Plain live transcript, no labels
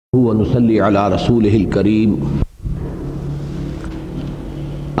ونصلي على رسوله الكريم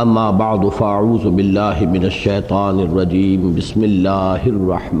أما بعد فأعوذ بالله من الشيطان الرجيم بسم الله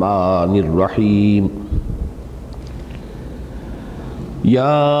الرحمن الرحيم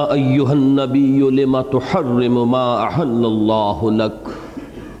يا أيها النبي لما تحرم ما أحل الله لك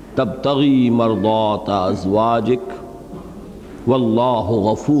تبتغي مرضات أزواجك والله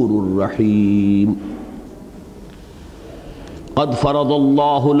غفور رحيم قد فرض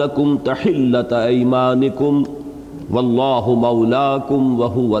الله لكم تحلة أيمانكم والله مولاكم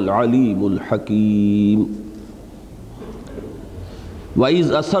وهو العليم الحكيم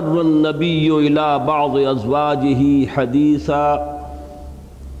وإذ أسر النبي إلى بعض أزواجه حديثا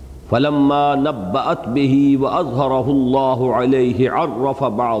فلما نبأت به وأظهره الله عليه عرف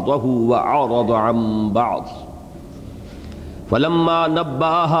بعضه وأعرض عن بعض فلما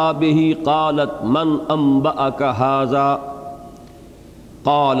نبأها به قالت من أنبأك هذا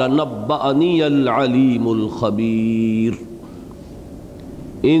قال نبأني العليم الخبير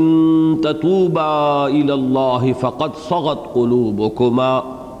إن تتوبا إلى الله فقد صغت قلوبكما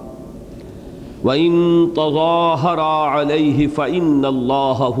وإن تظاهرا عليه فإن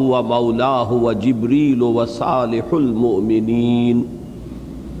الله هو مولاه وجبريل وصالح المؤمنين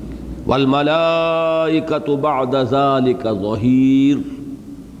والملائكة بعد ذلك ظهير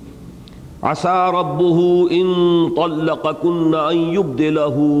عسى ربه إن طلقكن أن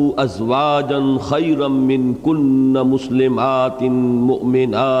يبدله أزواجا خيرا منكن مسلمات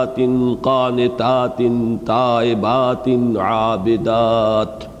مؤمنات قانتات تائبات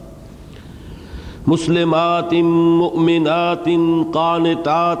عابدات مسلمات مؤمنات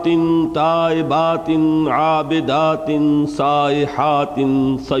قانتات تائبات عابدات سائحات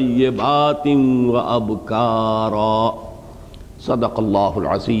صيبات وأبكارا صدق الله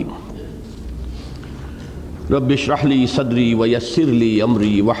العظيم رب اشرح لي صدري ويسر لي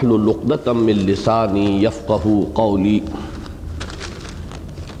امري واحلل عقدة من لساني يفقهوا قولي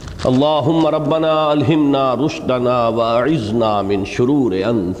اللهم ربنا الهمنا رشدنا واعذنا من شرور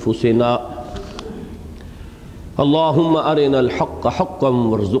انفسنا اللهم ارنا الحق حقا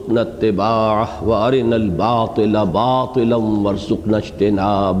وارزقنا اتباعه وارنا الباطل باطلا وارزقنا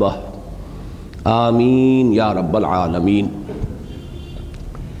اجتنابه آمین یا رب العالمین۔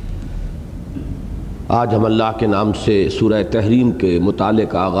 آج ہم اللہ کے نام سے سورہ تحریم کے مطالعے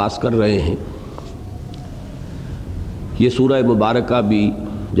کا آغاز کر رہے ہیں۔ یہ سورہ مبارکہ بھی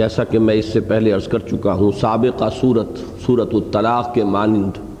جیسا کہ میں اس سے پہلے عرض کر چکا ہوں سابقہ سورۃ الطلاق کے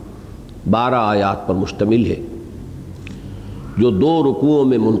مانند 12 آیات پر مشتمل ہے جو 2 رکوعوں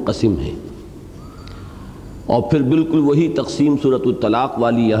میں منقسم ہیں، اور پھر بالکل وہی تقسیم سورۃ الطلاق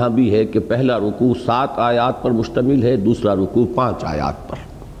والی یہاں بھی ہے کہ پہلا رکوع 7 آیات پر مشتمل ہے، دوسرا رکوع 5 آیات پر۔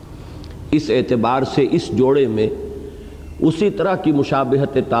 اس اعتبار سے اس جوڑے میں اسی طرح کی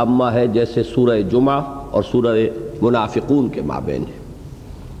مشابہت تامہ ہے جیسے سورہ جمعہ اور سورہ منافقون کے مابین ہے۔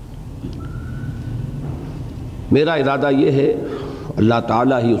 میرا ارادہ یہ ہے، اللہ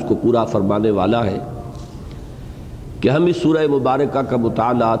تعالیٰ ہی اس کو پورا فرمانے والا ہے، کہ ہم اس سورہ مبارکہ کا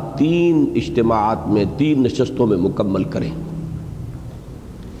مطالعہ 3 اجتماعات میں 3 نشستوں میں مکمل کریں۔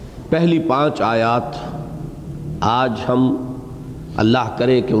 پہلی 5 آیات آج ہم اللہ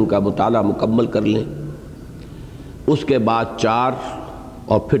کرے کہ ان کا مطالعہ مکمل کر لیں، اس کے بعد 4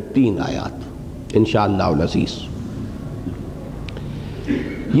 اور پھر 3 آیات انشاءاللہ العزیز۔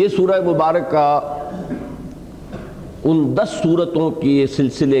 یہ سورہ مبارکہ ان 10 سورتوں کی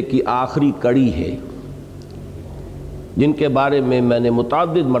سلسلے کی آخری کڑی ہے جن کے بارے میں نے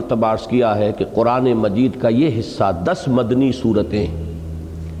متعدد مرتبہ عرض کیا ہے کہ قرآن مجید کا یہ حصہ 10 مدنی سورتیں،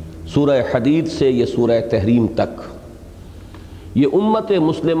 سورہ حدید سے یہ سورہ تحریم تک، یہ امت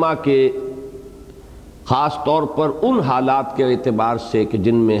مسلمہ کے خاص طور پر ان حالات کے اعتبار سے کہ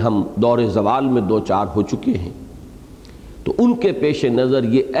جن میں ہم دور زوال میں 2-4 ہو چکے ہیں، تو ان کے پیش نظر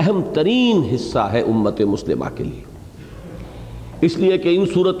یہ اہم ترین حصہ ہے امت مسلمہ کے لیے، اس لیے کہ ان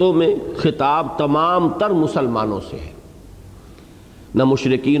صورتوں میں خطاب تمام تر مسلمانوں سے ہے، نہ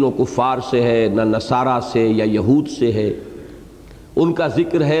مشرکین و کفار سے ہے، نہ نصارہ سے یا یہود سے ہے، ان کا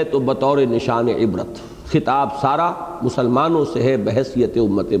ذکر ہے تو بطور نشان عبرت، خطاب سارا مسلمانوں سے ہے بحیثیت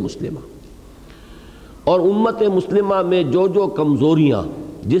امت مسلمہ۔ اور امت مسلمہ میں جو جو کمزوریاں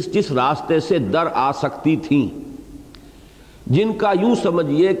جس راستے سے در آ سکتی تھیں، جن کا یوں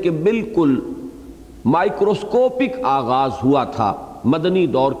سمجھیے کہ بالکل مائکروسکوپک آغاز ہوا تھا مدنی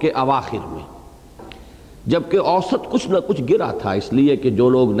دور کے اواخر میں، جبکہ اوسط کچھ نہ کچھ گرا تھا، اس لیے کہ جو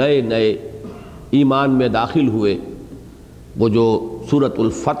لوگ نئے نئے ایمان میں داخل ہوئے، وہ جو سورۃ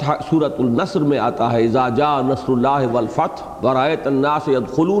الفتح سورۃ النصر میں آتا ہے اذا جاء نصر اللہ والفتح ورأیت الناس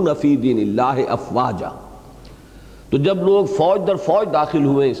يدخلون فی دین اللہ افواجا، تو جب لوگ فوج در فوج داخل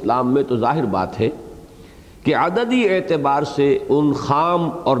ہوئے اسلام میں تو ظاہر بات ہے کہ عددی اعتبار سے ان خام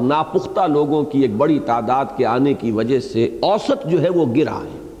اور ناپختہ لوگوں کی ایک بڑی تعداد کے آنے کی وجہ سے اوسط جو ہے وہ گرا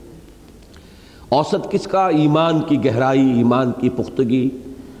ہے۔ اوسط کس کا؟ ایمان کی گہرائی، ایمان کی پختگی،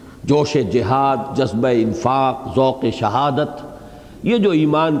 جوش جہاد، جذبہ انفاق، ذوق شہادت، یہ جو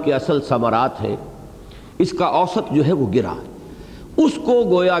ایمان کے اصل ثمرات ہیں، اس کا اوسط جو ہے وہ گرا ہے۔ اس کو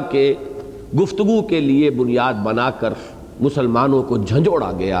گویا کہ گفتگو کے لیے بنیاد بنا کر مسلمانوں کو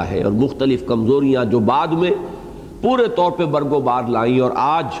جھنجھوڑا گیا ہے، اور مختلف کمزوریاں جو بعد میں پورے طور پہ برگ و بار لائیں، اور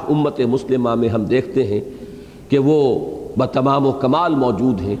آج امت مسلمہ میں ہم دیکھتے ہیں کہ وہ بتمام و کمال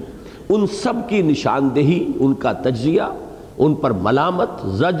موجود ہیں، ان سب کی نشاندہی، ان کا تجزیہ، ان پر ملامت،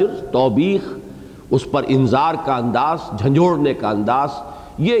 زجر، توبیخ، اس پر انذار کا انداز، جھنجھوڑنے کا انداز،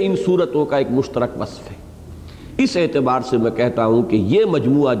 یہ ان صورتوں کا ایک مشترک وصف ہے۔ اس اعتبار سے میں کہتا ہوں کہ یہ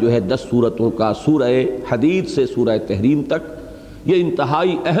مجموعہ جو ہے 10 صورتوں کا، سورہ حدید سے سورہ تحریم تک، یہ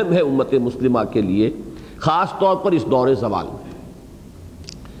انتہائی اہم ہے امت مسلمہ کے لیے، خاص طور پر اس دور زوال میں۔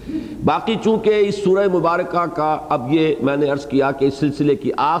 باقی چونکہ اس سورہ مبارکہ کا اب یہ میں نے عرض کیا کہ اس سلسلے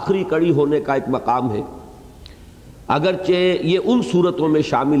کی آخری کڑی ہونے کا ایک مقام ہے، اگرچہ یہ ان صورتوں میں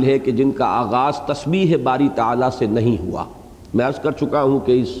شامل ہے کہ جن کا آغاز تسبیح باری تعالیٰ سے نہیں ہوا۔ میں عرض کر چکا ہوں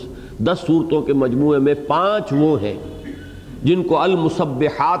کہ اس 10 صورتوں کے مجموعے میں 5 وہ ہیں جن کو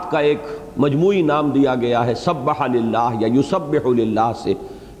المسبحات کا ایک مجموعی نام دیا گیا ہے، سبح للہ یا یسبح للہ سے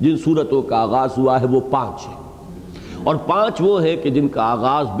جن صورتوں کا آغاز ہوا ہے وہ 5 ہیں، اور 5 وہ ہیں کہ جن کا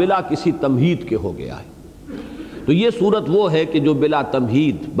آغاز بلا کسی تمہید کے ہو گیا ہے۔ تو یہ صورت وہ ہے کہ جو بلا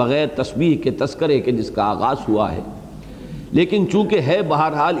تمہید، بغیر تسبیح کے تذکرے کے جس کا آغاز ہوا ہے، لیکن چونکہ ہے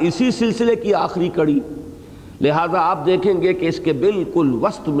بہرحال اسی سلسلے کی آخری کڑی، لہذا آپ دیکھیں گے کہ اس کے بالکل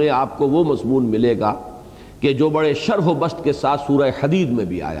وسط میں آپ کو وہ مضمون ملے گا کہ جو بڑے شرح و بسط کے ساتھ سورہ حدید میں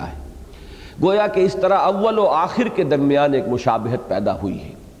بھی آیا ہے۔ گویا کہ اس طرح اول و آخر کے درمیان ایک مشابہت پیدا ہوئی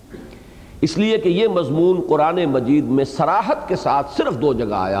ہے، اس لیے کہ یہ مضمون قرآن مجید میں صراحت کے ساتھ صرف 2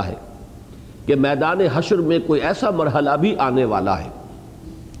 جگہ آیا ہے کہ میدان حشر میں کوئی ایسا مرحلہ بھی آنے والا ہے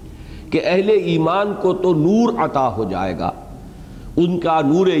کہ اہل ایمان کو تو نور عطا ہو جائے گا، ان کا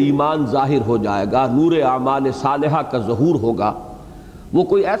نور ایمان ظاہر ہو جائے گا، نور اعمال صالحہ کا ظہور ہوگا۔ وہ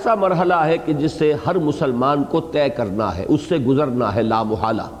کوئی ایسا مرحلہ ہے کہ جس سے ہر مسلمان کو طے کرنا ہے، اس سے گزرنا ہے لا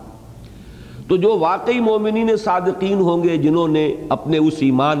محالہ۔ تو جو واقعی مومنین صادقین ہوں گے، جنہوں نے اپنے اس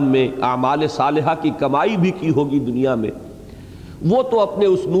ایمان میں اعمال صالحہ کی کمائی بھی کی ہوگی دنیا میں، وہ تو اپنے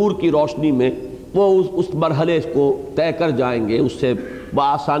اس نور کی روشنی میں وہ اس مرحلے کو طے کر جائیں گے، اس سے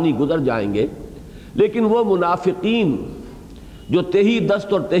بآسانی گزر جائیں گے۔ لیکن وہ منافقین جو تہی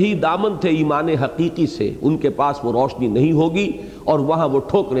دست اور تہی دامن تھے ایمان حقیقی سے، ان کے پاس وہ روشنی نہیں ہوگی، اور وہاں وہ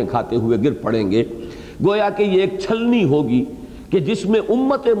ٹھوکریں کھاتے ہوئے گر پڑیں گے۔ گویا کہ یہ ایک چھلنی ہوگی کہ جس میں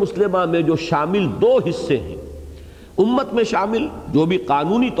امت مسلمہ میں جو شامل 2 حصے ہیں، امت میں شامل جو بھی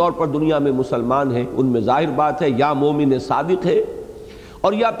قانونی طور پر دنیا میں مسلمان ہیں، ان میں ظاہر بات ہے یا مومن صادق ہے،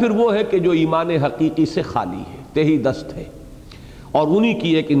 اور یا پھر وہ ہے کہ جو ایمان حقیقی سے خالی ہے، تہی دست ہے، اور انہی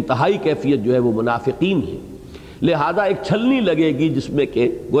کی ایک انتہائی کیفیت جو ہے وہ منافقین ہے۔ لہذا ایک چھلنی لگے گی جس میں کہ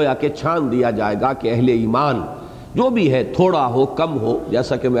گویا کہ چھان دیا جائے گا کہ اہل ایمان جو بھی ہے، تھوڑا ہو کم ہو،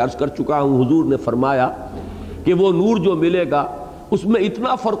 جیسا کہ میں عرض کر چکا ہوں، حضور نے فرمایا کہ وہ نور جو ملے گا اس میں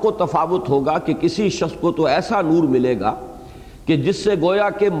اتنا فرق و تفاوت ہوگا کہ کسی شخص کو تو ایسا نور ملے گا کہ جس سے گویا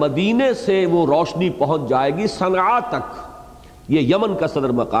کہ مدینے سے وہ روشنی پہنچ جائے گی صنعاء تک۔ یہ یمن کا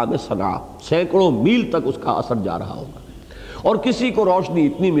صدر مقام ہے صنعاء، سینکڑوں میل تک اس کا اثر جا رہا ہوگا، اور کسی کو روشنی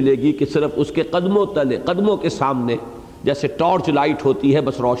اتنی ملے گی کہ صرف اس کے قدموں تلے، قدموں کے سامنے جیسے ٹارچ لائٹ ہوتی ہے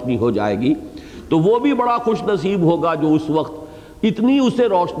بس روشنی ہو جائے گی۔ تو وہ بھی بڑا خوش نصیب ہوگا جو اس وقت اتنی اسے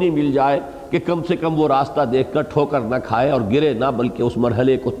روشنی مل جائے کہ کم سے کم وہ راستہ دیکھ کر ٹھوکر نہ کھائے اور گرے نہ، بلکہ اس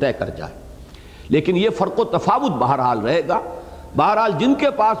مرحلے کو طے کر جائے۔ لیکن یہ فرق و تفاوت بہرحال رہے گا۔ بہرحال جن کے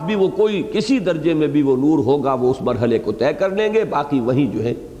پاس بھی وہ کوئی کسی درجے میں بھی وہ نور ہوگا وہ اس مرحلے کو طے کر لیں گے، باقی وہیں جو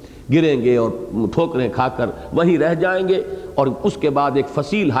ہے گریں گے اور ٹھوکریں کھا کر وہیں رہ جائیں گے، اور اس کے بعد ایک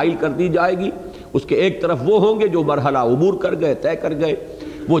فصیل حائل کر دی جائے گی۔ اس کے ایک طرف وہ ہوں گے جو مرحلہ عبور کر گئے، طے کر گئے،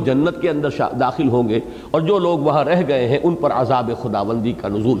 وہ جنت کے اندر داخل ہوں گے، اور جو لوگ وہاں رہ گئے ہیں ان پر عذاب خداوندی کا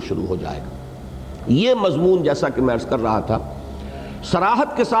نزول شروع ہو جائے گا۔ یہ مضمون جیسا کہ میں عرض کر رہا تھا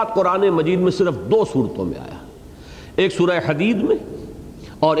صراحت کے ساتھ قرآن مجید میں صرف 2 صورتوں میں آیا، ایک سورہ حدید میں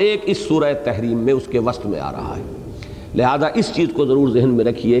اور ایک اس سورہ تحریم میں، اس کے وسط میں آ رہا ہے۔ لہذا اس چیز کو ضرور ذہن میں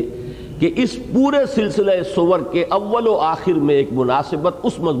رکھیے کہ اس پورے سلسلہ سور کے اول و آخر میں ایک مناسبت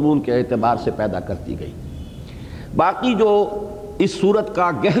اس مضمون کے اعتبار سے پیدا کرتی گئی۔ باقی جو اس صورت کا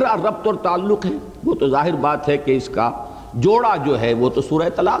گہرا ربط اور تعلق ہے وہ تو ظاہر بات ہے کہ اس کا جوڑا جو ہے وہ تو سورہ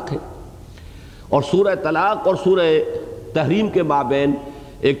طلاق ہے، اور سورہ طلاق اور سورہ تحریم کے مابین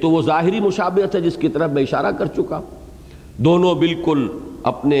ایک تو وہ ظاہری مشابہت ہے جس کی طرف میں اشارہ کر چکا، دونوں بالکل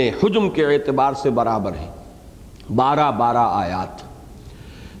اپنے حجم کے اعتبار سے برابر ہیں، 12 آیات،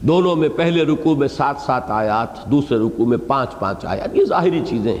 دونوں میں پہلے رکوع میں 7 آیات، دوسرے رکوع میں 5 آیات، یہ ظاہری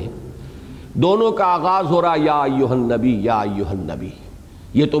چیزیں ہیں۔ دونوں کا آغاز ہو رہا یا ایھا النبی یا ایھا النبی،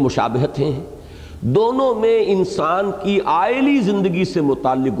 یہ تو مشابہتیں ہیں۔ دونوں میں انسان کی آئلی زندگی سے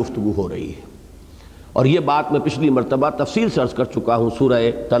متعلق گفتگو ہو رہی ہے، اور یہ بات میں پچھلی مرتبہ تفصیل سے عرض کر چکا ہوں سورہ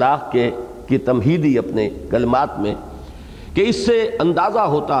طلاق کی تمہیدی اپنے کلمات میں، کہ اس سے اندازہ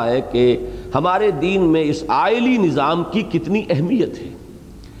ہوتا ہے کہ ہمارے دین میں اس آئلی نظام کی کتنی اہمیت ہے۔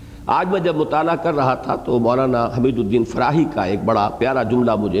 آج میں جب مطالعہ کر رہا تھا تو مولانا حمید الدین فراہی کا ایک بڑا پیارا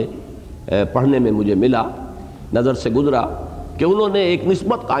جملہ مجھے پڑھنے میں مجھے ملا، نظر سے گزرا، کہ انہوں نے ایک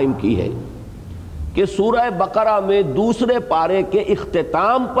نسبت قائم کی ہے کہ سورہ بقرہ میں دوسرے پارے کے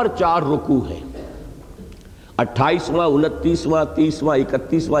اختتام پر 4 رکوع ہیں، 28واں، 29واں، 30واں،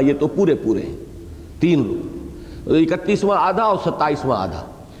 31واں، یہ تو پورے ہیں، 3 رکوع، 31واں آدھا اور 27واں آدھا،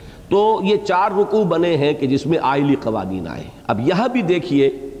 تو یہ 4 رکوع بنے ہیں کہ جس میں آئلی قوانین آئے۔ اب یہاں بھی دیکھیے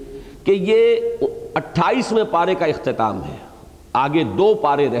کہ یہ 28ویں پارے کا اختتام ہے، آگے 2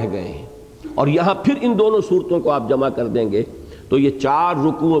 پارے رہ گئے ہیں، اور یہاں پھر ان دونوں صورتوں کو آپ جمع کر دیں گے تو یہ 4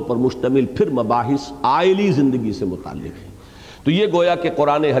 رکوعوں پر مشتمل پھر مباحث آئلی زندگی سے متعلق ہیں۔ تو یہ گویا کہ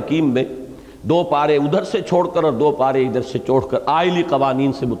قرآن حکیم میں 2 پارے ادھر سے چھوڑ کر اور 2 پارے ادھر سے چھوڑ کر آئلی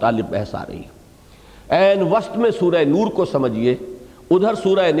قوانین سے متعلق بحث آ رہی ہے۔ عین وسط میں سورہ نور کو سمجھیے، ادھر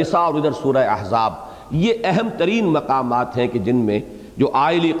سورہ نساء اور ادھر سورہ احزاب، یہ اہم ترین مقامات ہیں کہ جن میں جو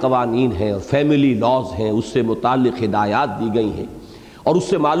آئلی قوانین ہیں اور فیملی لاز ہیں اس سے متعلق ہدایات دی گئی ہیں، اور اس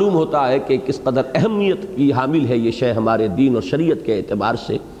سے معلوم ہوتا ہے کہ کس قدر اہمیت کی حامل ہے یہ شے ہمارے دین اور شریعت کے اعتبار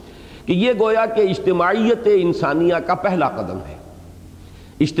سے، کہ یہ گویا کہ اجتماعیت انسانیہ کا پہلا قدم ہے۔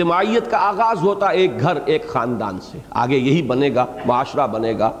 اجتماعیت کا آغاز ہوتا ایک گھر، ایک خاندان سے، آگے یہی بنے گا، معاشرہ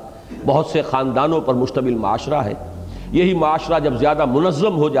بنے گا، بہت سے خاندانوں پر مشتمل معاشرہ ہے۔ یہی معاشرہ جب زیادہ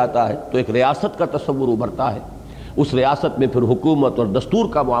منظم ہو جاتا ہے تو ایک ریاست کا تصور ابھرتا ہے، اس ریاست میں پھر حکومت اور دستور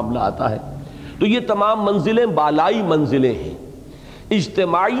کا معاملہ آتا ہے۔ تو یہ تمام منزلیں بالائی منزلیں ہیں۔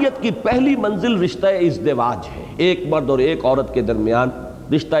 اجتماعیت کی پہلی منزل رشتہ ازدواج ہے، ایک مرد اور ایک عورت کے درمیان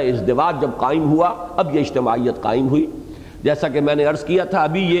رشتہ ازدواج جب قائم ہوا، اب یہ اجتماعیت قائم ہوئی۔ جیسا کہ میں نے عرض کیا تھا،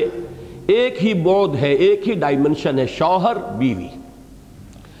 ابھی یہ ایک ہی بعد ہے، ایک ہی ڈائمنشن ہے، شوہر بیوی،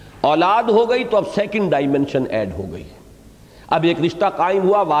 اولاد ہو گئی تو اب سیکنڈ ڈائمنشن ایڈ ہو گئی، اب ایک رشتہ قائم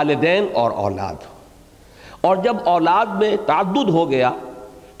ہوا والدین اور اولاد، اور جب اولاد میں تعدد ہو گیا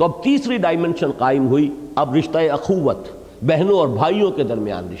تو اب تیسری ڈائمنشن قائم ہوئی، اب رشتہ اخوت، بہنوں اور بھائیوں کے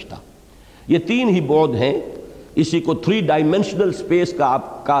درمیان رشتہ۔ یہ 3 ہی بعد ہیں، اسی کو 3 ڈائمنشنل سپیس کا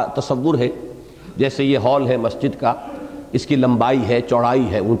آپ کا تصور ہے، جیسے یہ ہال ہے مسجد کا، اس کی لمبائی ہے، چوڑائی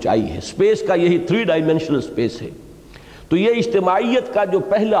ہے، اونچائی ہے، سپیس کا یہی 3 ڈائمنشنل سپیس ہے۔ تو یہ اجتماعیت کا جو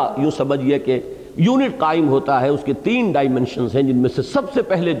پہلا یوں سمجھیے کہ یونٹ قائم ہوتا ہے، اس کے 3 ڈائمنشنز ہیں، جن میں سے سب سے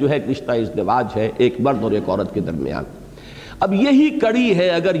پہلے جو ہے رشتہ ازدواج ہے، ایک مرد اور ایک عورت کے درمیان۔ اب یہی کڑی ہے،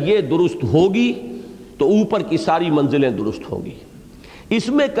 اگر یہ درست ہوگی تو اوپر کی ساری منزلیں درست ہوں گی۔ اس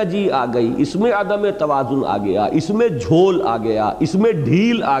میں کجی آ گئی، اس میں عدم توازن آ گیا، اس میں جھول آ گیا، اس میں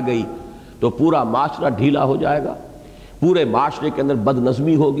ڈھیل آ گئی تو پورا معاشرہ ڈھیلا ہو جائے گا، پورے معاشرے کے اندر بد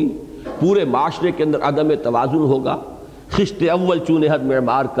نظمی ہوگی، پورے معاشرے کے اندر عدم توازن ہوگا۔ خشت اول چونہد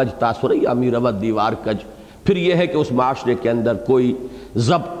معمار کج تاثری امیر اود دیوار کج، پھر یہ ہے کہ اس معاشرے کے اندر کوئی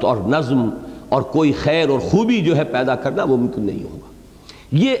ضبط اور نظم اور کوئی خیر اور خوبی جو ہے پیدا کرنا وہ ممکن نہیں ہوگا۔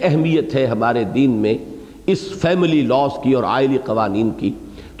 یہ اہمیت ہے ہمارے دین میں اس فیملی لاز کی اور آئلی قوانین کی۔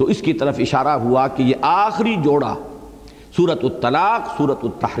 تو اس کی طرف اشارہ ہوا کہ یہ آخری جوڑا سورۃ الطلاق، سورۃ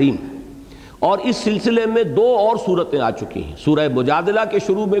التحریم، اور اس سلسلے میں 2 اور صورتیں آ چکی ہیں۔ سورہ مجادلہ کے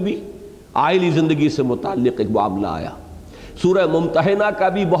شروع میں بھی آئلی زندگی سے متعلق ایک معاملہ آیا، سورہ ممتحنہ کا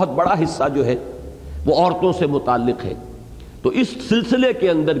بھی بہت بڑا حصہ جو ہے وہ عورتوں سے متعلق ہے۔ تو اس سلسلے کے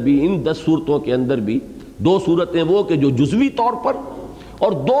اندر بھی، ان 10 صورتوں کے اندر بھی 2 صورتیں وہ کہ جو جزوی طور پر،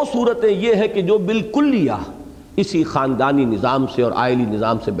 اور 2 صورتیں یہ ہے کہ جو بالکلیہ اسی خاندانی نظام سے اور آئلی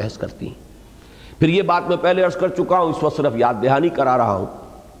نظام سے بحث کرتی ہیں۔ پھر یہ بات میں پہلے عرض کر چکا ہوں، اس وقت صرف یاد دہانی کرا رہا ہوں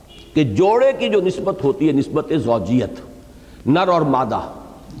کہ جوڑے کی جو نسبت ہوتی ہے، نسبت زوجیت، نر اور مادہ،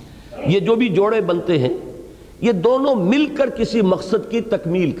 یہ جو بھی جوڑے بنتے ہیں یہ دونوں مل کر کسی مقصد کی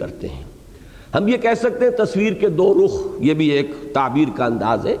تکمیل کرتے ہیں۔ ہم یہ کہہ سکتے ہیں تصویر کے 2 رخ، یہ بھی ایک تعبیر کا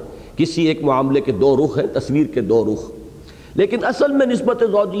انداز ہے، کسی ایک معاملے کے 2 رخ ہیں، تصویر کے 2 رخ، لیکن اصل میں نسبت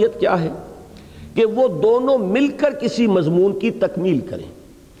زوجیت کیا ہے کہ وہ دونوں مل کر کسی مضمون کی تکمیل کریں۔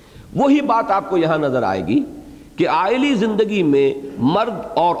 وہی بات آپ کو یہاں نظر آئے گی کہ عائلی زندگی میں مرد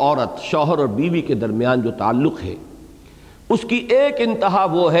اور عورت، شوہر اور بیوی کے درمیان جو تعلق ہے، اس کی ایک انتہا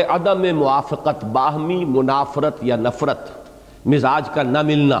وہ ہے عدم موافقت، باہمی منافرت یا نفرت، مزاج کا نہ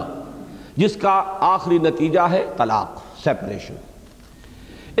ملنا، جس کا آخری نتیجہ ہے طلاق، سیپریشن.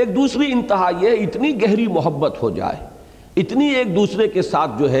 ایک دوسری انتہا یہ اتنی گہری محبت ہو جائے, اتنی ایک دوسرے کے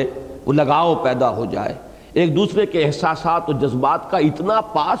ساتھ جو ہے وہ لگاؤ پیدا ہو جائے, ایک دوسرے کے احساسات و جذبات کا اتنا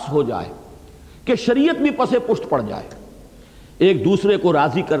پاس ہو جائے کہ شریعت بھی پس پشت پڑ جائے. ایک دوسرے کو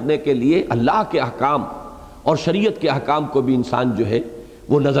راضی کرنے کے لیے اللہ کے احکام اور شریعت کے احکام کو بھی انسان جو ہے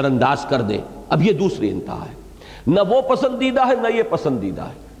وہ نظر انداز کر دے. اب یہ دوسری انتہا ہے. نہ وہ پسندیدہ ہے نہ یہ پسندیدہ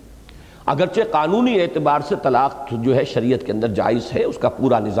ہے. اگرچہ قانونی اعتبار سے طلاق جو ہے شریعت کے اندر جائز ہے, اس کا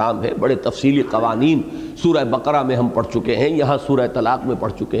پورا نظام ہے, بڑے تفصیلی قوانین سورہ بقرہ میں ہم پڑھ چکے ہیں, یہاں سورہ طلاق میں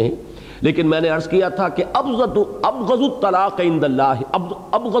پڑھ چکے ہیں. لیکن میں نے عرض کیا تھا کہ ابغض الطلاق عند اللہ,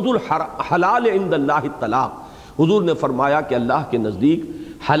 ابغض الحلال عند اللہ الطلاق. حضور نے فرمایا کہ اللہ کے نزدیک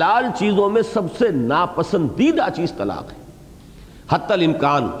حلال چیزوں میں سب سے ناپسندیدہ چیز طلاق ہے. حتی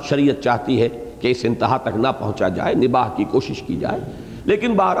الامکان شریعت چاہتی ہے کہ اس انتہا تک نہ پہنچا جائے, نباہ کی کوشش کی جائے.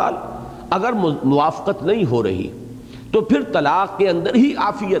 لیکن بہرحال اگر موافقت نہیں ہو رہی تو پھر طلاق کے اندر ہی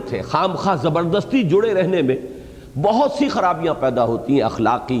عافیت ہے. خام خواہ زبردستی جڑے رہنے میں بہت سی خرابیاں پیدا ہوتی ہیں,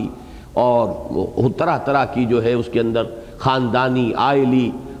 اخلاقی اور طرح طرح کی جو ہے اس کے اندر خاندانی, عائلی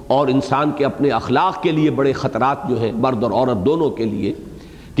اور انسان کے اپنے اخلاق کے لیے بڑے خطرات جو ہیں مرد اور عورت دونوں کے لیے,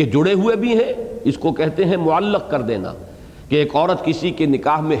 کہ جڑے ہوئے بھی ہیں. اس کو کہتے ہیں معلق کر دینا, کہ ایک عورت کسی کے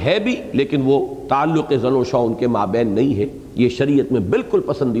نکاح میں ہے بھی لیکن وہ تعلق زن و شو ان کے مابین نہیں ہے. یہ شریعت میں بالکل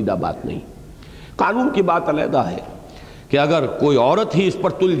پسندیدہ بات نہیں. قانون کی بات علیحدہ ہے کہ اگر کوئی عورت ہی اس پر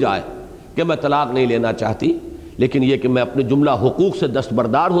تل جائے کہ میں طلاق نہیں لینا چاہتی, لیکن یہ کہ میں اپنے جملہ حقوق سے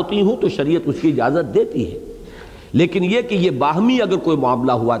دستبردار ہوتی ہوں, تو شریعت اس کی اجازت دیتی ہے. لیکن یہ کہ یہ باہمی اگر کوئی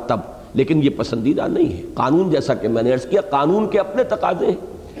معاملہ ہوا تب, لیکن یہ پسندیدہ نہیں ہے. قانون جیسا کہ میں نے عرض کیا, قانون کے اپنے تقاضے ہیں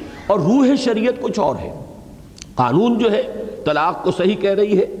اور روح شریعت کچھ اور ہے. قانون جو ہے طلاق کو صحیح کہہ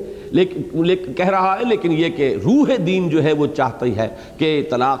رہی ہے, لیکن کہہ رہا ہے, لیکن یہ کہ روح دین جو ہے وہ چاہتی ہے کہ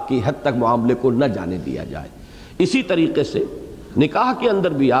طلاق کی حد تک معاملے کو نہ جانے دیا جائے. اسی طریقے سے نکاح کے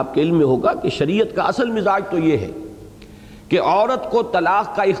اندر بھی آپ کے علم میں ہوگا کہ شریعت کا اصل مزاج تو یہ ہے کہ عورت کو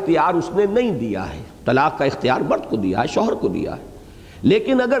طلاق کا اختیار اس نے نہیں دیا ہے. طلاق کا اختیار مرد کو دیا ہے, شوہر کو دیا ہے.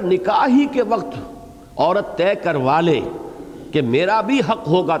 لیکن اگر نکاح ہی کے وقت عورت طے کروا لے کہ میرا بھی حق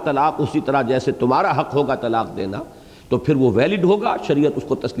ہوگا طلاق اسی طرح جیسے تمہارا حق ہوگا طلاق دینا, تو پھر وہ ویلڈ ہوگا, شریعت اس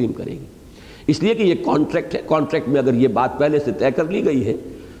کو تسلیم کرے گی. اس لیے کہ یہ کانٹریکٹ ہے. کانٹریکٹ میں اگر یہ بات پہلے سے طے کر لی گئی ہے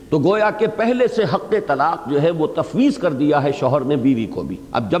تو گویا کہ پہلے سے حق طلاق جو ہے وہ تفویض کر دیا ہے شوہر نے بیوی کو بھی.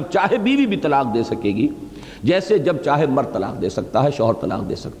 اب جب چاہے بیوی بھی طلاق دے سکے گی, جیسے جب چاہے مرد طلاق دے سکتا ہے, شوہر طلاق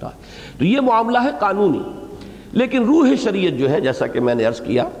دے سکتا ہے. تو یہ معاملہ ہے قانونی. لیکن روح شریعت جو ہے, جیسا کہ میں نے عرض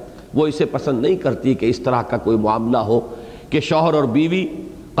کیا, وہ اسے پسند نہیں کرتی کہ اس طرح کا کوئی معاملہ ہو کہ شوہر اور بیوی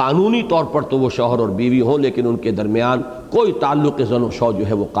قانونی طور پر تو وہ شوہر اور بیوی ہوں لیکن ان کے درمیان کوئی تعلق زن و شو جو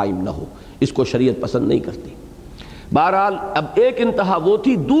ہے وہ قائم نہ ہو. اس کو شریعت پسند نہیں کرتی. بہرحال اب ایک انتہا وہ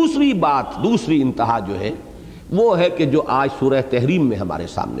تھی. دوسری بات, دوسری انتہا جو ہے وہ ہے کہ جو آج سورہ تحریم میں ہمارے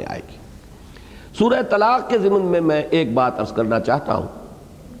سامنے آئے گی. سورہ طلاق کے ضمن میں میں ایک بات عرض کرنا چاہتا ہوں,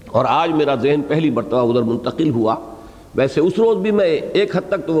 اور آج میرا ذہن پہلی مرتبہ ادھر منتقل ہوا. ویسے اس روز بھی میں ایک حد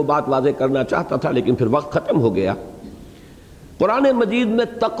تک تو وہ بات واضح کرنا چاہتا تھا, لیکن پھر وقت ختم ہو گیا. قرآن مجید میں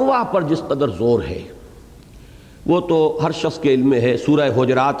تقویٰ پر جس قدر زور ہے وہ تو ہر شخص کے علم میں ہے. سورہ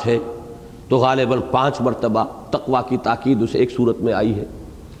حجرات ہے تو غالباً 5 مرتبہ تقویٰ کی تاکید اسے ایک صورت میں آئی ہے.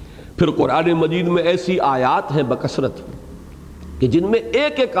 پھر قرآن مجید میں ایسی آیات ہیں بکثرت کہ جن میں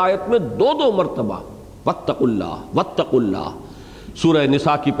ایک ایک آیت میں 2 مرتبہ واتقوا اللہ واتقوا اللہ. سورہ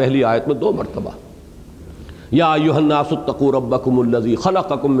نساء کی پہلی آیت میں 2 مرتبہ یا ایھا الناس اتقوا ربکم الذی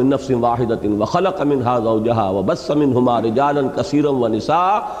خلقکم من نفس واحدۃ وخلق منها زوجها وبث منہما رجالا کثیرا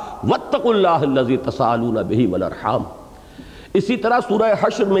ونساء واتقوا اللہ الذی تساءلون به والارحام. اسی طرح سورہ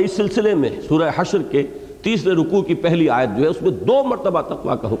حشر میں اس سلسلے میں سورہ حشر کے 3 رکوع کی پہلی آیت جو ہے اس میں 2 مرتبہ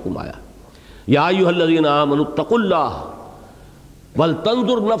تقویٰ کا حکم آیا. یا ایھا الذین آمنوا اتقوا اللہ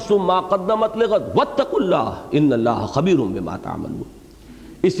ولتنظر نفس ما قدمت لغد واتقوا اللہ ان اللہ خبیر بما تعملون.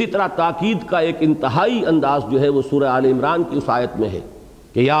 اسی طرح تاکید کا ایک انتہائی انداز جو ہے وہ سورہ آل عمران کی اس آیت میں ہے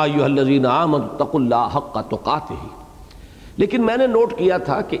کہ یا ایھا الذین آمنوا اتقوا اللہ حق تقاتہ. لیکن میں نے نوٹ کیا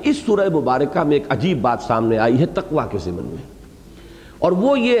تھا کہ اس سورہ مبارکہ میں ایک عجیب بات سامنے آئی ہے تقویٰ کے ضمن میں, اور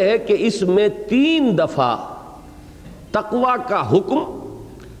وہ یہ ہے کہ اس میں 3 دفعہ تقویٰ کا حکم,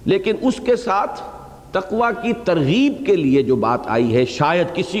 لیکن اس کے ساتھ تقویٰ کی ترغیب کے لیے جو بات آئی ہے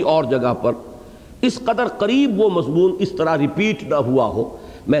شاید کسی اور جگہ پر اس قدر قریب وہ مضمون اس طرح ریپیٹ نہ ہوا ہو.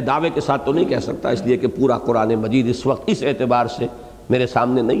 میں دعوے کے ساتھ تو نہیں کہہ سکتا, اس لیے کہ پورا قرآن مجید اس وقت اس اعتبار سے میرے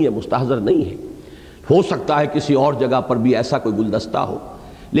سامنے نہیں ہے, مستحضر نہیں ہے. ہو سکتا ہے کسی اور جگہ پر بھی ایسا کوئی گلدستہ ہو.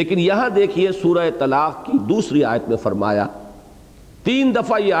 لیکن یہاں دیکھیے سورہ طلاق کی 2 آیت میں فرمایا, 3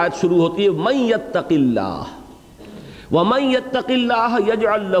 دفعہ یہ آیت شروع ہوتی ہے من یتق اللہ وَمَن يَتَّقِ اللَّهَ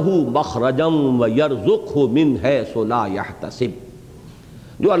يَجْعَل لَّهُ مَخْرَجًا وَيَرْزُقْهُ مِنْ حَيْثُ لَا يَحْتَسِبُ،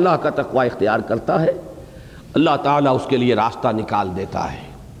 جو اللہ کا تقوی اختیار کرتا ہے اللہ تعالیٰ اس کے لیے راستہ نکال دیتا ہے،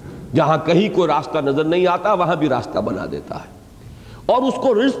 جہاں کہیں کوئی راستہ نظر نہیں آتا وہاں بھی راستہ بنا دیتا ہے، اور اس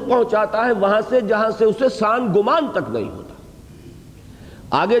کو رزق پہنچاتا ہے وہاں سے جہاں سے اسے سان گمان تک نہیں ہوتا۔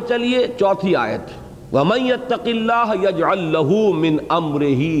 آگے چلیے چوتھی آیت، وَمَن يَتَّقِ اللَّهَ يَجْعَل لَّهُ مِنْ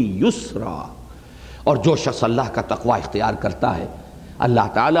أَمْرِهِ يُسْرًا، اور جو شخص اللہ کا تقوی اختیار کرتا ہے اللہ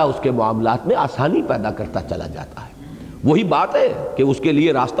تعالیٰ اس کے معاملات میں آسانی پیدا کرتا چلا جاتا ہے۔ وہی بات ہے کہ اس کے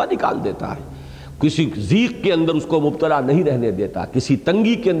لیے راستہ نکال دیتا ہے، کسی ضیق کے اندر اس کو مبتلا نہیں رہنے دیتا، کسی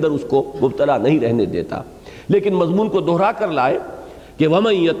تنگی کے اندر اس کو مبتلا نہیں رہنے دیتا، لیکن مضمون کو دہرا کر لائے کہ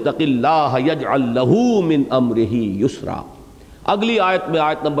وَمَن يَتَّقِ اللَّهَ يَجْعَل لَّهُ مِنْ أَمْرِهِ يُسْرًا۔ اگلی آیت میں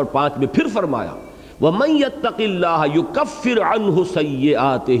آیت نمبر 5 میں پھر فرمایا وَمَن يَتَّقِ اللَّهَ يُكَفِّرْ عَنْهُ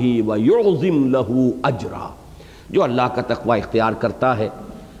سَيِّئَاتِهِ وَيُعْظِمْ لَهُ أَجْرًا، جو اللہ کا تقوی اختیار کرتا ہے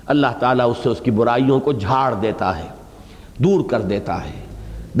اللہ تعالیٰ اس سے اس کی برائیوں کو جھاڑ دیتا ہے، دور کر دیتا ہے،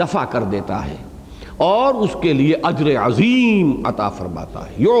 دفع کر دیتا ہے، اور اس کے لیے اجر عظیم عطا فرماتا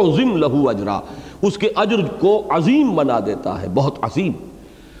ہے۔ یعظم لہ اجرا، اس کے اجر کو عظیم بنا دیتا ہے، بہت عظیم۔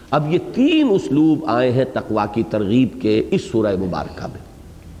 اب یہ 3 اسلوب آئے ہیں تقوی کی ترغیب کے اس سورہ مبارکہ میں۔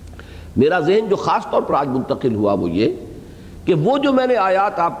 میرا ذہن جو خاص طور پر آج منتقل ہوا وہ یہ کہ وہ جو میں نے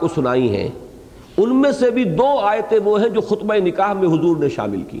آیات آپ کو سنائی ہیں ان میں سے بھی 2 آیتیں وہ ہیں جو خطبہ نکاح میں حضور نے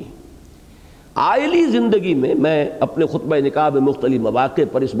شامل کی ہیں۔ آئلی زندگی میں میں اپنے خطبہ نکاح میں مختلف مواقع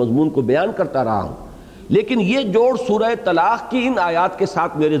پر اس مضمون کو بیان کرتا رہا ہوں، لیکن یہ جوڑ سورہ طلاق کی ان آیات کے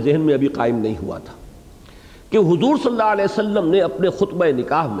ساتھ میرے ذہن میں ابھی قائم نہیں ہوا تھا کہ حضور صلی اللہ علیہ وسلم نے اپنے خطبہ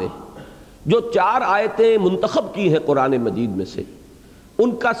نکاح میں جو 4 آیتیں منتخب کی ہیں قرآن مجید میں سے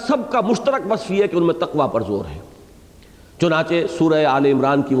ان کا سب کا مشترک وصف یہ ہے کہ ان میں تقوی پر زور ہے۔ چنانچہ سورہ آل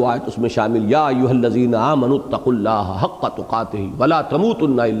عمران کی وہ آیت اس میں شامل، یا ایھا الذین آمنوا اتقوا اللہ حق تقاتہ ولا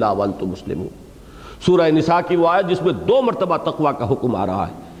تموتن الا وانتم مسلمون۔ سورہ نساء کی وہ آیت جس میں 2 مرتبہ تقوی کا حکم آ رہا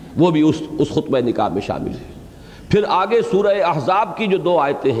ہے وہ بھی اس خطبہ نکاح میں شامل ہے۔ پھر آگے سورہ احزاب کی جو 2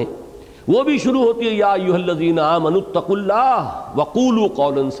 آیتیں ہیں وہ بھی شروع ہوتی ہے، یا ایھا الذین آمنوا اتقوا اللہ وقولوا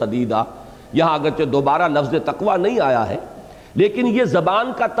قولا سدیدا۔ یہاں اگرچہ دوبارہ لفظ تقوی نہیں آیا ہے لیکن یہ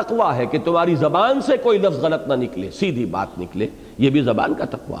زبان کا تقوی ہے کہ تمہاری زبان سے کوئی لفظ غلط نہ نکلے، سیدھی بات نکلے، یہ بھی زبان کا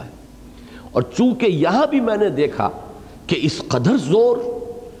تقوی ہے۔ اور چونکہ یہاں بھی میں نے دیکھا کہ اس قدر زور،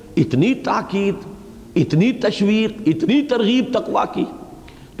 اتنی تاکید، اتنی تشویق، اتنی ترغیب تقوی کی،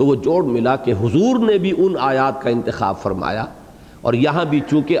 تو وہ جوڑ ملا کہ حضور نے بھی ان آیات کا انتخاب فرمایا، اور یہاں بھی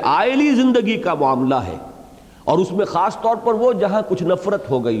چونکہ عائلی زندگی کا معاملہ ہے اور اس میں خاص طور پر وہ جہاں کچھ نفرت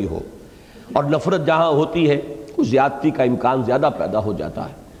ہو گئی ہو، اور نفرت جہاں ہوتی ہے کچھ زیادتی کا امکان زیادہ پیدا ہو جاتا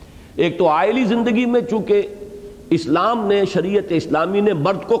ہے۔ ایک تو عائلی زندگی میں چونکہ اسلام نے، شریعت اسلامی نے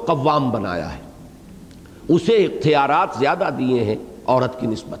مرد کو قوام بنایا ہے، اسے اختیارات زیادہ دیے ہیں عورت کی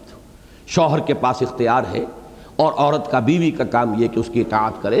نسبت، شوہر کے پاس اختیار ہے، اور عورت کا، بیوی کا کام یہ کہ اس کی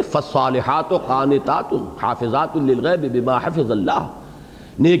اطاعت کرے۔ فالصالحات قانتات حافظات للغیب بما حفظ اللہ،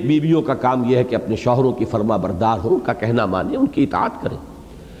 نیک بیویوں کا کام یہ ہے کہ اپنے شوہروں کی فرما بردار ہوں، ان کا کہنا مانیں، ان کی اطاعت کریں۔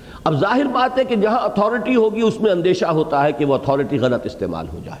 اب ظاہر بات ہے کہ جہاں اتھارٹی ہوگی اس میں اندیشہ ہوتا ہے کہ وہ اتھارٹی غلط استعمال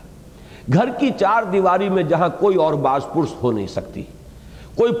ہو جائے۔ گھر کی 4 دیواری میں جہاں کوئی اور باز پرس ہو نہیں سکتی،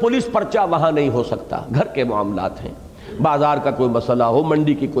 کوئی پولیس پرچہ وہاں نہیں ہو سکتا، گھر کے معاملات ہیں، بازار کا کوئی مسئلہ ہو،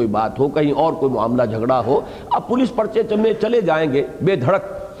 منڈی کی کوئی بات ہو، کہیں اور کوئی معاملہ جھگڑا ہو، اب پولیس پرچے میں چلے جائیں گے بے دھڑک،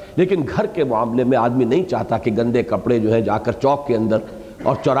 لیکن گھر کے معاملے میں آدمی نہیں چاہتا کہ گندے کپڑے جو ہیں جا کر چوک کے اندر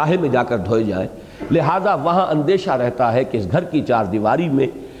اور چوراہے میں جا کر دھوئے جائیں، لہٰذا وہاں اندیشہ رہتا ہے کہ اس گھر کی 4 دیواری میں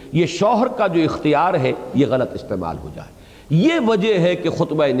یہ شوہر کا جو اختیار ہے یہ غلط استعمال ہو جائے۔ یہ وجہ ہے کہ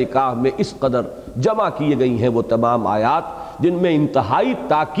خطبہ نکاح میں اس قدر جمع کیے گئی ہیں وہ تمام آیات جن میں انتہائی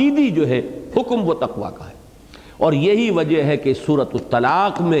تاکیدی جو ہے حکم وہ تقوی کا ہے، اور یہی وجہ ہے کہ سورۃ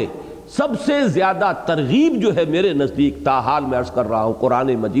الطلاق میں سب سے زیادہ ترغیب جو ہے میرے نزدیک، تاحال میں عرض کر رہا ہوں،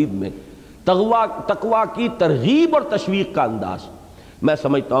 قرآن مجید میں تقوی کی ترغیب اور تشویق کا انداز میں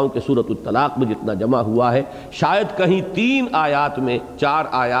سمجھتا ہوں کہ سورۃ الطلاق میں جتنا جمع ہوا ہے شاید کہیں 3 آیات میں، 4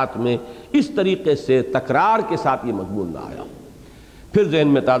 آیات میں اس طریقے سے تکرار کے ساتھ یہ مضمون نہ آیا۔ پھر ذہن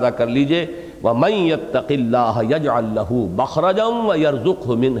میں تازہ کر لیجئے، وَمَن يَتَّقِ اللَّهَ يَجْعَل لَّهُ مَخْرَجًا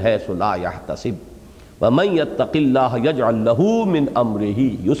وَيَرْزُقْهُ مِنْ حَيْثُ لَا يَحْتَسِبُ وَمَن يَتَّقِ اللَّهَ يَجْعَل لَّهُ مِنْ أَمْرِهِ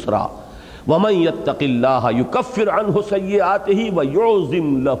يُسْرًا وَمَن يَتَّقِ اللَّهَ يُكَفِّرْ عَنْهُ سَيِّئَاتِهِ وَيُعْظِمْ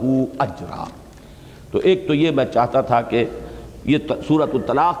لَهُ أَجْرًا۔ تو ایک تو یہ میں چاہتا تھا کہ یہ سورۃ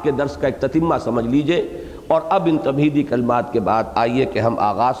الطلاق کے درس کا ایک تتمہ سمجھ لیجئے، اور اب ان تمہیدی کلمات کے بعد آئیے کہ ہم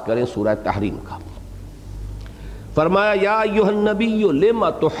آغاز کریں سورہ تحریم کا۔ فرمایا یا ایھا النبی لم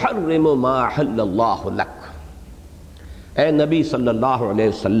تحرم ما احل اللہ لک، اے نبی صلی اللہ علیہ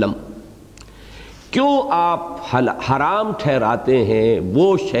وسلم کیوں آپ حرام ٹھہراتے ہیں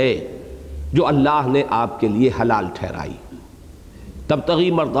وہ شے جو اللہ نے آپ کے لیے حلال ٹھہرائی؟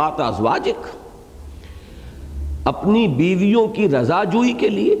 تبتغی مرضات ازواجک، اپنی بیویوں کی رضا جوئی کے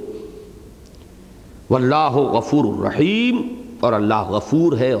لیے۔ واللہ غفور الرحیم، اور اللہ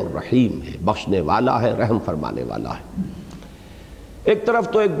غفور ہے اور رحیم ہے، بخشنے والا ہے، رحم فرمانے والا ہے۔ ایک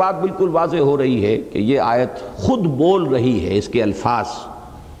طرف تو ایک بات بالکل واضح ہو رہی ہے کہ یہ آیت خود بول رہی ہے، اس کے الفاظ،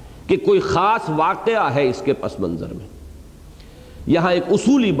 کہ کوئی خاص واقعہ ہے اس کے پس منظر میں۔ یہاں ایک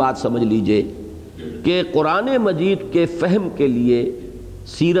اصولی بات سمجھ لیجئے کہ قرآن مجید کے فہم کے لیے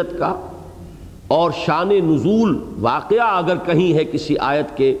سیرت کا اور شان نزول واقعہ اگر کہیں ہے کسی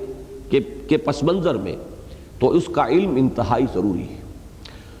آیت کے پس منظر میں، تو اس کا علم انتہائی ضروری ہے۔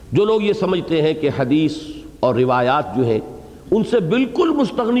 جو لوگ یہ سمجھتے ہیں کہ حدیث اور روایات جو ہیں ان سے بالکل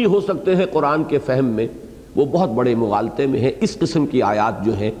مستغنی ہو سکتے ہیں قرآن کے فہم میں، وہ بہت بڑے مغالطے میں ہیں۔ اس قسم کی آیات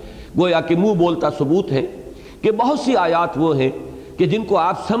جو ہیں گویا کہ منہ بولتا ثبوت ہے کہ بہت سی آیات وہ ہیں کہ جن کو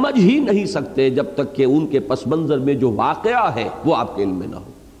آپ سمجھ ہی نہیں سکتے جب تک کہ ان کے پس منظر میں جو واقعہ ہے وہ آپ کے علم میں نہ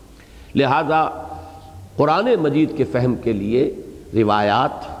ہو۔ لہذا قرآن مجید کے فہم کے لیے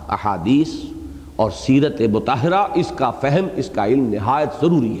روایات، احادیث اور سیرت مطہرہ، اس کا فہم، اس کا علم نہایت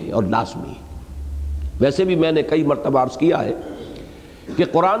ضروری ہے اور لازمی ہے۔ ویسے بھی میں نے کئی مرتبہ عرض کیا ہے کہ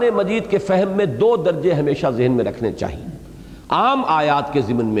قرآن مجید کے فہم میں دو درجے ہمیشہ ذہن میں رکھنے چاہیے۔ عام آیات کے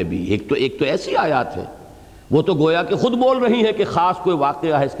ضمن میں بھی ایک تو ایسی آیات ہیں وہ تو گویا کہ خود بول رہی ہیں کہ خاص کوئی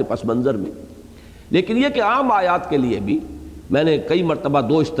واقعہ ہے اس کے پس منظر میں، لیکن یہ کہ عام آیات کے لیے بھی میں نے کئی مرتبہ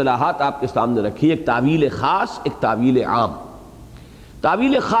دو اصطلاحات آپ کے سامنے رکھی، ایک تعویل خاص، ایک تعویل عام۔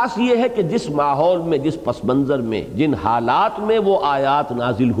 تعویل خاص یہ ہے کہ جس ماحول میں، جس پس منظر میں، جن حالات میں وہ آیات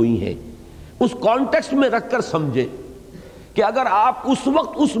نازل ہوئی ہیں اس کانٹیکسٹ میں رکھ کر سمجھے کہ اگر آپ اس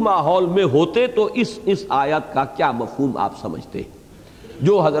وقت اس ماحول میں ہوتے تو اس آیت کا کیا مفہوم آپ سمجھتے،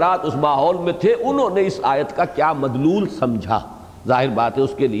 جو حضرات اس ماحول میں تھے انہوں نے اس آیت کا کیا مدلول سمجھا۔ ظاہر بات ہے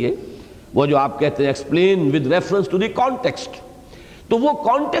اس کے لیے وہ جو آپ کہتے ہیں explain with reference to the context, تو وہ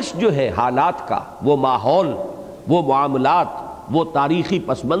کانٹیکسٹ جو ہے حالات کا، وہ ماحول، وہ معاملات، وہ تاریخی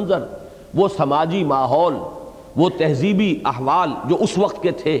پس منظر، وہ سماجی ماحول، وہ تہذیبی احوال جو اس وقت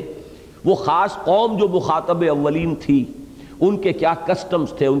کے تھے، وہ خاص قوم جو مخاطب اولین تھی، ان کے کیا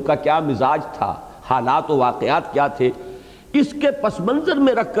کسٹمز تھے، ان کا کیا مزاج تھا، حالات و واقعات کیا تھے، اس کے پس منظر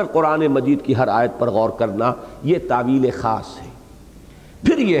میں رکھ کر قرآن مجید کی ہر آیت پر غور کرنا، یہ تعویل خاص ہے۔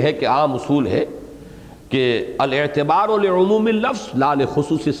 پھر یہ ہے کہ عام اصول ہے کہ الاعتبار لعموم اللفظ لا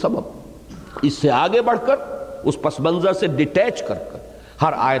لخصوص السبب، اس سے آگے بڑھ کر اس پس منظر سے ڈیٹیچ کر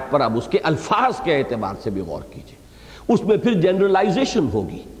ہر آیت پر اب اس کے الفاظ کے اعتبار سے بھی غور کیجئے۔ اس میں پھر جنرلائزیشن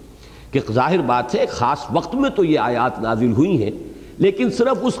ہوگی کہ ظاہر بات ہے خاص وقت میں تو یہ آیات نازل ہوئی ہیں، لیکن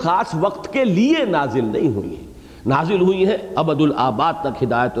صرف اس خاص وقت کے لیے نازل نہیں ہوئی ہیں، نازل ہوئی ہیں ابد الآباد تک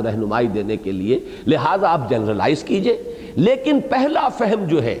ہدایت و رہنمائی دینے کے لیے، لہٰذا آپ جنرلائز کیجئے۔ لیکن پہلا فہم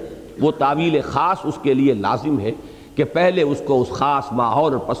جو ہے وہ تعویل خاص اس کے لیے لازم ہے کہ پہلے اس کو اس خاص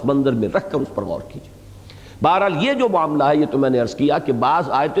ماحول اور پس منظر میں رکھ کر اس پر غور کیجئے۔ بہرحال یہ جو معاملہ ہے، یہ تو میں نے عرض کیا کہ بعض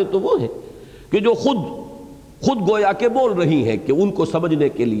آیتیں تو وہ ہیں کہ جو خود گویا کہ بول رہی ہیں کہ ان کو سمجھنے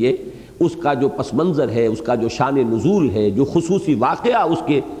کے لیے اس کا جو پس منظر ہے، اس کا جو شان نزول ہے، جو خصوصی واقعہ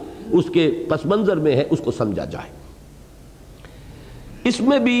اس کے پس منظر میں ہے، اس کو سمجھا جائے۔ اس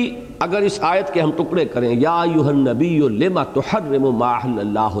میں بھی اگر اس آیت کے ہم ٹکڑے کریں، یا ایھا النبی لما تحرم ما احل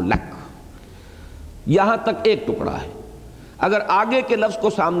اللہ لک، یہاں تک ایک ٹکڑا ہے۔ اگر آگے کے لفظ کو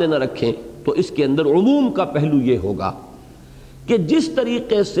سامنے نہ رکھیں تو اس کے اندر عموم کا پہلو یہ ہوگا کہ جس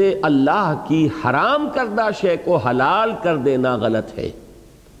طریقے سے اللہ کی حرام کردہ شے کو حلال کر دینا غلط ہے،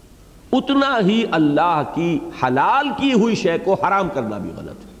 اتنا ہی اللہ کی حلال کی ہوئی شے کو حرام کرنا بھی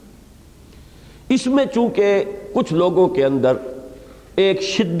غلط ہے۔ اس میں چونکہ کچھ لوگوں کے اندر ایک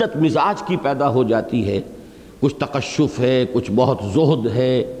شدت مزاج کی پیدا ہو جاتی ہے، کچھ تقشف ہے، کچھ بہت زہد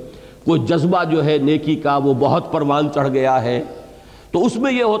ہے، کوئی جذبہ جو ہے نیکی کا وہ بہت پروان چڑھ گیا ہے، تو اس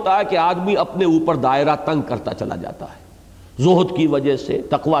میں یہ ہوتا ہے کہ آدمی اپنے اوپر دائرہ تنگ کرتا چلا جاتا ہے، زہد کی وجہ سے،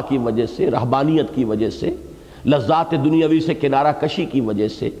 تقوی کی وجہ سے، رہبانیت کی وجہ سے، لذات دنیاوی سے کنارہ کشی کی وجہ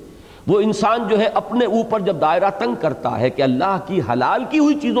سے وہ انسان جو ہے اپنے اوپر جب دائرہ تنگ کرتا ہے کہ اللہ کی حلال کی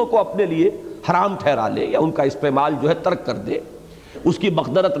ہوئی چیزوں کو اپنے لیے حرام ٹھہرا لے یا ان کا استعمال جو ہے ترک کر دے، اس کی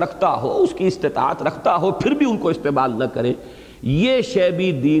مقدرت رکھتا ہو، اس کی استطاعت رکھتا ہو، پھر بھی ان کو استعمال نہ کرے، یہ شے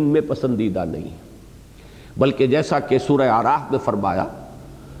بھی دین میں پسندیدہ نہیں، بلکہ جیسا کہ سورہ اعراف میں فرمایا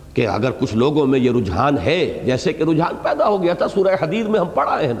کہ اگر کچھ لوگوں میں یہ رجحان ہے، جیسے کہ رجحان پیدا ہو گیا تھا سورہ حدید میں ہم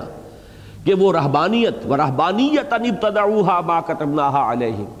پڑھا ہے نا کہ وہ رہبانیت وَرَهْبَانِيَّةً ابْتَدَعُوهَا مَا كَتَبْنَاهَا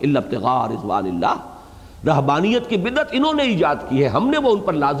عَلَيْهِمْ إِلَّا ابْتِغَاءَ رِضْوَانِ اللَّهِ، رہبانیت کی بدعت انہوں نے ایجاد کی ہے، ہم نے وہ ان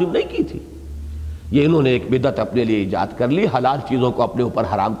پر لازم نہیں کی تھی، یہ انہوں نے ایک بدعت اپنے لیے ایجاد کر لی، حلال چیزوں کو اپنے اوپر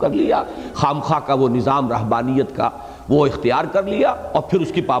حرام کر لیا، خامخواہ کا وہ نظام رہبانیت کا وہ اختیار کر لیا، اور پھر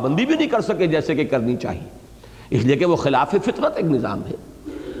اس کی پابندی بھی نہیں کر سکے جیسے کہ کرنی چاہیے، اس لیے کہ وہ خلاف فطرت ایک نظام ہے۔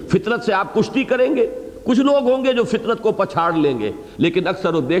 فطرت سے آپ کشتی کریں گے، کچھ لوگ ہوں گے جو فطرت کو پچھاڑ لیں گے، لیکن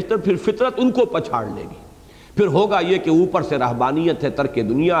اکثر و بیشتر پھر فطرت ان کو پچھاڑ لے گی۔ پھر ہوگا یہ کہ اوپر سے رہبانیت ہے، ترک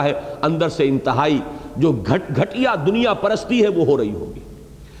دنیا ہے، اندر سے انتہائی جو گھٹیا دنیا پرستی ہے وہ ہو رہی ہوگی۔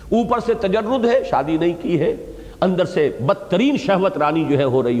 اوپر سے تجرد ہے، شادی نہیں کی ہے، اندر سے بدترین شہوت رانی جو ہے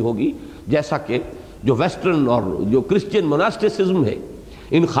ہو رہی ہوگی، جیسا کہ جو ویسٹرن اور جو کرسچین مناسٹسزم ہے،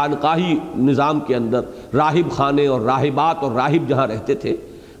 ان خانقاہی نظام کے اندر راہب خانے اور راہبات اور راہب جہاں رہتے تھے،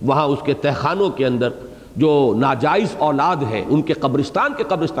 وہاں اس کے تہخانوں کے اندر جو ناجائز اولاد ہے ان کے قبرستان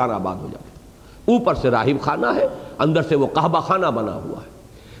آباد ہو جاتے ہیں۔ اوپر سے راہب خانہ ہے، اندر سے وہ قحبہ خانہ بنا ہوا ہے،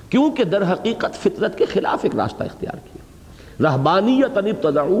 کیونکہ در حقیقت فطرت کے خلاف ایک راستہ اختیار کیا۔ رہبانیت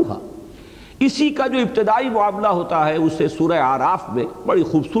ابتدعوہا، اسی کا جو ابتدائی معاملہ ہوتا ہے اسے سورہ اعراف میں بڑی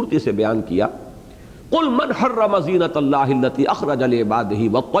خوبصورتی سے بیان کیا۔ قل من حرم زینۃ اللہ التی اخرج لعبادہ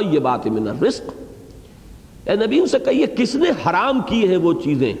والطیبات من الرزق، اے نبی ان سے کہیے کس نے حرام کی ہیں وہ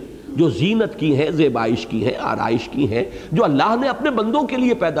چیزیں جو زینت کی ہیں، زیبائش کی ہیں، آرائش کی ہیں، جو اللہ نے اپنے بندوں کے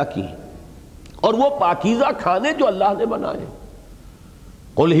لیے پیدا کی ہیں، اور وہ پاکیزہ کھانے جو اللہ نے بنائے۔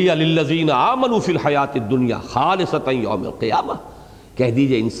 قل ہی للذین آمنوا فی الحیات الدنیا خالصۃ یوم القیامہ، کہہ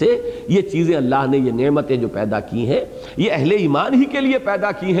دیجئے ان سے یہ چیزیں اللہ نے، یہ نعمتیں جو پیدا کی ہیں یہ اہل ایمان ہی کے لیے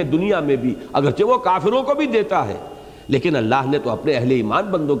پیدا کی ہیں دنیا میں بھی، اگرچہ وہ کافروں کو بھی دیتا ہے، لیکن اللہ نے تو اپنے اہل ایمان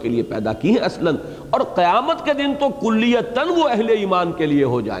بندوں کے لیے پیدا کی ہیں اصلاً، اور قیامت کے دن تو کلیتاً وہ اہل ایمان کے لیے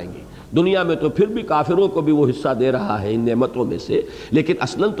ہو جائیں گے۔ دنیا میں تو پھر بھی کافروں کو بھی وہ حصہ دے رہا ہے ان نعمتوں میں سے، لیکن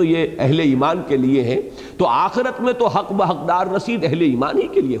اصلاً تو یہ اہل ایمان کے لیے ہے، تو آخرت میں تو حق بحقدار رسید اہل ایمان ہی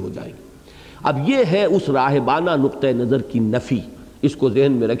کے لیے ہو جائیں گے۔ اب یہ ہے اس راہبانہ نقطہ نظر کی نفی، اس کو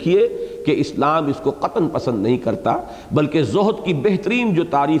ذہن میں رکھیے کہ اسلام اس کو قطعاً پسند نہیں کرتا، بلکہ زہد کی بہترین جو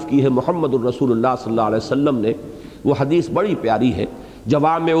تعریف کی ہے محمد الرسول اللہ صلی اللہ علیہ وسلم نے، وہ حدیث بڑی پیاری ہے،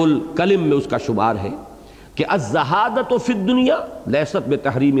 جوامع الکلم میں اس کا شمار ہے کہ الزہادۃ فی الدنیا لیست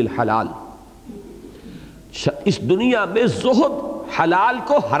بتحریم الحلال، اس دنیا میں زہد حلال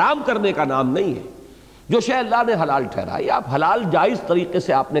کو حرام کرنے کا نام نہیں ہے۔ جو شے اللہ نے حلال ٹھہرائی، آپ حلال جائز طریقے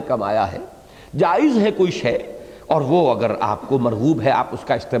سے آپ نے کمایا ہے، جائز ہے کوئی شے، اور وہ اگر آپ کو مرغوب ہے آپ اس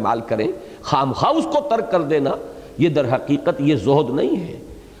کا استعمال کریں، خامخواہ اس کو ترک کر دینا، یہ در حقیقت یہ زہد نہیں ہے۔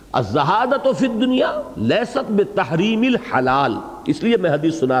 الزہادۃ فی الدنیا لیست بتحریم الحلال، اس لیے میں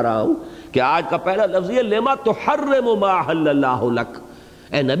حدیث سنا رہا ہوں کہ آج کا پہلا لفظ یہ لما تحرم ما حل اللہ لک،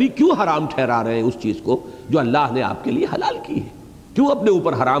 اے نبی کیوں حرام ٹھہرا رہے ہیں اس چیز کو جو اللہ نے آپ کے لیے حلال کی ہے، کیوں اپنے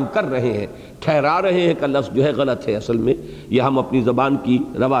اوپر حرام کر رہے ہیں؟ ٹھہرا رہے ہیں کا لفظ جو ہے غلط ہے، اصل میں یہ ہم اپنی زبان کی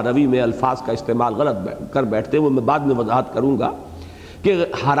روا روی میں الفاظ کا استعمال غلط کر بیٹھتے ہیں، وہ میں بعد میں وضاحت کروں گا کہ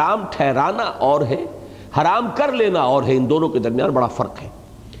حرام ٹھہرانا اور ہے، حرام کر لینا اور ہے، ان دونوں کے درمیان بڑا فرق ہے۔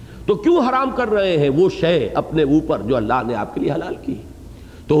 تو کیوں حرام کر رہے ہیں وہ شے اپنے اوپر جو اللہ نے آپ کے لیے حلال کی؟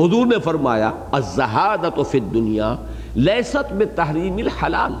 تو حضور نے فرمایا الزہادۃ فی الدنیا لیست بتحریم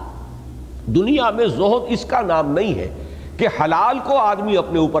الحلال، دنیا میں زہد اس کا نام نہیں ہے کہ حلال کو آدمی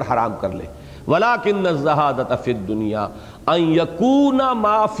اپنے اوپر حرام کر لے، ولیکن الزہادۃ فی الدنیا ان یکون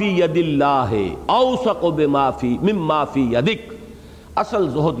ما فی ید اللہ اوثق مما فی یدک، اصل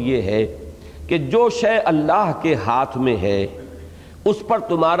زہد یہ ہے کہ جو شے اللہ کے ہاتھ میں ہے اس پر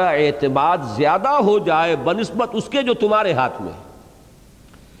تمہارا اعتماد زیادہ ہو جائے بنسبت اس کے جو تمہارے ہاتھ میں ہے۔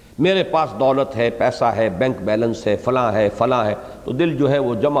 میرے پاس دولت ہے، پیسہ ہے، بینک بیلنس ہے، فلاں ہے فلاں ہے، تو دل جو ہے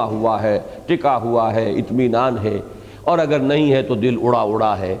وہ جمع ہوا ہے، ٹکا ہوا ہے، اطمینان ہے، اور اگر نہیں ہے تو دل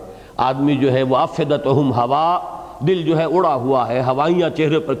اڑا ہے۔ آدمی جو ہے وہ افئدتہم ہوا، دل جو ہے اڑا ہوا ہے، ہوائیاں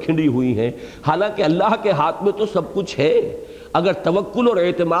چہرے پر کھنڈی ہوئی ہیں، حالانکہ اللہ کے ہاتھ میں تو سب کچھ ہے۔ اگر توکل اور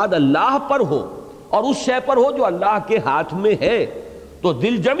اعتماد اللہ پر ہو اور اس شے پر ہو جو اللہ کے ہاتھ میں ہے تو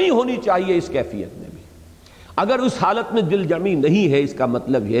دل جمی ہونی چاہیے اس کیفیت میں بھی۔ اگر اس حالت میں دل جمی نہیں ہے، اس کا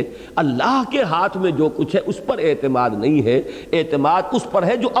مطلب یہ اللہ کے ہاتھ میں جو کچھ ہے اس پر اعتماد نہیں ہے، اعتماد اس پر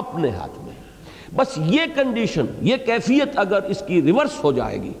ہے جو اپنے ہاتھ میں ہے۔ بس یہ کنڈیشن، یہ کیفیت اگر اس کی ریورس ہو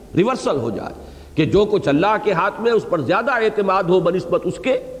جائے گی، ریورسل ہو جائے کہ جو کچھ اللہ کے ہاتھ میں اس پر زیادہ اعتماد ہو بنسبت اس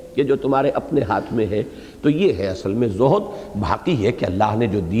کے کہ جو تمہارے اپنے ہاتھ میں ہے، تو یہ ہے اصل میں زہد۔ باقی ہے کہ اللہ نے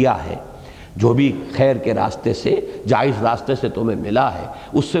جو دیا ہے، جو بھی خیر کے راستے سے، جائز راستے سے تمہیں ملا ہے،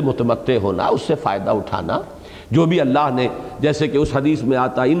 اس سے متمتع ہونا، اس سے فائدہ اٹھانا۔ جو بھی اللہ نے، جیسے کہ اس حدیث میں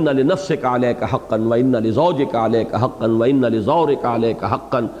آتا ان لنفسک علیک حقا وان لزوجک علیک حقا وان لزورک علیک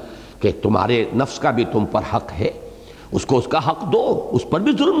حقا، کہ تمہارے نفس کا بھی تم پر حق ہے، اس کو اس کا حق دو، اس پر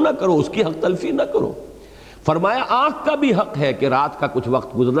بھی ظلم نہ کرو، اس کی حق تلفی نہ کرو۔ فرمایا آنکھ کا بھی حق ہے کہ رات کا کچھ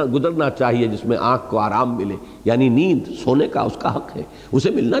وقت گزرنا چاہیے جس میں آنکھ کو آرام ملے، یعنی نیند، سونے کا اس کا حق ہے، اسے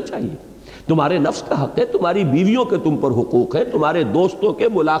ملنا چاہیے۔ تمہارے نفس کا حق ہے، تمہاری بیویوں کے تم پر حقوق ہیں، تمہارے دوستوں کے،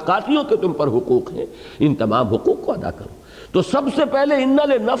 ملاقاتیوں کے تم پر حقوق ہیں، ان تمام حقوق کو ادا کرو۔ تو سب سے پہلے ان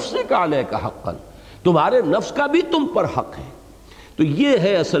لنفسک علیک حقا، تمہارے نفس کا بھی تم پر حق ہے۔ تو یہ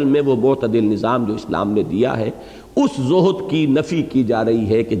ہے اصل میں وہ معتدل نظام جو اسلام نے دیا ہے۔ اس زہد کی نفی کی جا رہی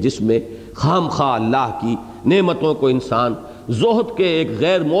ہے کہ جس میں خام خواہ اللہ کی نعمتوں کو انسان زہد کے ایک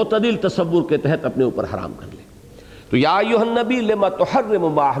غیر معتدل تصور کے تحت اپنے اوپر حرام کر لے۔ تو یا ایھا النبی لما تحرم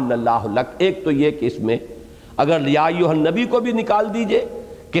ما احل اللہ لک، ایک تو یہ کہ اس میں اگر یا ایھا النبی کو بھی نکال دیجئے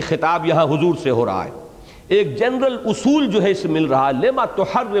کہ خطاب یہاں حضور سے ہو رہا ہے، ایک جنرل اصول جو ہے اس سے مل رہا ہے، لما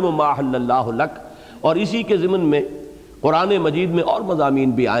تحرم ما احل اللہ لک، اور اسی کے ضمن میں قرآن مجید میں اور مضامین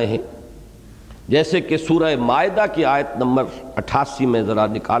بھی آئے ہیں، جیسے کہ سورہ مائدہ کی آیت نمبر 88 میں ذرا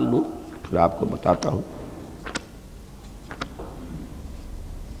نکال لوں، پھر آپ کو بتاتا ہوں۔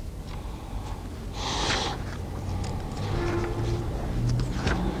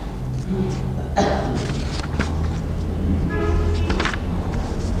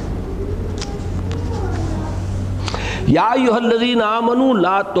 یا ایھا الذین آمنوا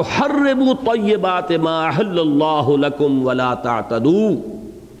لا تحرموا طیبات ما احل اللہ لکم ولا تعتدوا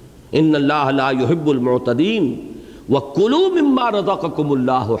ان اللہ لا يحب المعتدین وَكُلُوا مِمَّا رَزَقَكُمُ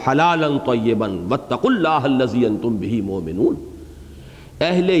اللَّهُ حَلَالًا طَيِّبًا وَاتَّقُوا اللَّهَ الَّذِي أَنْتُمْ بِهِ مُؤْمِنُونَ،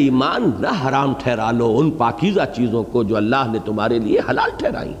 اہل ایمان نہ حرام ٹھہرا لو ان پاکیزہ چیزوں کو جو اللہ نے تمہارے لیے حلال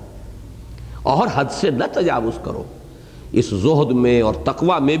ٹھہرائی، اور حد سے نہ تجاوز کرو۔ اس زہد میں اور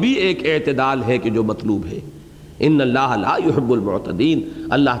تقوی میں بھی ایک اعتدال ہے کہ جو مطلوب ہے۔ ان اللہ لا يحب المعتدین،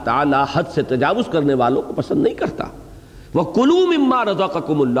 اللہ تعالیٰ حد سے تجاوز کرنے والوں کو پسند نہیں کرتا۔ وَكُلُوا مِمَّا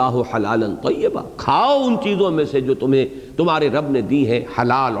رَزَقَكُمُ اللَّهُ حَلَالًا طَيِّبًا، کھاؤ ان چیزوں میں سے جو تمہارے رب نے دی ہے،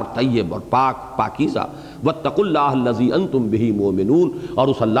 حلال اور طیب اور پاکیزہ۔ وَاتَّقُوا اللَّهَ الَّذِي أَنْتُمْ بِهِ مُؤْمِنُونَ، اور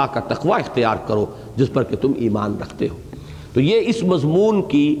اس اللہ کا تقوی اختیار کرو جس پر کہ تم ایمان رکھتے ہو۔ تو یہ اس مضمون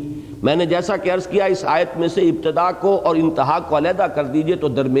کی میں نے جیسا کہ عرض کیا، اس آیت میں سے ابتدا کو اور انتہا کو علیحدہ کر دیجئے تو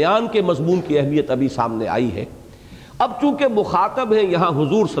درمیان کے مضمون کی اہمیت ابھی سامنے آئی ہے۔ اب چونکہ مخاطب ہیں یہاں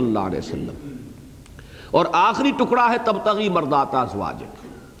حضور صلی اللہ علیہ وسلم، اور آخری ٹکڑا ہے تبتغی مرضات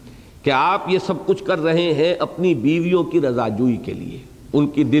ازواجک، کہ آپ یہ سب کچھ کر رہے ہیں اپنی بیویوں کی رضا جوئی کے لیے، ان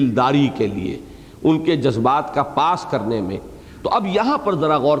کی دلداری کے لیے، ان کے جذبات کا پاس کرنے میں۔ تو اب یہاں پر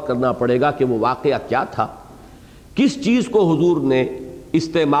ذرا غور کرنا پڑے گا کہ وہ واقعہ کیا تھا، کس چیز کو حضور نے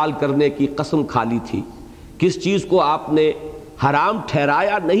استعمال کرنے کی قسم کھا لی تھی، کس چیز کو آپ نے حرام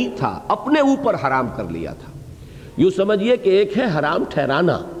ٹھہرایا نہیں تھا، اپنے اوپر حرام کر لیا تھا۔ یوں سمجھیے کہ ایک ہے حرام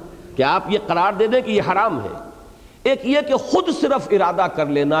ٹھہرانا، کہ آپ یہ قرار دے دیں کہ یہ حرام ہے، ایک یہ کہ خود صرف ارادہ کر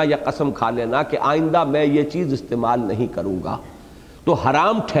لینا یا قسم کھا لینا کہ آئندہ میں یہ چیز استعمال نہیں کروں گا۔ تو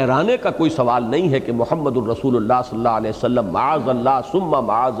حرام ٹھہرانے کا کوئی سوال نہیں ہے کہ محمد الرسول اللہ صلی اللہ علیہ وسلم معاذ اللہ ثم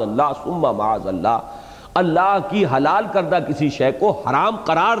معاذ اللہ ثم معاذ اللہ، اللہ کی حلال کردہ کسی شے کو حرام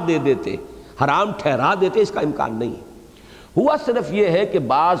قرار دے دیتے، حرام ٹھہرا دیتے، اس کا امکان نہیں ہے۔ ہوا صرف یہ ہے کہ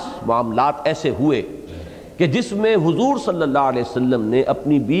بعض معاملات ایسے ہوئے کہ جس میں حضور صلی اللہ علیہ وسلم نے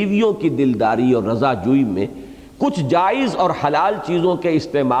اپنی بیویوں کی دلداری اور رضا جوئی میں کچھ جائز اور حلال چیزوں کے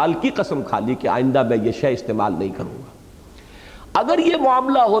استعمال کی قسم کھا لی کہ آئندہ میں یہ شے استعمال نہیں کروں گا۔ اگر یہ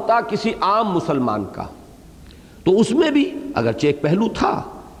معاملہ ہوتا کسی عام مسلمان کا تو اس میں بھی اگرچہ ایک پہلو تھا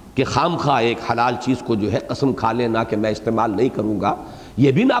کہ خام خواہ ایک حلال چیز کو جو ہے قسم کھا لینا کہ میں استعمال نہیں کروں گا،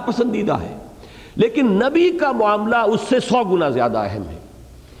 یہ بھی ناپسندیدہ ہے، لیکن نبی کا معاملہ اس سے 100 گنا زیادہ اہم ہے،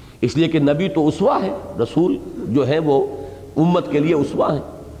 اس لیے کہ نبی تو اسوہ ہے، رسول جو ہے وہ امت کے لیے اسوہ ہے،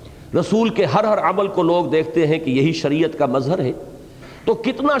 رسول کے ہر عمل کو لوگ دیکھتے ہیں کہ یہی شریعت کا مظہر ہے۔ تو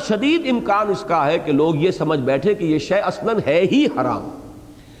کتنا شدید امکان اس کا ہے کہ لوگ یہ سمجھ بیٹھے کہ یہ شے اصلاً ہے ہی حرام،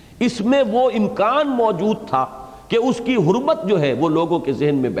 اس میں وہ امکان موجود تھا کہ اس کی حرمت جو ہے وہ لوگوں کے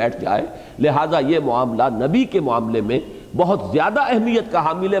ذہن میں بیٹھ جائے، لہٰذا یہ معاملہ نبی کے معاملے میں بہت زیادہ اہمیت کا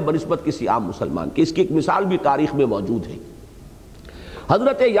حامل ہے بنسبت کسی عام مسلمان کی۔ اس کی ایک مثال بھی تاریخ میں موجود ہے۔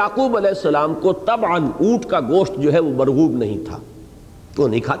 حضرت یعقوب علیہ السلام کو طبعاً اونٹ کا گوشت جو ہے وہ مرغوب نہیں تھا، وہ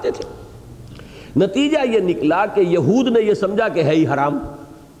نہیں کھاتے تھے۔ نتیجہ یہ نکلا کہ یہود نے یہ سمجھا کہ ہے ہی حرام،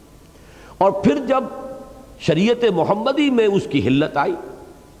 اور پھر جب شریعت محمدی میں اس کی حلت آئی،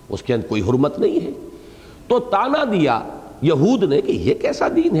 اس کے اندر کوئی حرمت نہیں ہے، تو تانا دیا یہود نے کہ یہ کیسا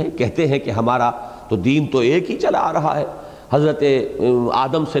دین ہے، کہتے ہیں کہ ہمارا تو دین تو ایک ہی چلا آ رہا ہے، حضرت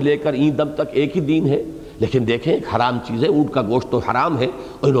آدم سے لے کر این دم تک ایک ہی دین ہے، لیکن دیکھیں ایک حرام چیز ہے، اونٹ کا گوشت تو حرام ہے،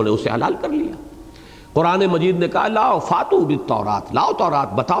 اور انہوں نے اسے حلال کر لیا۔ قرآن مجید نے کہا لاؤ فاتو بالتورات، لاؤ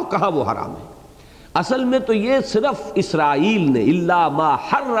تورات، بتاؤ کہاں وہ حرام ہے۔ اصل میں تو یہ صرف اسرائیل نے الا ما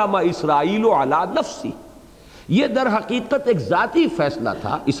حرم اسرائیل علی نفسی، یہ در حقیقت ایک ذاتی فیصلہ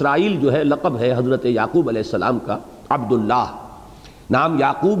تھا۔ اسرائیل جو ہے لقب ہے حضرت یعقوب علیہ السلام کا، عبداللہ، نام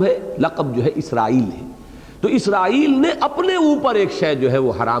یعقوب ہے، لقب جو ہے اسرائیل ہے۔ تو اسرائیل نے اپنے اوپر ایک شے جو ہے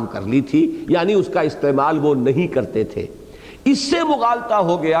وہ حرام کر لی تھی، یعنی اس کا استعمال وہ نہیں کرتے تھے۔ اس سے مغالطہ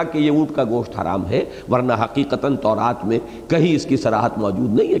ہو گیا کہ یہ اونٹ کا گوشت حرام ہے، ورنہ حقیقتاً تورات میں کہیں اس کی صراحت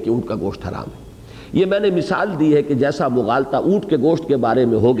موجود نہیں ہے کہ اونٹ کا گوشت حرام ہے۔ یہ میں نے مثال دی ہے کہ جیسا مغالطہ اونٹ کے گوشت کے بارے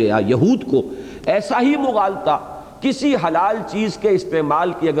میں ہو گیا یہود کو، ایسا ہی مغالطہ کسی حلال چیز کے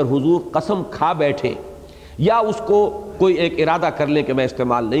استعمال کی اگر حضور قسم کھا بیٹھے یا اس کو کوئی ایک ارادہ کر لیں کہ میں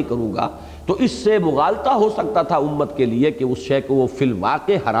استعمال نہیں کروں گا، تو اس سے مغالطہ ہو سکتا تھا امت کے لیے کہ اس شے کو وہ فی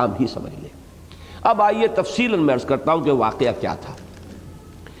الواقع حرام ہی سمجھ لے۔ اب آئیے تفصیلاً میں عرض کرتا ہوں کہ واقعہ کیا تھا۔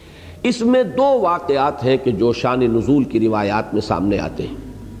 اس میں دو واقعات ہیں کہ جو شان نزول کی روایات میں سامنے آتے ہیں۔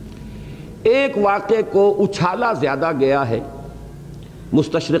 ایک واقعے کو اچھالا زیادہ گیا ہے،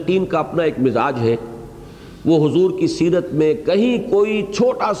 مستشرقین کا اپنا ایک مزاج ہے، وہ حضور کی سیرت میں کہیں کوئی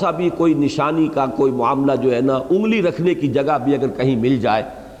چھوٹا سا بھی کوئی نشانی کا کوئی معاملہ جو ہے نا، انگلی رکھنے کی جگہ بھی اگر کہیں مل جائے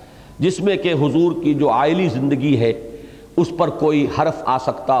جس میں کہ حضور کی جو عائلی زندگی ہے اس پر کوئی حرف آ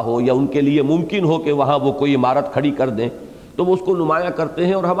سکتا ہو یا ان کے لیے ممکن ہو کہ وہاں وہ کوئی عمارت کھڑی کر دیں، تو وہ اس کو نمایاں کرتے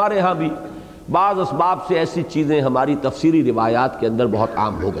ہیں۔ اور ہمارے ہاں بھی بعض اسباب سے ایسی چیزیں ہماری تفسیری روایات کے اندر بہت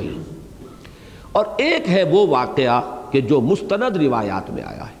عام ہو گئی ہیں۔ اور ایک ہے وہ واقعہ کہ جو مستند روایات میں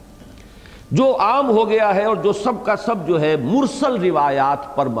آیا ہے، جو عام ہو گیا ہے اور جو سب کا سب جو ہے مرسل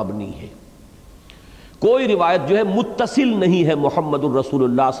روایات پر مبنی ہے۔ کوئی روایت جو ہے متصل نہیں ہے محمد الرسول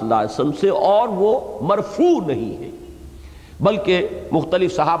اللہ صلی اللہ علیہ وسلم سے، اور وہ مرفوع نہیں ہے، بلکہ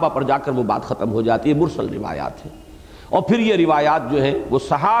مختلف صحابہ پر جا کر وہ بات ختم ہو جاتی ہے، مرسل روایات ہیں۔ اور پھر یہ روایات جو ہیں وہ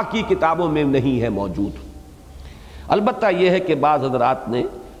صحاح کی کتابوں میں نہیں ہے موجود۔ البتہ یہ ہے کہ بعض حضرات نے،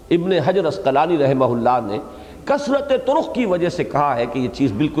 ابن حجر عسقلانی رحمہ اللہ نے کثرت طرق کی وجہ سے کہا ہے کہ یہ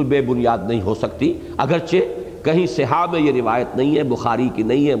چیز بالکل بے بنیاد نہیں ہو سکتی، اگرچہ کہیں صحاح میں یہ روایت نہیں ہے، بخاری کی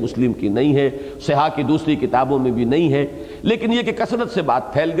نہیں ہے، مسلم کی نہیں ہے، صحاح کی دوسری کتابوں میں بھی نہیں ہے، لیکن یہ کہ کثرت سے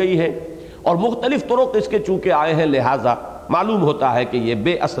بات پھیل گئی ہے اور مختلف طرق اس کے چونکہ آئے ہیں، لہٰذا معلوم ہوتا ہے کہ یہ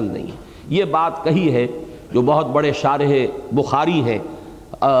بے اصل نہیں ہے۔ یہ بات کہی ہے جو بہت بڑے شارح بخاری ہیں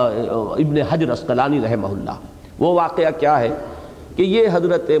ابن حجر عسقلانی رحمہ اللہ۔ وہ واقعہ کیا ہے کہ یہ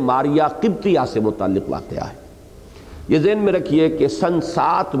حضرت ماریہ قبطیہ سے متعلق واقعہ ہے۔ یہ ذہن میں رکھیے کہ سن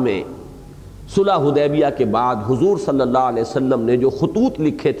 7 میں صلح حدیبیہ کے بعد حضور صلی اللہ علیہ وسلم نے جو خطوط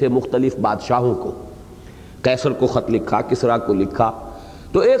لکھے تھے مختلف بادشاہوں کو، قیصر کو خط لکھا، کسریٰ کو لکھا،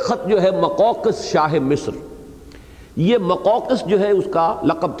 تو ایک خط جو ہے مقوقس شاہ مصر، یہ مقوقس جو ہے اس کا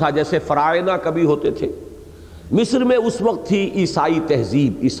لقب تھا، جیسے فرائضہ کبھی ہوتے تھے۔ مصر میں اس وقت تھی عیسائی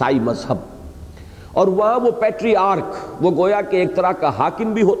تہذیب، عیسائی مذہب، اور وہاں وہ پیٹریارک، وہ گویا کہ ایک طرح کا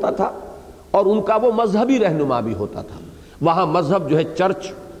حاکم بھی ہوتا تھا اور ان کا وہ مذہبی رہنما بھی ہوتا تھا۔ وہاں مذہب جو ہے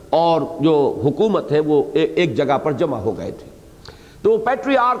چرچ اور جو حکومت ہے وہ ایک جگہ پر جمع ہو گئے تھے۔ تو وہ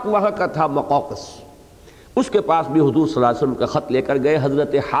پیٹریارک وہاں کا تھا مقوقس، اس کے پاس بھی حضور صلی اللہ علیہ وسلم کا خط لے کر گئے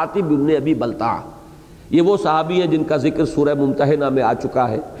حضرت حاتب ابن ابی بلتع۔ یہ وہ صحابی ہیں جن کا ذکر سورہ ممتحنہ میں آ چکا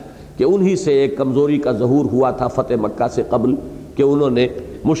ہے کہ انہی سے ایک کمزوری کا ظہور ہوا تھا فتح مکہ سے قبل، کہ انہوں نے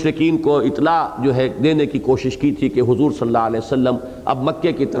مشرکین کو اطلاع جو ہے دینے کی کوشش کی تھی کہ حضور صلی اللہ علیہ وسلم اب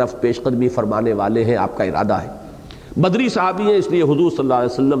مکے کی طرف پیش قدمی فرمانے والے ہیں، آپ کا ارادہ ہے۔ بدری صحابی ہیں، اس لیے حضور صلی اللہ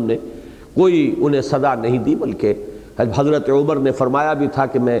علیہ وسلم نے کوئی انہیں صدا نہیں دی، بلکہ حضرت عمر نے فرمایا بھی تھا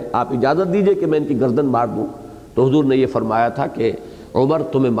کہ میں آپ اجازت دیجئے کہ میں ان کی گردن مار دوں، تو حضور نے یہ فرمایا تھا کہ عمر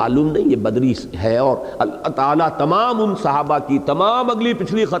تمہیں معلوم نہیں یہ بدری ہے، اور اللہ تعالیٰ تمام ان صحابہ کی تمام اگلی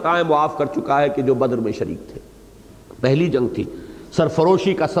پچھلی خطائیں معاف کر چکا ہے کہ جو بدر میں شریک تھے۔ پہلی جنگ تھی،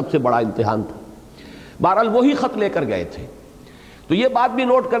 سرفروشی کا سب سے بڑا امتحان تھا۔ بہرحال وہی خط لے کر گئے تھے۔ تو یہ بات بھی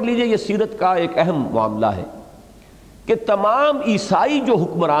نوٹ کر لیجئے، یہ سیرت کا ایک اہم معاملہ ہے کہ تمام عیسائی جو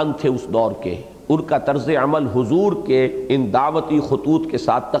حکمران تھے اس دور کے، ان کا طرز عمل حضور کے ان دعوتی خطوط کے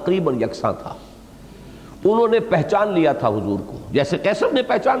ساتھ تقریباً یکساں تھا۔ انہوں نے پہچان لیا تھا حضور کو، جیسے قیصر نے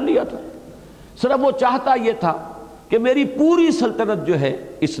پہچان لیا تھا، صرف وہ چاہتا یہ تھا کہ میری پوری سلطنت جو ہے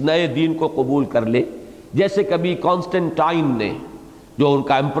اس نئے دین کو قبول کر لے، جیسے کبھی کانسٹنٹائن نے، جو ان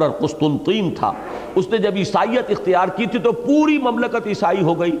کا امپرر قسطنطین تھا، اس نے جب عیسائیت اختیار کی تھی تو پوری مملکت عیسائی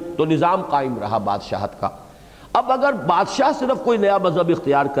ہو گئی، تو نظام قائم رہا بادشاہت کا۔ اب اگر بادشاہ صرف کوئی نیا مذہب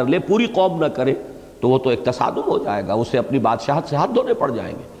اختیار کر لے، پوری قوم نہ کرے، تو وہ تو ایک تصادم ہو جائے گا، اسے اپنی بادشاہت سے ہاتھ دھونے پڑ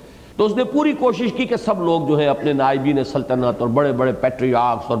جائیں گے۔ تو اس نے پوری کوشش کی کہ سب لوگ جو ہیں اپنے نائبین سلطنت اور بڑے بڑے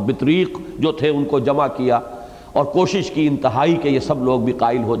پیٹریارکس اور بطریق جو تھے ان کو جمع کیا، اور کوشش کی انتہائی کہ یہ سب لوگ بھی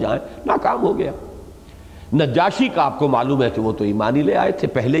قائل ہو جائیں، ناکام ہو گیا۔ نجاشی کا آپ کو معلوم ہے کہ وہ تو ایمان ہی لے آئے تھے،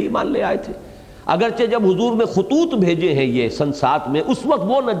 پہلے ایمان لے آئے تھے، اگرچہ جب حضور نے خطوط بھیجے ہیں یہ سن 7 میں، اس وقت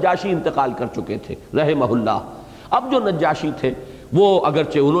وہ نجاشی انتقال کر چکے تھے رحمہ اللہ۔ اب جو نجاشی تھے وہ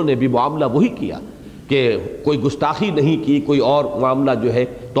اگرچہ انہوں نے بھی معاملہ وہی کیا، کہ کوئی گستاخی نہیں کی، کوئی اور معاملہ جو ہے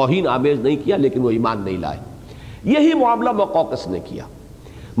توہین آمیز نہیں کیا، لیکن وہ ایمان نہیں لائے۔ یہی معاملہ مقوقس نے کیا۔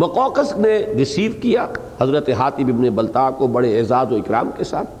 مقوقس نے ریسیو کیا حضرت حاتب ابن بلتع کو بڑے اعزاز و اکرام کے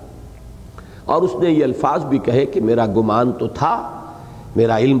ساتھ، اور اس نے یہ الفاظ بھی کہے کہ میرا گمان تو تھا،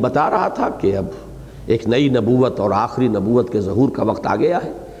 میرا علم بتا رہا تھا کہ اب ایک نئی نبوت اور آخری نبوت کے ظہور کا وقت آ گیا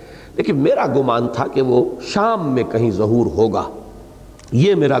ہے، لیکن میرا گمان تھا کہ وہ شام میں کہیں ظہور ہوگا،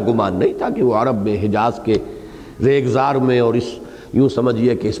 یہ میرا گمان نہیں تھا کہ وہ عرب میں حجاز کے ریگزار میں اور اس یوں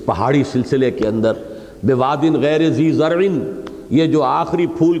سمجھیے کہ اس پہاڑی سلسلے کے اندر بوادن غیر ذی زرع، یہ جو آخری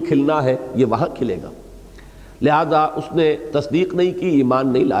پھول کھلنا ہے یہ وہاں کھلے گا۔ لہذا اس نے تصدیق نہیں کی،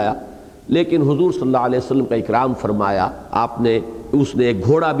 ایمان نہیں لایا، لیکن حضور صلی اللہ علیہ وسلم کا اکرام فرمایا، اس نے ایک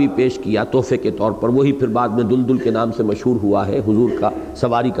گھوڑا بھی پیش کیا تحفے کے طور پر، وہی پھر بعد میں دلدل کے نام سے مشہور ہوا ہے، حضور کا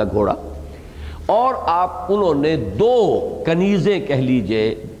سواری کا گھوڑا، اور انہوں نے 2 کنیزیں کہہ لیجئے،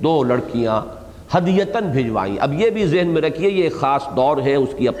 2 لڑکیاں ہدیتاً بھجوائیں۔ اب یہ بھی ذہن میں رکھیے یہ خاص دور ہے،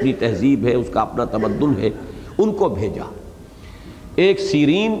 اس کی اپنی تہذیب ہے، اس کا اپنا تمدن ہے، ان کو بھیجا، ایک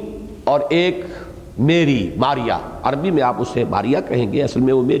سیرین اور ایک میری، ماریا، عربی میں آپ اسے ماریا کہیں گے، اصل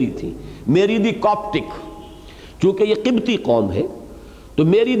میں وہ میری تھی، میری دی کاپٹک، چونکہ یہ قبطی قوم ہے تو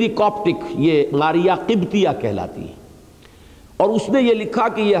میری دی کاپٹک، یہ ماریا قبطیہ کہلاتی ہے، اور اس نے یہ لکھا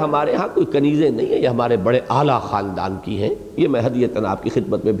کہ یہ ہمارے ہاں کوئی کنیزیں نہیں ہیں، یہ ہمارے بڑے اعلیٰ خاندان کی ہیں، یہ میں ہدیتاً آپ کی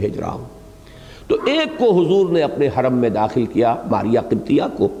خدمت میں بھیج رہا ہوں۔ تو ایک کو حضور نے اپنے حرم میں داخل کیا، ماریا قبطیہ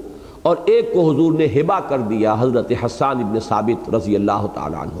کو، اور ایک کو حضور نے ہبہ کر دیا حضرت حسان ابن ثابت رضی اللہ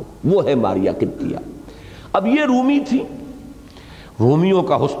تعالیٰ عنہ، وہ ہے ماریا قبطیہ۔ اب یہ رومی تھی، رومیوں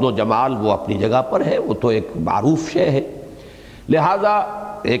کا حسن و جمال وہ اپنی جگہ پر ہے، وہ تو ایک معروف شے ہے، لہذا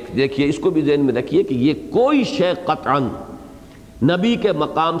ایک دیکھیے اس کو بھی ذہن میں رکھیے کہ یہ کوئی شے قطعاً نبی کے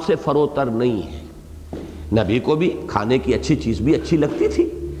مقام سے فروتر نہیں ہے۔ نبی کو بھی کھانے کی اچھی چیز بھی اچھی لگتی تھی،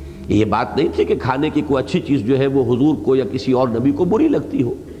 یہ بات نہیں تھی کہ کھانے کی کوئی اچھی چیز جو ہے وہ حضور کو یا کسی اور نبی کو بری لگتی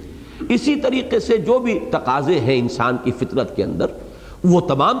ہو۔ اسی طریقے سے جو بھی تقاضے ہیں انسان کی فطرت کے اندر، وہ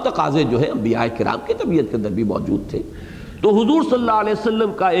تمام تقاضے جو ہیں انبیاء کرام کی طبیعت کے اندر بھی موجود تھے۔ تو حضور صلی اللہ علیہ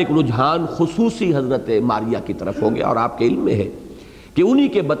وسلم کا ایک رجحان خصوصی حضرت ماریا کی طرف ہو گیا، اور آپ کے علم میں ہے کہ انہی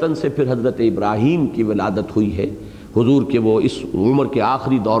کے بطن سے پھر حضرت ابراہیم کی ولادت ہوئی ہے حضور کے، وہ اس عمر کے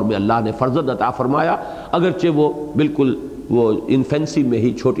آخری دور میں اللہ نے فرزند عطا فرمایا، اگرچہ وہ بالکل وہ انفینسی میں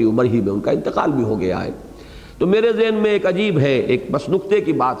ہی، چھوٹی عمر ہی میں ان کا انتقال بھی ہو گیا ہے۔ تو میرے ذہن میں ایک عجیب ہے، ایک بس نکتے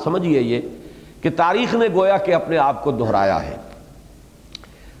کی بات سمجھیے یہ کہ تاریخ نے گویا کہ اپنے آپ کو دہرایا ہے۔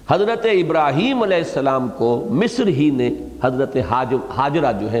 حضرت ابراہیم علیہ السلام کو مصر ہی نے حضرت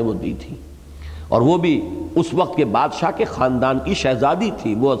ہاجرہ جو ہیں وہ دی تھی، اور وہ بھی اس وقت کے بادشاہ کے خاندان کی شہزادی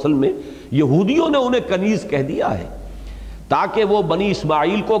تھی، وہ اصل میں یہودیوں نے انہیں کنیز کہہ دیا ہے تاکہ وہ بنی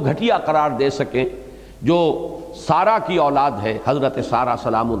اسماعیل کو گھٹیا قرار دے سکیں، جو سارہ کی اولاد ہے، حضرت سارہ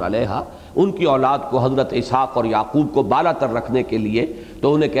سلام علیہا، ان کی اولاد کو حضرت اسحاق اور یعقوب کو بالا تر رکھنے کے لیے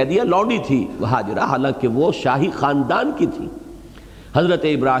تو انہیں کہہ دیا لونڈی تھی ہاجرہ، حالانکہ وہ شاہی خاندان کی تھی۔ حضرت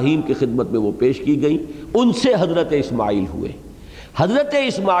ابراہیم کی خدمت میں وہ پیش کی گئیں، ان سے حضرت اسماعیل ہوئے۔ حضرت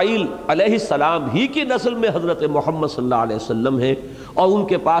اسماعیل علیہ السلام ہی کی نسل میں حضرت محمد صلی اللہ علیہ وسلم ہیں، اور ان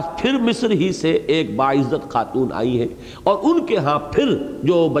کے پاس پھر مصر ہی سے ایک باعزت خاتون آئی ہے، اور ان کے ہاں پھر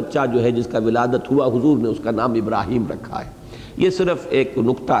جو بچہ جو ہے جس کا ولادت ہوا، حضور نے اس کا نام ابراہیم رکھا ہے۔ یہ صرف ایک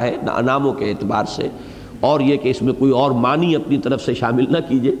نکتہ ہے ناموں کے اعتبار سے، اور یہ کہ اس میں کوئی اور معنی اپنی طرف سے شامل نہ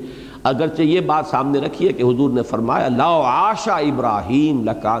کیجئے، اگرچہ یہ بات سامنے رکھیے کہ حضور نے فرمایا لو عاش ابراہیم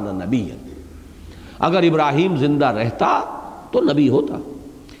لکان نبیا، اگر ابراہیم زندہ رہتا تو نبی ہوتا۔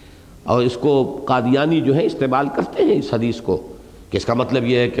 اور اس کو قادیانی جو ہے استعمال کرتے ہیں اس حدیث کو، کہ اس کا مطلب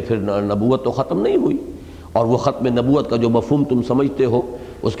یہ ہے کہ پھر نبوت تو ختم نہیں ہوئی، اور وہ ختم نبوت کا جو مفہوم تم سمجھتے ہو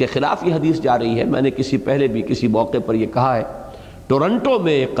اس کے خلاف یہ حدیث جا رہی ہے۔ میں نے پہلے بھی کسی موقع پر یہ کہا ہے، ٹورنٹو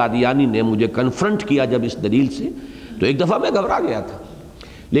میں ایک قادیانی نے مجھے کنفرنٹ کیا جب اس دلیل سے، تو ایک دفعہ میں گھبرا گیا تھا،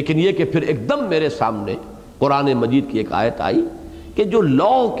 لیکن یہ کہ پھر ایک دم میرے سامنے قرآن مجید کی ایک آیت آئی کہ جو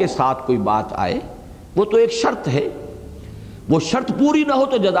لا کے ساتھ کوئی بات آئے وہ تو ایک شرط ہے، وہ شرط پوری نہ ہو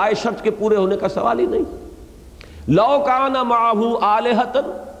تو جزائے شرط کے پورے ہونے کا سوال ہی نہیں۔ لو کان معہ آلہۃ،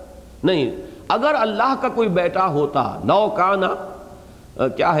 نہیں، اگر اللہ کا کوئی بیٹا ہوتا، لو کان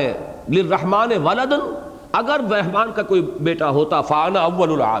کیا ہے للرحمن ولد، اگر رحمان کا کوئی بیٹا ہوتا فانا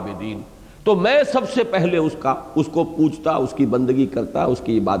اول العابدین، تو میں سب سے پہلے اس کو پوجتا، اس کی بندگی کرتا، اس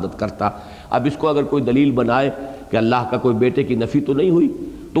کی عبادت کرتا۔ اب اس کو اگر کوئی دلیل بنائے کہ اللہ کا کوئی بیٹے کی نفی تو نہیں ہوئی،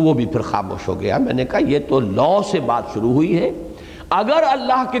 تو وہ بھی پھر خاموش ہو گیا۔ میں نے کہا یہ تو لا سے بات شروع ہوئی ہے، اگر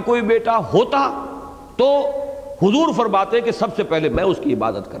اللہ کے کوئی بیٹا ہوتا تو حضور فرماتے کہ سب سے پہلے میں اس کی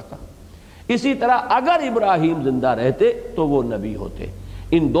عبادت کرتا۔ اسی طرح اگر ابراہیم زندہ رہتے تو وہ نبی ہوتے۔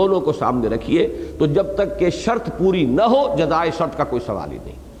 ان دونوں کو سامنے رکھیے، تو جب تک کہ شرط پوری نہ ہو جزائے شرط کا کوئی سوال ہی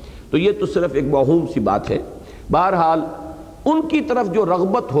نہیں۔ تو یہ تو صرف ایک موہوم سی بات ہے۔ بہرحال ان کی طرف جو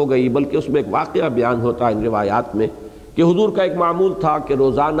رغبت ہو گئی، بلکہ اس میں ایک واقعہ بیان ہوتا ہے ان روایات میں کہ حضور کا ایک معمول تھا کہ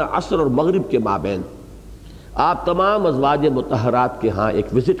روزانہ عصر اور مغرب کے مابین آپ تمام ازواج مطہرات کے ہاں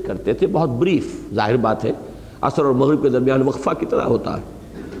ایک وزٹ کرتے تھے، بہت بریف، ظاہر بات ہے عصر اور مغرب کے درمیان وقفہ کتنا ہوتا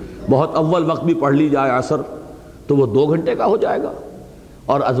ہے، بہت اول وقت بھی پڑھ لی جائے عصر تو وہ 2 گھنٹے کا ہو جائے گا،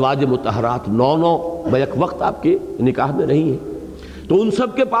 اور ازواج مطہرات 9 بیک وقت آپ کے نکاح میں رہی ہیں، تو ان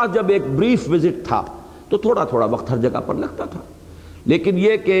سب کے پاس جب ایک بریف وزٹ تھا تو تھوڑا تھوڑا وقت ہر جگہ پر لگتا تھا۔ لیکن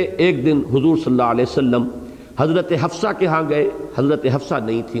یہ کہ ایک دن حضور صلی اللہ علیہ وسلم حضرت حفصہ کے ہاں گئے، حضرت حفصہ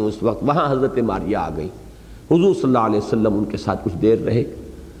نہیں تھیں اس وقت، وہاں حضرت ماریہ آ گئی، حضور صلی اللہ علیہ وسلم ان کے ساتھ کچھ دیر رہے۔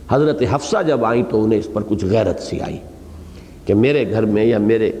 حضرت حفصہ جب آئیں تو انہیں اس پر کچھ غیرت سی آئی کہ میرے گھر میں یا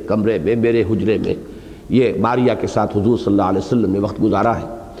میرے کمرے میں، میرے حجرے میں یہ ماریہ کے ساتھ حضور صلی اللہ علیہ وسلم نے وقت گزارا ہے۔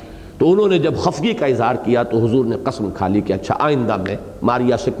 تو انہوں نے جب خفگی کا اظہار کیا تو حضور نے قسم کھا لی کہ اچھا آئندہ میں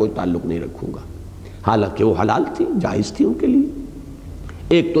ماریہ سے کوئی تعلق نہیں رکھوں گا، حالانکہ وہ حلال تھی، جائز تھی ان کے لیے۔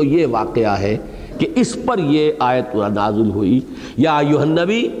 ایک تو یہ واقعہ ہے کہ اس پر یہ آیت نازل ہوئی، یا ایھا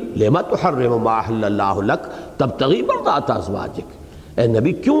النبی لم تحرم ما احل اللہ لک تبتغی مرضات ازواجک، اے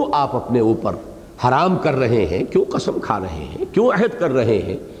نبی کیوں آپ اپنے اوپر حرام کر رہے ہیں، کیوں قسم کھا رہے ہیں، کیوں عہد کر رہے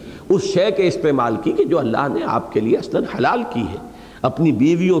ہیں اس شے کے استعمال کی کہ جو اللہ نے آپ کے لیے اصلاً حلال کی ہے، اپنی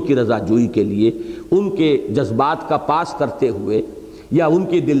بیویوں کی رضا جوئی کے لیے، ان کے جذبات کا پاس کرتے ہوئے یا ان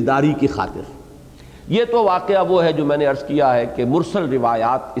کی دلداری کی خاطر۔ یہ تو واقعہ وہ ہے جو میں نے عرض کیا ہے کہ مرسل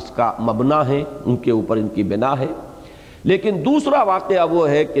روایات اس کا مبنی ہیں، ان کے اوپر ان کی بنا ہے۔ لیکن دوسرا واقعہ وہ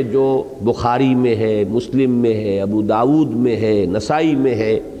ہے کہ جو بخاری میں ہے، مسلم میں ہے، ابو داؤد میں ہے، نسائی میں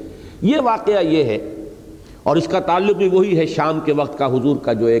ہے، یہ واقعہ یہ ہے، اور اس کا تعلق بھی وہی ہے شام کے وقت کا حضور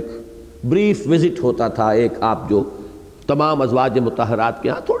کا جو ایک بریف وزٹ ہوتا تھا، ایک آپ جو تمام ازواج مطہرات کے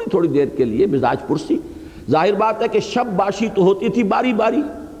ہاں تھوڑی تھوڑی دیر کے لیے مزاج پرسی۔ ظاہر بات ہے کہ شب باشی تو ہوتی تھی باری باری،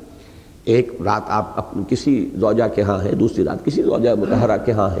 ایک رات آپ اپنی کسی زوجہ کے ہاں ہیں، دوسری رات کسی زوجہ مطہرہ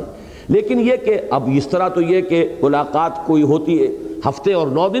کے ہاں ہیں، لیکن یہ کہ اب اس طرح تو یہ کہ ملاقات کوئی ہوتی ہے ہفتے اور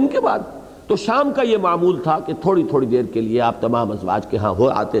 9 دن کے بعد، تو شام کا یہ معمول تھا کہ تھوڑی تھوڑی دیر کے لیے آپ تمام ازواج کے ہاں ہو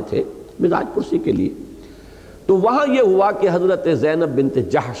آتے تھے مزاج پرسی کے لیے۔ تو وہاں یہ ہوا کہ حضرت زینب بنت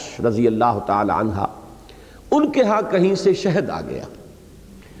جحش رضی اللہ تعالی عنہا، ان کے ہاں کہیں سے شہد آ گیا،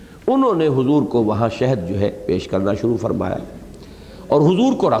 انہوں نے حضور کو وہاں شہد جو ہے پیش کرنا شروع فرمایا، اور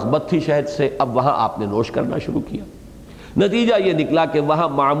حضور کو رغبت تھی شہد سے، اب وہاں آپ نے نوش کرنا شروع کیا۔ نتیجہ یہ نکلا کہ وہاں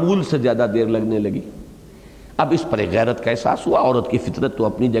معمول سے زیادہ دیر لگنے لگی۔ اب اس پر ایک غیرت کا احساس ہوا، عورت کی فطرت تو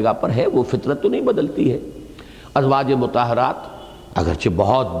اپنی جگہ پر ہے، وہ فطرت تو نہیں بدلتی ہے۔ ازواج مطہرات اگرچہ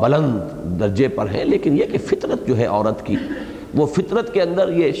بہت بلند درجے پر ہیں، لیکن یہ کہ فطرت جو ہے عورت کی، وہ فطرت کے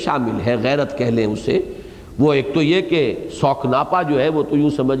اندر یہ شامل ہے، غیرت کہہ لیں اسے۔ وہ ایک تو یہ کہ سوک ناپا جو ہے وہ تو یوں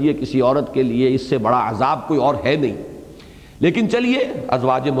سمجھیے کسی عورت کے لیے اس سے بڑا عذاب کوئی اور ہے نہیں، لیکن چلیے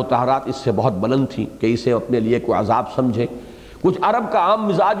ازواج مطہرات اس سے بہت بلند تھیں کہ اسے اپنے لیے کوئی عذاب سمجھے۔ کچھ عرب کا عام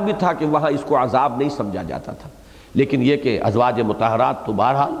مزاج بھی تھا کہ وہاں اس کو عذاب نہیں سمجھا جاتا تھا، لیکن یہ کہ ازواج مطہرات تو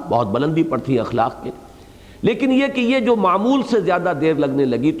بہرحال بہت بلندی پر تھیں اخلاق کے۔ لیکن یہ کہ یہ جو معمول سے زیادہ دیر لگنے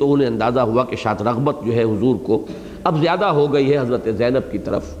لگی تو انہیں اندازہ ہوا کہ شاید رغبت جو ہے حضور کو اب زیادہ ہو گئی ہے حضرت زینب کی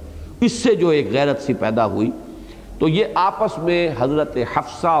طرف، اس سے جو ایک غیرت سی پیدا ہوئی۔ تو یہ آپس میں حضرت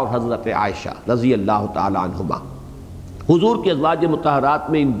حفصہ اور حضرت عائشہ رضی اللہ تعالی عنہما، حضور کے ازواج مطہرات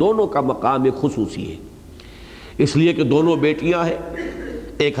میں ان دونوں کا مقام ایک خصوصی ہے، اس لیے کہ دونوں بیٹیاں ہیں،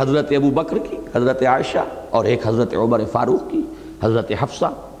 ایک حضرت ابو بکر کی حضرت عائشہ اور ایک حضرت عمر فاروق کی حضرت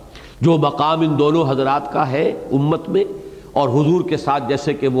حفصہ۔ جو مقام ان دونوں حضرات کا ہے امت میں، اور حضور کے ساتھ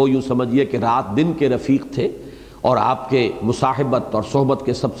جیسے کہ وہ یوں سمجھیے کہ رات دن کے رفیق تھے، اور آپ کے مصاحبت اور صحبت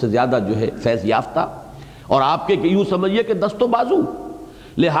کے سب سے زیادہ جو ہے فیض یافتہ، اور آپ کے یوں سمجھیے کہ دست و بازو،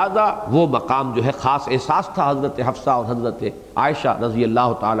 لہذا وہ مقام جو ہے خاص احساس تھا حضرت حفصہ اور حضرت عائشہ رضی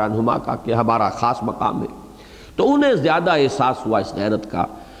اللہ تعالی عنہما کا کہ ہمارا خاص مقام ہے۔ تو انہیں زیادہ احساس ہوا اس غیرت کا۔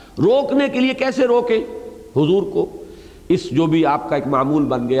 روکنے کے لیے کیسے روکے حضور کو، اس جو بھی آپ کا ایک معمول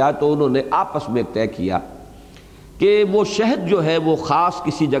بن گیا، تو انہوں نے آپس میں طے کیا کہ وہ شہد جو ہے وہ خاص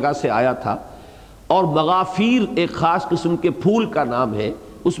کسی جگہ سے آیا تھا، اور مغافیر ایک خاص قسم کے پھول کا نام ہے،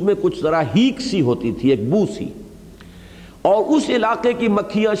 اس میں کچھ ذرا ہیک سی ہوتی تھی، ایک بو سی، اور اس علاقے کی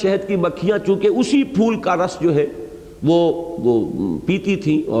مکھیاں، شہد کی مکھیاں چونکہ اسی پھول کا رس جو ہے وہ پیتی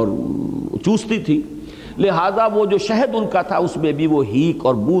تھیں اور چوستی تھی، لہذا وہ جو شہد ان کا تھا اس میں بھی وہ ہیک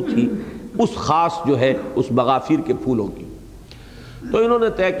اور بو تھی، اس خاص جو ہے اس مغافیر کے پھولوں کی۔ تو انہوں نے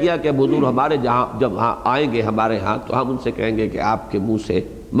طے کیا کہ حضور ہمارے جہاں جب ہاں آئیں گے ہمارے ہاں تو ہم ان سے کہیں گے کہ آپ کے منہ سے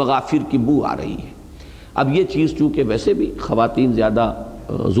مغافیر کی بو آ رہی ہے۔ اب یہ چیز چونکہ ویسے بھی خواتین زیادہ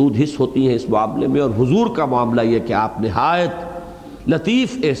زود حس ہوتی ہیں اس معاملے میں، اور حضور کا معاملہ یہ کہ آپ نہایت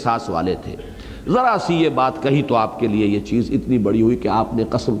لطیف احساس والے تھے، ذرا سی یہ بات کہی تو آپ کے لیے یہ چیز اتنی بڑی ہوئی کہ آپ نے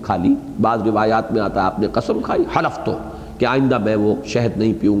قسم کھا لی. بعض روایات میں آتا ہے آپ نے قسم کھائی حلف تو کہ آئندہ میں وہ شہد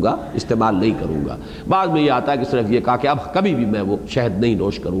نہیں پیوں گا، استعمال نہیں کروں گا. بعض میں یہ آتا ہے کہ صرف یہ کہا کہ اب کبھی بھی میں وہ شہد نہیں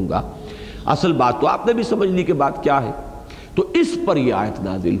نوش کروں گا. اصل بات تو آپ نے بھی سمجھ لی کہ بات کیا ہے. تو اس پر یہ آیت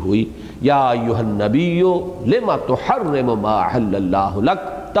نازل ہوئی، یا ایھا النبی لما تحرم ما احل اللہ لک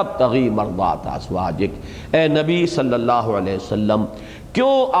تبتغی مرضات ازواجک. اے نبی صلی اللہ علیہ وسلم،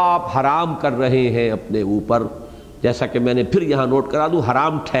 کیوں آپ حرام کر رہے ہیں اپنے اوپر، جیسا کہ میں نے پھر یہاں نوٹ کرا دوں،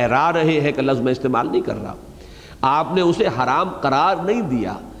 حرام ٹھہرا رہے ہیں کہ لفظ میں استعمال نہیں کر رہا. آپ نے اسے حرام قرار نہیں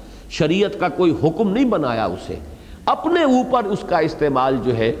دیا، شریعت کا کوئی حکم نہیں بنایا اسے، اپنے اوپر اس کا استعمال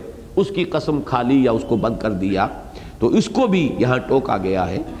جو ہے اس کی قسم کھا لی یا اس کو بند کر دیا. تو اس کو بھی یہاں ٹوکا گیا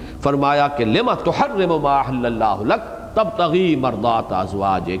ہے، فرمایا کہ لما تحرم ما احل اللہ لک تبتغی مرضات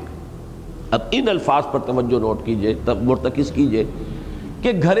ازواجک. اب ان الفاظ پر توجہ نوٹ کیجئے، مرتکز کیجئے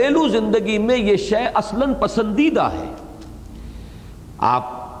کہ گھریلو زندگی میں یہ شے اصلاً پسندیدہ ہے.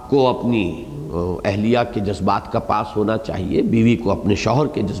 آپ کو اپنی اہلیہ کے جذبات کا پاس ہونا چاہیے، بیوی کو اپنے شوہر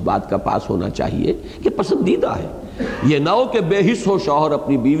کے جذبات کا پاس ہونا چاہیے، یہ پسندیدہ ہے. یہ نہ ہو کہ بے حس ہو شوہر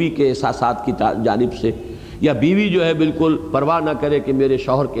اپنی بیوی کے احساسات کی جانب سے، یا بیوی جو ہے بالکل پرواہ نہ کرے کہ میرے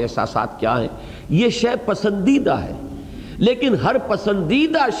شوہر کے احساسات کیا ہیں. یہ شے پسندیدہ ہے، لیکن ہر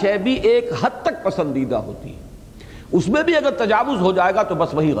پسندیدہ شے بھی ایک حد تک پسندیدہ ہوتی ہے. اس میں بھی اگر تجاوز ہو جائے گا تو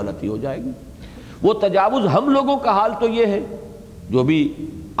بس وہی غلطی ہو جائے گی. وہ تجاوز ہم لوگوں کا حال تو یہ ہے، جو بھی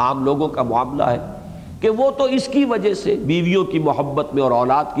عام لوگوں کا معاملہ ہے، کہ وہ تو اس کی وجہ سے بیویوں کی محبت میں اور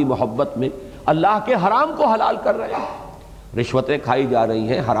اولاد کی محبت میں اللہ کے حرام کو حلال کر رہے ہیں. رشوتیں کھائی جا رہی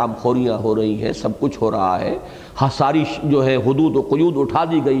ہیں، حرام خوریاں ہو رہی ہیں، سب کچھ ہو رہا ہے. ساری جو ہے حدود و قیود اٹھا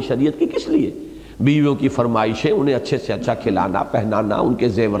دی گئی شریعت کی. کس لیے؟ بیویوں کی فرمائشیں، انہیں اچھے سے اچھا کھلانا پہنانا، ان کے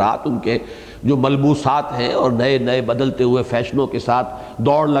زیورات، ان کے جو ملبوسات ہیں، اور نئے نئے بدلتے ہوئے فیشنوں کے ساتھ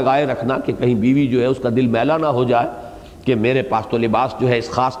دوڑ لگائے رکھنا کہ کہیں بیوی جو ہے اس کا دل میلا نہ ہو جائے کہ میرے پاس تو لباس جو ہے اس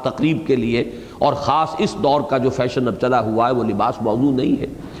خاص تقریب کے لیے اور خاص اس دور کا جو فیشن اب چلا ہوا ہے وہ لباس موضوع نہیں ہے.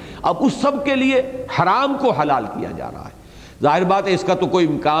 اب اس سب کے لیے حرام کو حلال کیا جا رہا ہے. ظاہر بات ہے اس کا تو کوئی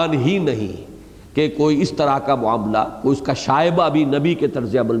امکان ہی نہیں کہ کوئی اس طرح کا معاملہ، کوئی اس کا شائبہ بھی نبی کے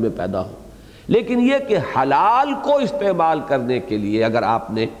طرز عمل میں پیدا ہو. لیکن یہ کہ حلال کو استعمال کرنے کے لیے اگر آپ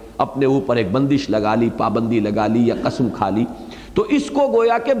نے اپنے اوپر ایک بندش لگا لی، پابندی لگا لی یا قسم کھا لی، تو اس کو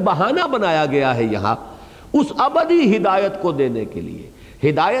گویا کہ بہانہ بنایا گیا ہے یہاں اس ابدی ہدایت کو دینے کے لیے.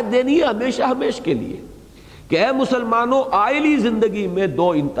 ہدایت دینی ہے ہمیشہ ہمیشہ کے لیے کہ اے مسلمانوں، آئلی زندگی میں دو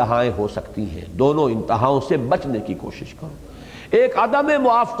انتہائیں ہو سکتی ہیں، دونوں انتہاؤں سے بچنے کی کوشش کرو. ایک عدم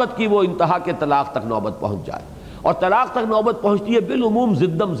موافقت کی وہ انتہا کہ طلاق تک نوبت پہنچ جائے، اور طلاق تک نوبت پہنچتی ہے بالعموم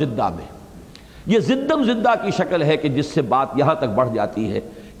زدم زدہ میں. یہ زدم زدہ کی شکل ہے کہ جس سے بات یہاں تک بڑھ جاتی ہے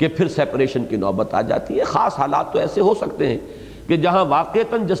کہ پھر سیپریشن کی نوبت آ جاتی ہے. خاص حالات تو ایسے ہو سکتے ہیں کہ جہاں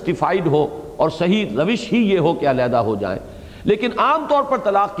واقعتاً جسٹیفائیڈ ہو اور صحیح روش ہی یہ ہو کہ علیحدہ ہو جائیں، لیکن عام طور پر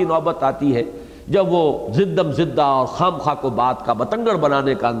طلاق کی نوبت آتی ہے جب وہ زدم زدہ اور خام خواہ کو بات کا بتنگڑ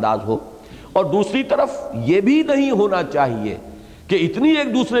بنانے کا انداز ہو. اور دوسری طرف یہ بھی نہیں ہونا چاہیے کہ اتنی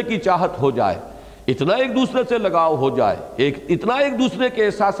ایک دوسرے کی چاہت ہو جائے، اتنا ایک دوسرے سے لگاؤ ہو جائے، اتنا ایک دوسرے کے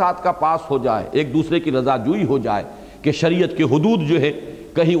احساسات کا پاس ہو جائے، ایک دوسرے کی رضا جوئی ہو جائے کہ شریعت کی حدود جو ہے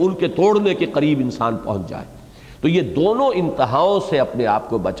کہیں ان کے توڑنے کے قریب انسان پہنچ جائے. تو یہ دونوں انتہاؤں سے اپنے آپ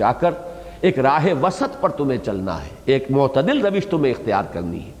کو بچا کر ایک راہ وسط پر تمہیں چلنا ہے، ایک معتدل روش تمہیں اختیار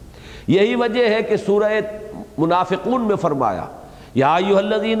کرنی ہے. یہی وجہ ہے کہ سورہ منافقون میں فرمایا یا ایھا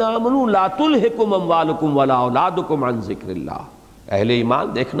الذین آمنوا لا تلھکم اموالکم ولا اولادکم عن ذکر اللہ. اہل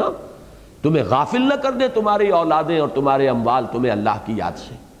ایمان دیکھنا تمہیں غافل نہ کر دے تمہاری اولادیں اور تمہارے اموال تمہیں اللہ کی یاد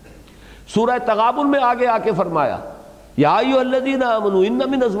سے. سورہ تغابن میں آگے آ کے فرمایا یا ایھا الذین آمنوا ان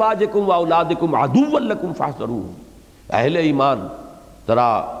من ازواجکم واولادکم عدوا لکم فاحذروہم. اہل ایمان ذرا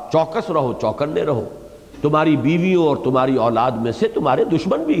چوکس رہو، چوکنے رہو. تمہاری بیویوں اور تمہاری اولاد میں سے تمہارے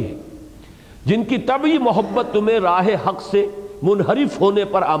دشمن بھی ہیں جن کی طبعی محبت تمہیں راہ حق سے منحرف ہونے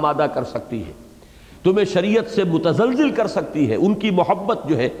پر آمادہ کر سکتی ہے، تمہیں شریعت سے متزلزل کر سکتی ہے. ان کی محبت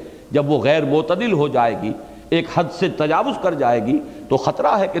جو ہے جب وہ غیر معتدل ہو جائے گی، ایک حد سے تجاوز کر جائے گی، تو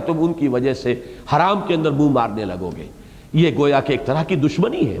خطرہ ہے کہ تم ان کی وجہ سے حرام کے اندر منہ مارنے لگو گے. یہ گویا کہ ایک طرح کی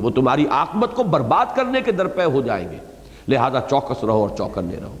دشمنی ہے، وہ تمہاری عاقبت کو برباد کرنے کے درپے ہو جائیں گے. لہذا چوکس رہو اور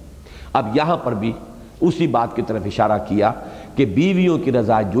چوکنے رہو. اب یہاں پر بھی اسی بات کی طرف اشارہ کیا کہ بیویوں کی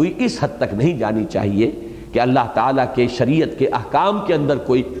رضا جوئی اس حد تک نہیں جانی چاہیے کہ اللہ تعالیٰ کے شریعت کے احکام کے اندر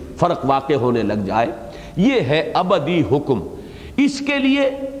کوئی فرق واقع ہونے لگ جائے. یہ ہے ابدی حکم. اس کے لیے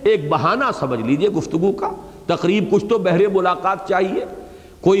ایک بہانہ سمجھ لیجئے گفتگو کا، تقریب کچھ تو بہرے ملاقات چاہیے.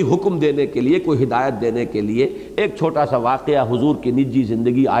 کوئی حکم دینے کے لیے، کوئی ہدایت دینے کے لیے ایک چھوٹا سا واقعہ حضور کی نجی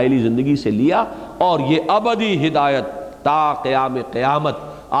زندگی، آئلی زندگی سے لیا، اور یہ ابدی ہدایت تا قیام قیامت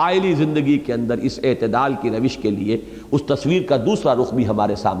آئلی زندگی کے اندر اس اعتدال کی روش کے لیے اس تصویر کا دوسرا رخ بھی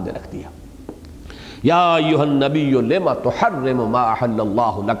ہمارے سامنے رکھ دیا۔ یا ایھا النبی لم تحرم ما احل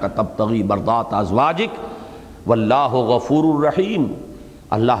اللہ لک تبتغی مرضات ازواجک واللہ غفور الرحیم۔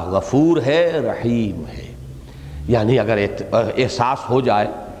 اللہ غفور ہے، رحیم ہے، یعنی اگر احساس ہو جائے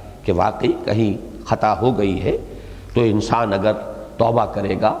کہ واقعی کہیں خطا ہو گئی ہے تو انسان اگر توبہ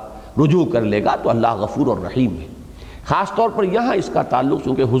کرے گا، رجوع کر لے گا تو اللہ غفور اور رحیم ہے۔ خاص طور پر یہاں اس کا تعلق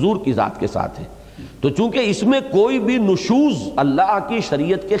چونکہ حضور کی ذات کے ساتھ ہے، تو چونکہ اس میں کوئی بھی نشوز اللہ کی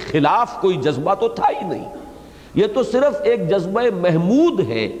شریعت کے خلاف کوئی جذبہ تو تھا ہی نہیں، یہ تو صرف ایک جذبہ محمود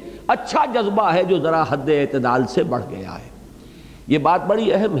ہے، اچھا جذبہ ہے جو ذرا حد اعتدال سے بڑھ گیا ہے۔ یہ بات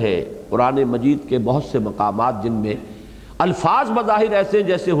بڑی اہم ہے۔ قرآن مجید کے بہت سے مقامات جن میں الفاظ بظاہر ایسے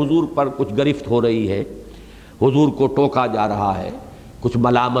جیسے حضور پر کچھ گرفت ہو رہی ہے، حضور کو ٹوکا جا رہا ہے، کچھ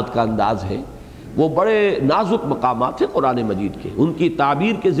ملامت کا انداز ہے، وہ بڑے نازک مقامات ہیں قرآن مجید کے۔ ان کی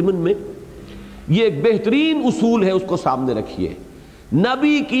تعبیر کے ضمن میں یہ ایک بہترین اصول ہے، اس کو سامنے رکھیے۔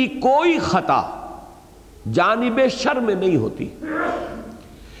 نبی کی کوئی خطا جانب شر میں نہیں ہوتی،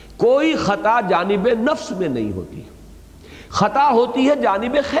 کوئی خطا جانب نفس میں نہیں ہوتی، خطا ہوتی ہے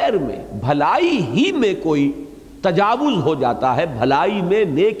جانب خیر میں، بھلائی ہی میں کوئی تجاوز ہو جاتا ہے، بھلائی میں،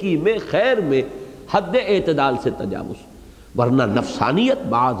 نیکی میں، خیر میں حد اعتدال سے تجاوز، ورنہ نفسانیت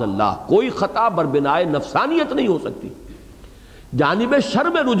معاذ اللہ کوئی خطا بربنائے نفسانیت نہیں ہو سکتی۔ جانب شر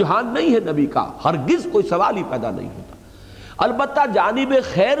میں رجحان نہیں ہے نبی کا، ہرگز کوئی سوال ہی پیدا نہیں ہوتا۔ البتہ جانب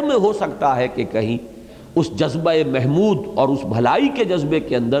خیر میں ہو سکتا ہے کہ کہیں اس جذبہ محمود اور اس بھلائی کے جذبے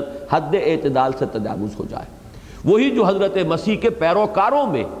کے اندر حد اعتدال سے تجاوز ہو جائے۔ وہی جو حضرت مسیح کے پیروکاروں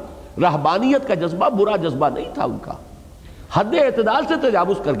میں رہبانیت کا جذبہ برا جذبہ نہیں تھا، ان کا حد اعتدال سے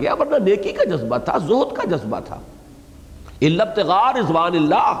تجاوز کر گیا، ورنہ نیکی کا جذبہ تھا، زہد کا جذبہ تھا۔ الا ابتغاء رضوان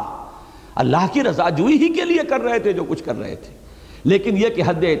اللہ، اللہ کی رضا جوئی ہی کے لیے کر رہے تھے جو کچھ کر رہے تھے، لیکن یہ کہ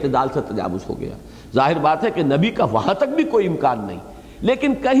حد اعتدال سے تجاوز ہو گیا۔ ظاہر بات ہے کہ نبی کا وہاں تک بھی کوئی امکان نہیں،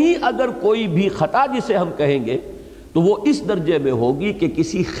 لیکن کہیں اگر کوئی بھی خطا جسے ہم کہیں گے تو وہ اس درجے میں ہوگی کہ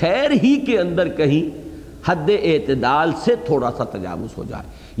کسی خیر ہی کے اندر کہیں حد اعتدال سے تھوڑا سا تجاوز ہو جائے۔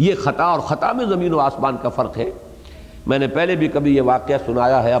 یہ خطا اور خطا میں زمین و آسمان کا فرق ہے۔ میں نے پہلے بھی کبھی یہ واقعہ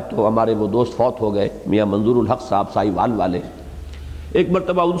سنایا ہے، اب تو ہمارے وہ دوست فوت ہو گئے، میاں منظور الحق صاحب سائی وال والے۔ ایک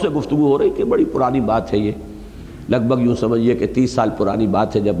مرتبہ ان سے گفتگو ہو رہی تھی، بڑی پرانی بات ہے یہ، لگ بھگ یوں سمجھیے کہ 30 سال پرانی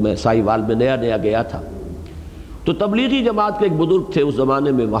بات ہے، جب میں سائی وال میں نیا گیا تھا تو تبلیغی جماعت کے ایک بزرگ تھے اس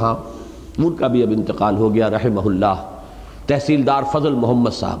زمانے میں وہاں، ان کا بھی اب انتقال ہو گیا رحمہ اللہ، تحصیلدار فضل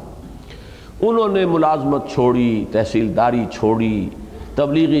محمد صاحب۔ انہوں نے ملازمت چھوڑی، تحصیلداری چھوڑی،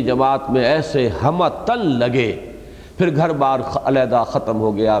 تبلیغی جماعت میں ایسے ہمہ تن لگے، پھر گھر بار علیحدہ ختم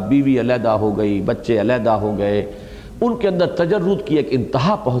ہو گیا، بیوی علیحدہ ہو گئی، بچے علیحدہ ہو گئے، ان کے اندر تجرد کی ایک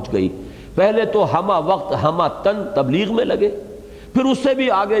انتہا پہنچ گئی۔ پہلے تو ہمہ وقت ہمہ تن تبلیغ میں لگے، پھر اس سے بھی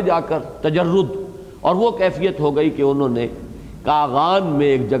آگے جا کر تجرد، اور وہ کیفیت ہو گئی کہ انہوں نے کاغان میں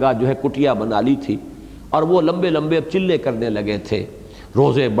ایک جگہ جو ہے کٹیا بنا لی تھی، اور وہ لمبے لمبے اب چلے کرنے لگے تھے،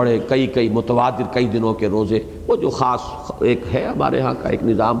 روزے بڑے کئی متواتر کئی دنوں کے روزے، وہ جو خاص ایک ہے ہمارے ہاں کا ایک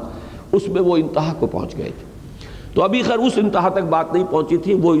نظام، اس میں وہ انتہا کو پہنچ گئے تھے۔ تو ابھی خیر اس انتہا تک بات نہیں پہنچی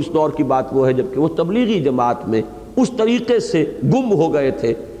تھی، وہ اس دور کی بات وہ ہے جبکہ وہ تبلیغی جماعت میں اس طریقے سے گم ہو گئے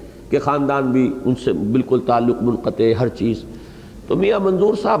تھے کہ خاندان بھی ان سے بالکل تعلق منقطع، ہر چیز۔ تو میاں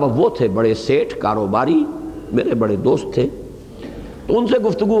منظور صاحب اب وہ تھے بڑے سیٹھ کاروباری، میرے بڑے دوست تھے، تو ان سے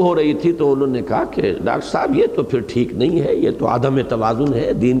گفتگو ہو رہی تھی تو انہوں نے کہا کہ ڈاکٹر صاحب یہ تو پھر ٹھیک نہیں ہے، یہ تو عدم توازن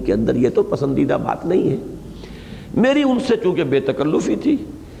ہے دین کے اندر، یہ تو پسندیدہ بات نہیں ہے۔ میری ان سے چونکہ بے تکلفی تھی،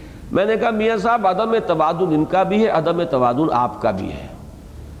 میں نے کہا میاں صاحب عدم توازن ان کا بھی ہے، عدم توازن آپ کا بھی ہے۔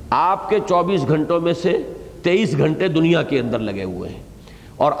 آپ کے 24 گھنٹوں میں سے 23 گھنٹے دنیا کے اندر لگے ہوئے ہیں،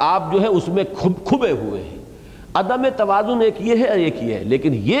 اور آپ جو ہے اس میں کھبے ہوئے ہیں۔ عدم توازن ایک یہ ہے، ایک یہ ہے،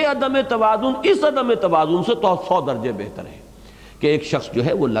 لیکن یہ عدم توازن اس عدم توازن سے تو 100 درجے بہتر ہے کہ ایک شخص جو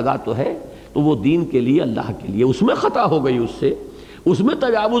ہے وہ لگا تو ہے تو وہ دین کے لیے، اللہ کے لیے، اس میں خطا ہو گئی، اس میں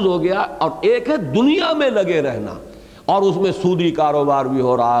تجاوز ہو گیا، اور ایک ہے دنیا میں لگے رہنا، اور اس میں سودی کاروبار بھی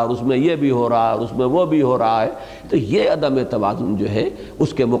ہو رہا ہے، اور اس میں یہ بھی ہو رہا ہے، اور اس میں وہ بھی ہو رہا ہے۔ تو یہ عدم توازن جو ہے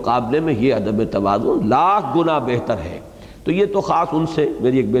اس کے مقابلے میں یہ عدم توازن لاکھ گنا بہتر ہے۔ تو یہ تو خاص ان سے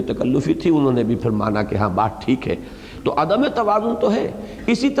میری ایک بے تکلفی تھی، انہوں نے بھی پھر مانا کہ ہاں بات ٹھیک ہے۔ تو عدم توازن تو ہے۔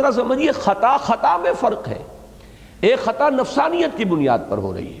 اسی طرح سمجھیے خطا میں فرق ہے، ایک خطا نفسانیت کی بنیاد پر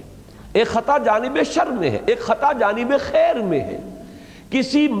ہو رہی ہے، ایک خطا جانب شر میں ہے، ایک خطا جانب خیر میں ہے۔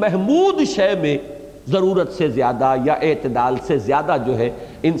 کسی محمود شے میں ضرورت سے زیادہ یا اعتدال سے زیادہ جو ہے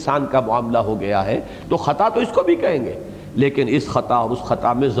انسان کا معاملہ ہو گیا ہے، تو خطا تو اس کو بھی کہیں گے، لیکن اس خطا اور اس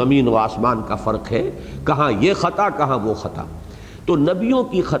خطا میں زمین و آسمان کا فرق ہے، کہاں یہ خطا کہاں وہ خطا۔ تو نبیوں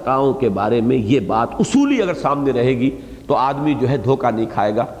کی خطاؤں کے بارے میں یہ بات اصولی اگر سامنے رہے گی تو آدمی جو ہے دھوکہ نہیں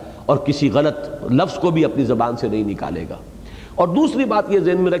کھائے گا اور کسی غلط لفظ کو بھی اپنی زبان سے نہیں نکالے گا۔ اور دوسری بات یہ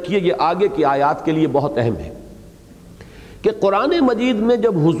ذہن میں رکھیے، یہ آگے کی آیات کے لیے بہت اہم ہے کہ قرآن مجید میں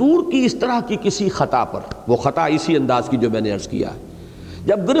جب حضور کی اس طرح کی کسی خطا پر، وہ خطا اسی انداز کی جو میں نے عرض کیا ہے،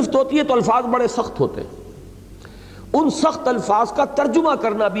 جب گرفت ہوتی ہے تو الفاظ بڑے سخت ہوتے ہیں، ان سخت الفاظ کا ترجمہ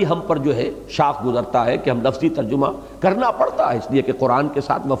کرنا بھی ہم پر جو ہے شاق گزرتا ہے کہ ہم لفظی ترجمہ کرنا پڑتا ہے، اس لیے کہ قرآن کے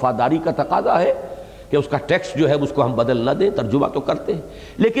ساتھ وفاداری کا تقاضا ہے کہ اس کا ٹیکسٹ جو ہے اس کو ہم بدل نہ دیں، ترجمہ تو کرتے ہیں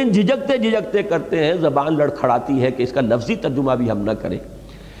لیکن جھجکتے کرتے ہیں، زبان لڑکھڑاتی ہے کہ اس کا لفظی ترجمہ بھی ہم نہ کریں۔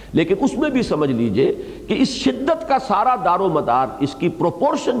 لیکن اس میں بھی سمجھ لیجئے کہ اس شدت کا سارا دار و مدار، اس کی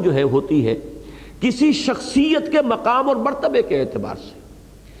پروپورشن جو ہے ہوتی ہے کسی شخصیت کے مقام اور مرتبے کے اعتبار سے۔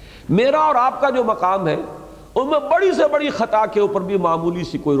 میرا اور آپ کا جو مقام ہے ان میں بڑی سے بڑی خطا کے اوپر بھی معمولی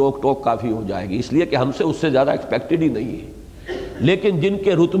سی کوئی روک ٹوک کافی ہو جائے گی، اس لیے کہ ہم سے اس سے زیادہ ایکسپیکٹڈ ہی نہیں ہے۔ لیکن جن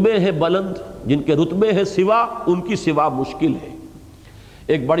کے رتبے ہیں بلند، جن کے رتبے ہیں سوا، ان کی سوا مشکل ہے۔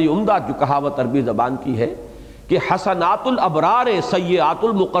 ایک بڑی عمدہ جو کہاوت عربی زبان کی ہے کہ حسنات الابرار سیئات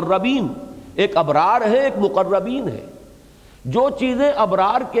المقربین، ایک ابرار ہے ایک مقربین ہے۔ جو چیزیں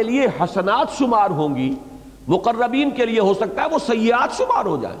ابرار کے لیے حسنات شمار ہوں گی، مقربین کے لیے ہو سکتا ہے وہ سیئات شمار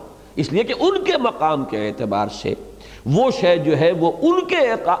ہو جائیں، اس لیے کہ ان کے مقام کے اعتبار سے وہ شے جو ہے وہ ان کے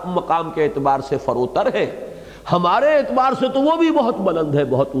مقام کے اعتبار سے فروتر ہے، ہمارے اعتبار سے تو وہ بھی بہت بلند ہے،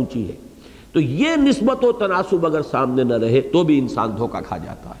 بہت اونچی ہے۔ تو یہ نسبت و تناسب اگر سامنے نہ رہے تو بھی انسان دھوکہ کھا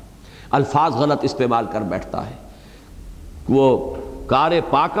جاتا ہے، الفاظ غلط استعمال کر بیٹھتا ہے۔ وہ کار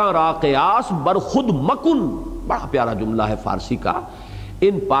پاکاں را قیاس بر خود مکن، بڑا پیارا جملہ ہے فارسی کا،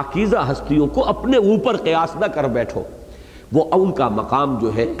 ان پاکیزہ ہستیوں کو اپنے اوپر قیاس نہ کر بیٹھو، وہ ان کا مقام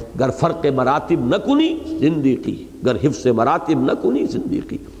جو ہے گر فرق مراتب نہ کنی زندگی، گر حفظ مراتب نہ کنی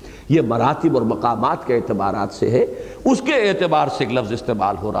زندگی، یہ مراتب اور مقامات کے اعتبارات سے ہے، اس کے اعتبار سے ایک لفظ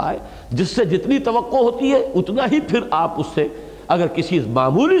استعمال ہو رہا ہے جس سے جتنی توقع ہوتی ہے اتنا ہی پھر آپ اس سے اگر کسی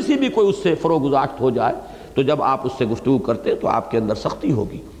معمولی سی بھی کوئی اس سے فروگزاشت ہو جائے تو جب آپ اس سے گفتگو کرتے ہیں تو آپ کے اندر سختی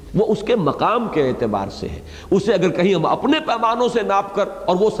ہوگی، وہ اس کے مقام کے اعتبار سے ہے۔ اسے اگر کہیں ہم اپنے پیمانوں سے ناپ کر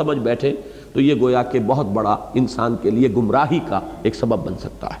اور وہ سمجھ بیٹھے تو یہ گویا کہ بہت بڑا انسان کے لیے گمراہی کا ایک سبب بن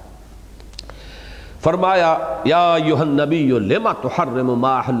سکتا ہے۔ فرمایا یا ایھا النبی لما تحرم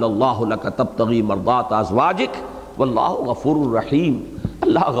ما احل اللہ لک تبتغی مرضات ازواجک واللہ غفور رحیم،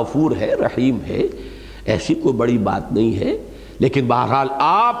 اللہ غفور ہے، رحیم ہے، ایسی کوئی بڑی بات نہیں ہے، لیکن بہرحال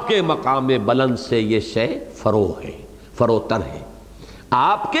آپ کے مقام بلند سے یہ شے فروتر ہے،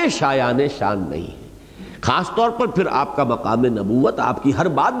 آپ کے شایان شان نہیں ہے۔ خاص طور پر پھر آپ کا مقام نبوت، آپ کی ہر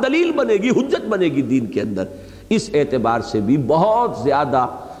بات دلیل بنے گی، حجت بنے گی دین کے اندر، اس اعتبار سے بھی بہت زیادہ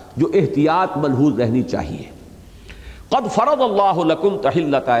جو احتیاط ملحوظ رہنی چاہیے۔ قد فرض اللہ لکم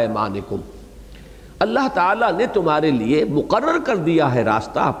تحلۃ ایمانکم، اللہ تعالیٰ نے تمہارے لیے مقرر کر دیا ہے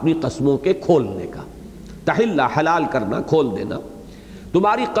راستہ اپنی قسموں کے کھولنے کا، تحلہ حلال کرنا، کھول دینا،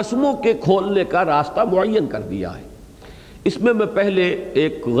 تمہاری قسموں کے کھولنے کا راستہ معین کر دیا ہے۔ اس میں پہلے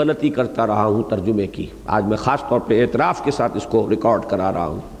ایک غلطی کرتا رہا ہوں ترجمے کی، آج میں خاص طور پہ اعتراف کے ساتھ اس کو ریکارڈ کرا رہا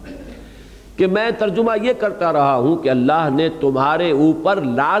ہوں کہ میں ترجمہ یہ کرتا رہا ہوں کہ اللہ نے تمہارے اوپر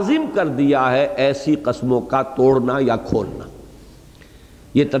لازم کر دیا ہے ایسی قسموں کا توڑنا یا کھولنا،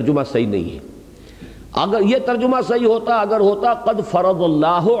 یہ ترجمہ صحیح نہیں ہے۔ اگر یہ ترجمہ صحیح ہوتا، اگر ہوتا قد فرض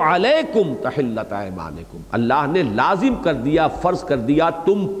اللہ علیکم تحلۃ ایمانکم، اللہ نے لازم کر دیا، فرض کر دیا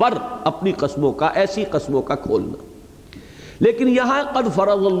تم پر اپنی قسموں کا، ایسی قسموں کا کھولنا، لیکن یہاں قد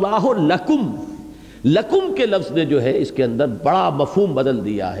فرض اللہ لکم، لکم کے لفظ نے جو ہے اس کے اندر بڑا مفہوم بدل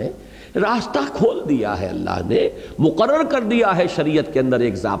دیا ہے، راستہ کھول دیا ہے، اللہ نے مقرر کر دیا ہے شریعت کے اندر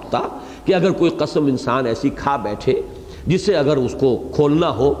ایک ضابطہ کہ اگر کوئی قسم انسان ایسی کھا بیٹھے جسے اگر اس کو کھولنا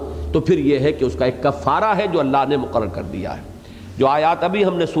ہو تو پھر یہ ہے کہ اس کا ایک کفارہ ہے جو اللہ نے مقرر کر دیا ہے۔ جو آیات ابھی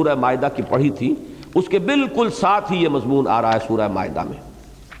ہم نے سورہ مائدہ کی پڑھی تھی اس کے بالکل ساتھ ہی یہ مضمون آ رہا ہے سورہ مائدہ میں۔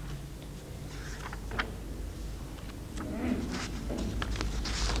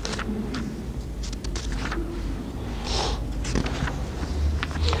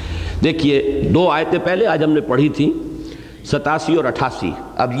 دیکھیے دو آیتیں پہلے آج ہم نے پڑھی تھی 87 اور 88،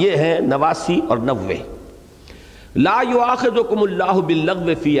 اب یہ ہے 89 اور 90۔ لا یؤاخذکم اللہ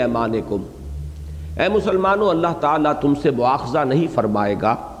باللغو فی ایمانکم، اے مسلمانوں اللہ تعالیٰ تم سے مواخذہ نہیں فرمائے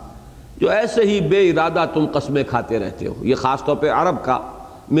گا جو ایسے ہی بے ارادہ تم قسمیں کھاتے رہتے ہو۔ یہ خاص طور پہ عرب کا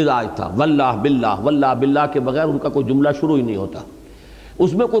مزاج تھا، واللہ باللہ، واللہ باللہ کے بغیر ان کا کوئی جملہ شروع ہی نہیں ہوتا،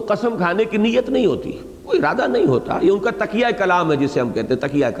 اس میں کوئی قسم کھانے کی نیت نہیں ہوتی، کوئی ارادہ نہیں ہوتا، یہ ان کا تقیہ کلام ہے جسے ہم کہتے ہیں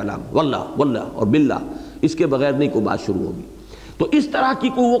تقیہ کلام، واللہ واللہ اور باللہ، اس کے بغیر نہیں کوئی بات شروع ہوگی۔ تو اس طرح کی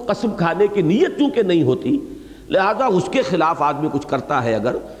کوئی وہ قسم کھانے کی نیت چونکہ نہیں ہوتی، لہذا اس کے خلاف آدمی کچھ کرتا ہے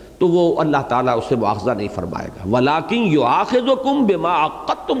اگر تو وہ اللہ تعالیٰ اسے مواخذہ نہیں فرمائے گا۔ وَلَٰكِن يُؤَاخِذُكُم بِمَا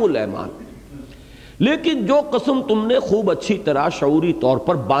عَقَّدتُّمُ الْأَيْمَانَ، لیکن جو قسم تم نے خوب اچھی طرح شعوری طور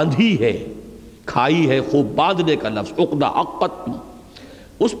پر باندھی ہے، کھائی ہے، خوب باندھنے کا لفظ عقدہ عقد،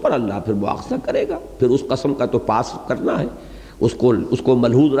 اس پر اللہ پھر مؤاخذہ کرے گا. پھر اس قسم کا تو پاس کرنا ہے، اس کو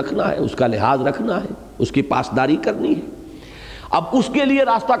ملحوظ رکھنا ہے، اس کا لحاظ رکھنا ہے، اس کی پاسداری کرنی ہے. اب اس کے لیے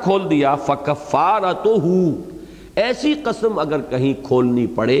راستہ کھول دیا. فَكَفَّارَتُهُ، ایسی قسم اگر کہیں کھولنی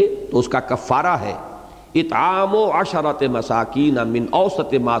پڑے تو اس کا کفارہ ہے اطعام 10 مساکین من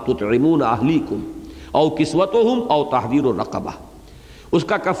اوسط ما تطعمون اہلیکم او کسوتہم او تحریر رقبہ. اس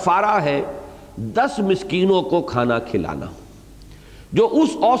کا کفارہ ہے 10 مسکینوں کو کھانا کھلانا جو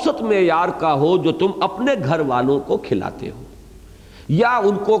اس اوسط معیار کا ہو جو تم اپنے گھر والوں کو کھلاتے ہو، یا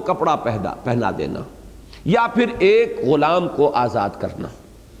ان کو کپڑا پہنا دینا، یا پھر ایک غلام کو آزاد کرنا.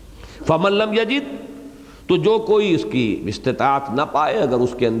 فمن لم یجد، تو جو کوئی اس کی استطاعت نہ پائے، اگر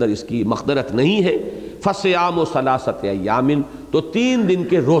اس کے اندر اس کی مقدرت نہیں ہے، فصیام 3 ایام، تو 3 دن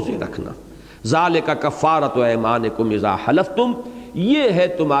کے روزے رکھنا. ذالک کفارۃ ایمانکم اذا حلفتم، یہ ہے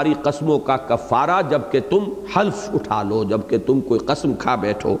تمہاری قسموں کا کفارہ جب کہ تم حلف اٹھا لو، جب کہ تم کوئی قسم کھا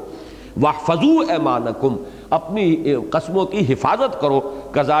بیٹھو. واحفظوا ایمانکم، اپنی قسموں کی حفاظت کرو.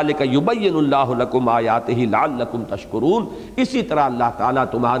 کذالک یبین اللہ لکم آیاتہ لعلکم تشکرون، اسی طرح اللہ تعالیٰ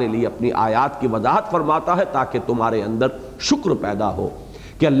تمہارے لیے اپنی آیات کی وضاحت فرماتا ہے تاکہ تمہارے اندر شکر پیدا ہو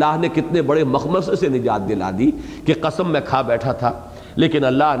کہ اللہ نے کتنے بڑے مخمصے سے نجات دلا دی کہ قسم میں کھا بیٹھا تھا، لیکن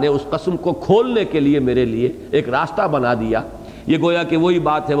اللہ نے اس قسم کو کھولنے کے لیے میرے لیے ایک راستہ بنا دیا. یہ گویا کہ وہی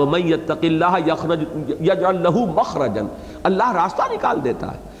بات ہے وَمَن يَتَّقِ اللَّهَ يَجْعَلْ لَهُ مَخْرَجًا، اللہ راستہ نکال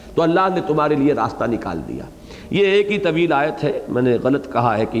دیتا ہے، تو اللہ نے تمہارے لیے راستہ نکال دیا. یہ ایک ہی طویل آیت ہے، میں نے غلط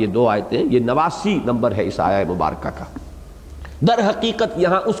کہا ہے کہ یہ 2 آیتیں، یہ 89 نمبر ہے اس آیہ مبارکہ کا. در حقیقت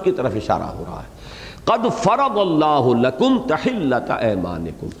یہاں اس کی طرف اشارہ ہو رہا ہے. قد فرض اللہ لکم تحلۃ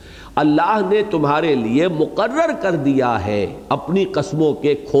ایمانکم، اللہ نے تمہارے لیے مقرر کر دیا ہے اپنی قسموں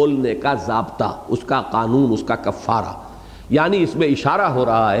کے کھولنے کا ضابطہ، اس کا قانون، اس کا کفارہ. یعنی اس میں اشارہ ہو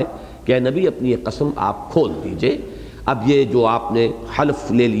رہا ہے کہ اے نبی اپنی یہ قسم آپ کھول دیجئے. اب یہ جو آپ نے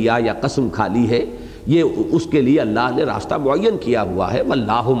حلف لے لیا یا قسم کھا لی ہے، یہ اس کے لیے اللہ نے راستہ معین کیا ہوا ہے.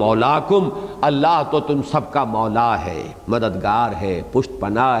 واللہ مولاکم، اللہ تو تم سب کا مولا ہے، مددگار ہے، پشت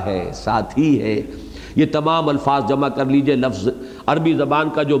پناہ ہے، ساتھی ہے. یہ تمام الفاظ جمع کر لیجئے. لفظ عربی زبان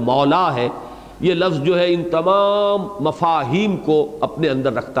کا جو مولا ہے، یہ لفظ جو ہے ان تمام مفاہیم کو اپنے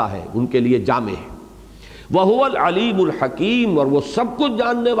اندر رکھتا ہے، ان کے لیے جامع ہے. وَهُوَ الْعَلِيمُ الْحَكِيمُ، اور وہ سب کچھ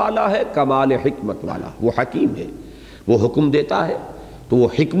جاننے والا ہے، کمال حکمت والا. وہ حکیم ہے، وہ حکم دیتا ہے تو وہ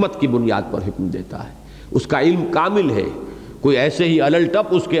حکمت کی بنیاد پر حکم دیتا ہے. اس کا علم کامل ہے، کوئی ایسے ہی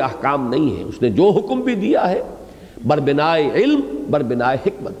الٹپ اس کے احکام نہیں ہے. اس نے جو حکم بھی دیا ہے بربنائے علم، بربنائے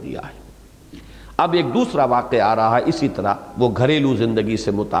حکمت دیا ہے. اب ایک دوسرا واقعہ آ رہا ہے اسی طرح، وہ گھریلو زندگی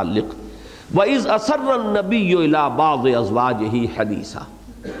سے متعلق. وَإِذْ أَسَرَّ النَّبِيُّ إِلَىٰ بَعْضِ أَزْوَاجِهِ حَدِيثًا،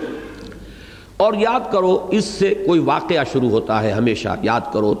 اور یاد کرو اس سے کوئی واقعہ شروع ہوتا ہے ہمیشہ،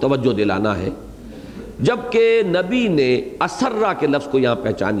 یاد کرو، توجہ دلانا ہے. جبکہ نبی نے اسرہ کے لفظ کو یہاں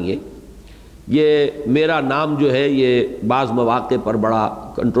پہچانیے. یہ میرا نام جو ہے یہ بعض مواقع پر بڑا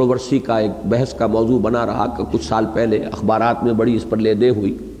کنٹروورسی کا، ایک بحث کا موضوع بنا رہا کہ کچھ سال پہلے اخبارات میں بڑی اس پر لے دے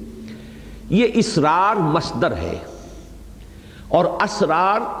ہوئی. یہ اسرار مصدر ہے اور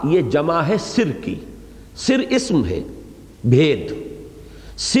اسرار یہ جمع ہے سر کی. سر اسم ہے، بھید.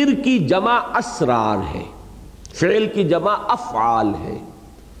 سر کی جمع اسرار ہے، فعل کی جمع افعال ہے،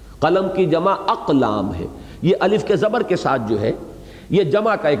 قلم کی جمع اقلام ہے. یہ الف کے زبر کے ساتھ جو ہے یہ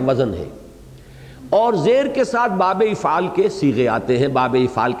جمع کا ایک وزن ہے، اور زیر کے ساتھ باب افعال کے صیغے آتے ہیں، باب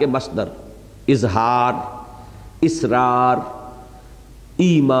افعال کے مصدر. اظہار، اسرار،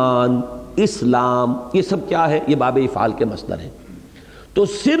 ایمان، اسلام، یہ سب کیا ہے؟ یہ باب افعال کے مصدر ہیں. تو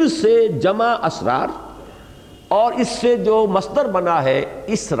سر سے جمع اسرار، اور اس سے جو مصدر بنا ہے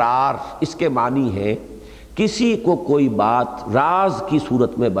اسرار، اس کے معنی ہے کسی کو کوئی بات راز کی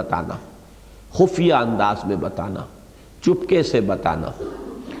صورت میں بتانا، خفیہ انداز میں بتانا، چپکے سے بتانا.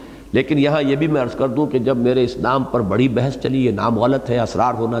 لیکن یہاں یہ بھی میں عرض کر دوں کہ جب میرے اس نام پر بڑی بحث چلی، یہ نام غلط ہے،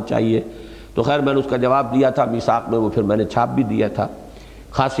 اسرار ہونا چاہیے، تو خیر میں نے اس کا جواب دیا تھا میثاق میں، وہ پھر میں نے چھاپ بھی دیا تھا.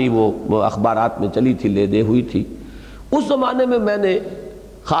 خاصی وہ اخبارات میں چلی تھی، لے دے ہوئی تھی. اس زمانے میں میں نے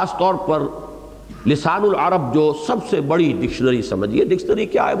خاص طور پر لسان العرب جو سب سے بڑی ڈکشنری سمجھیے، ڈکشنری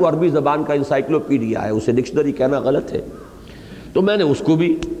کیا ہے؟ وہ عربی زبان کا انسائکلوپیڈیا ہے، اسے ڈکشنری کہنا غلط ہے. تو میں نے اس کو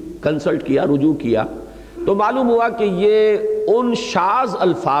بھی کنسلٹ کیا، رجوع کیا، تو معلوم ہوا کہ یہ ان شاذ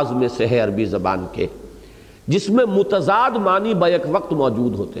الفاظ میں سے ہے عربی زبان کے جس میں متضاد معنی بیک وقت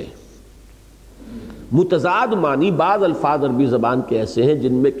موجود ہوتے ہیں. متضاد معنی، بعض الفاظ عربی زبان کے ایسے ہیں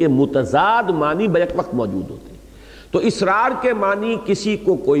جن میں کہ متضاد معنی بیک وقت موجود ہوتے ہیں. تو اسرار کے معنی کسی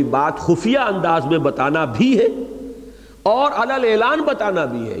کو کوئی بات خفیہ انداز میں بتانا بھی ہے، اور علل اعلان بتانا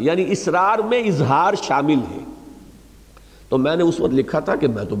بھی ہے، یعنی اسرار میں اظہار شامل ہے۔ تو میں نے اس وقت لکھا تھا کہ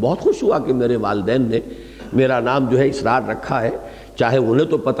میں تو بہت خوش ہوا کہ میرے والدین نے میرا نام جو ہے اسرار رکھا ہے، چاہے انہیں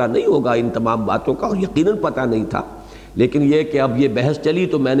تو پتہ نہیں ہوگا ان تمام باتوں کا، اور یقیناً پتہ نہیں تھا، لیکن یہ کہ اب یہ بحث چلی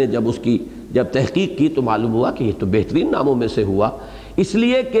تو میں نے جب تحقیق کی تو معلوم ہوا کہ یہ تو بہترین ناموں میں سے ہوا، اس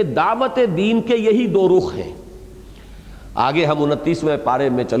لیے کہ دعوت دین کے یہی دو رخ ہیں۔ آگے ہم 29ویں پارے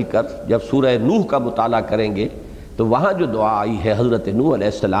میں چل کر جب سورہ نوح کا مطالعہ کریں گے تو وہاں جو دعا آئی ہے حضرت نوح علیہ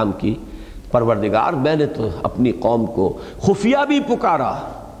السلام کی، پروردگار میں نے تو اپنی قوم کو خفیہ بھی پکارا،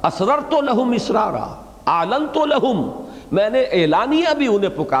 اسررت لہم اسرارا، اعلنت لہم، میں نے اعلانیہ بھی انہیں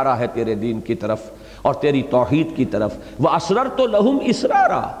پکارا ہے تیرے دین کی طرف اور تیری توحید کی طرف، واسررت لہم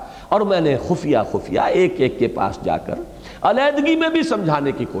اسرارا، اور میں نے خفیہ خفیہ ایک ایک کے پاس جا کر علیحدگی میں بھی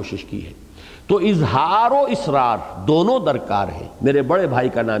سمجھانے کی کوشش کی ہے۔ تو اظہار و اسرار دونوں درکار ہیں۔ میرے بڑے بھائی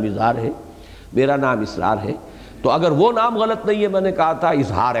کا نام اظہار ہے، میرا نام اسرار ہے، تو اگر وہ نام غلط نہیں ہے، میں نے کہا تھا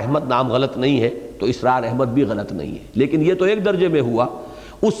اظہار احمد نام غلط نہیں ہے تو اسرار احمد بھی غلط نہیں ہے، لیکن یہ تو ایک درجے میں ہوا۔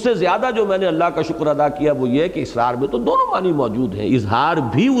 اس سے زیادہ جو میں نے اللہ کا شکر ادا کیا وہ یہ کہ اسرار میں تو دونوں معنی موجود ہیں، اظہار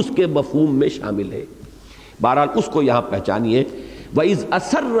بھی اس کے مفہوم میں شامل ہے۔ بہرحال اس کو یہاں پہچانیے۔ وَإِذْ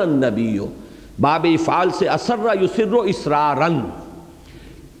أَسَرَّ النَّبِيُّ، باب افعال سے اسر یسر اسرارن،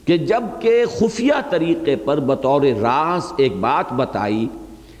 کہ جب کہ خفیہ طریقے پر بطور راز ایک بات بتائی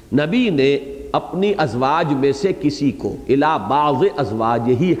نبی نے اپنی ازواج میں سے کسی کو، الی بعض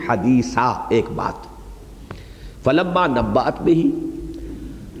ازواجہ حدیثا، ایک بات، فلما نبأت بہ،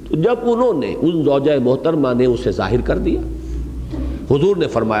 تو جب انہوں نے ان زوجہ محترمہ نے اسے ظاہر کر دیا، حضور نے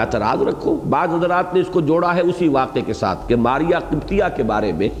فرمایا تھا راز رکھو۔ بعض حضرات نے اس کو جوڑا ہے اسی واقعے کے ساتھ کہ ماریہ قبطیہ کے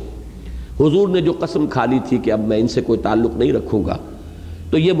بارے میں حضور نے جو قسم کھا لی تھی کہ اب میں ان سے کوئی تعلق نہیں رکھوں گا،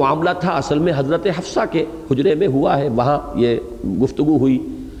 تو یہ معاملہ تھا اصل میں حضرت حفصہ کے حجرے میں ہوا ہے، وہاں یہ گفتگو ہوئی۔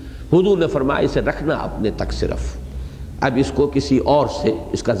 حضور نے فرمایا اسے رکھنا اپنے تک صرف، اب اس کو کسی اور سے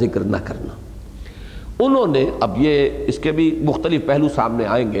اس کا ذکر نہ کرنا۔ انہوں نے، اب یہ اس کے بھی مختلف پہلو سامنے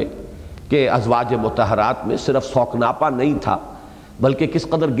آئیں گے کہ ازواج مطہرات میں صرف سوکناپا نہیں تھا بلکہ کس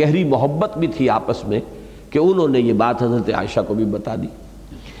قدر گہری محبت بھی تھی آپس میں کہ انہوں نے یہ بات حضرت عائشہ کو بھی بتا دی۔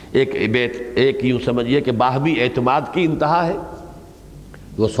 ایک یوں سمجھیے کہ باہمی اعتماد کی انتہا ہے،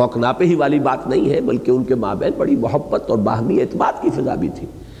 وہ سوکناپے ہی والی بات نہیں ہے بلکہ ان کے مابین بڑی محبت اور باہمی اعتماد کی فضا بھی تھی،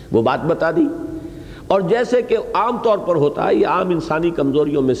 وہ بات بتا دی۔ اور جیسے کہ عام طور پر ہوتا ہے، یہ عام انسانی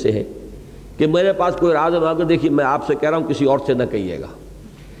کمزوریوں میں سے ہے کہ میرے پاس کوئی راز ہے، اگر دیکھیے میں آپ سے کہہ رہا ہوں کسی اور سے نہ کہیے گا،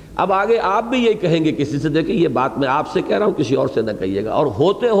 اب آگے آپ بھی یہی کہیں گے کسی سے، دیکھیں یہ بات میں آپ سے کہہ رہا ہوں کسی اور سے نہ کہیے گا، اور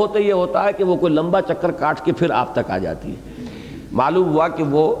ہوتے ہوتے یہ ہوتا ہے کہ وہ کوئی لمبا چکر کاٹ کے پھر آپ تک آ جاتی ہے۔ معلوم ہوا کہ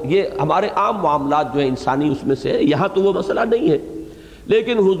وہ یہ ہمارے عام معاملات جو ہیں انسانی اس میں سے، یہاں تو وہ مسئلہ نہیں ہے،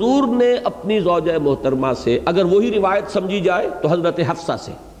 لیکن حضور نے اپنی زوجہ محترمہ سے، اگر وہی روایت سمجھی جائے تو حضرت حفصہ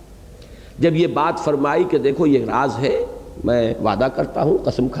سے جب یہ بات فرمائی کہ دیکھو یہ راز ہے، میں وعدہ کرتا ہوں،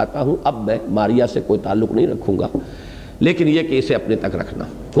 قسم کھاتا ہوں، اب میں ماریہ سے کوئی تعلق نہیں رکھوں گا، لیکن یہ کہ اسے اپنے تک رکھنا۔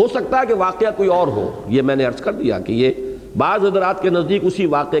 ہو سکتا ہے کہ واقعہ کوئی اور ہو، یہ میں نے عرض کر دیا کہ یہ بعض حضرات کے نزدیک اسی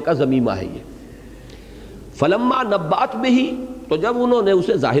واقعے کا ضمیمہ ہے یہ۔ فلما نبأت بہ، تو جب انہوں نے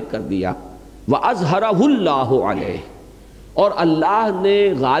اسے ظاہر کر دیا، وَأَظْهَرَهُ اللَّهُ عَلَيْهِ، اور اللہ نے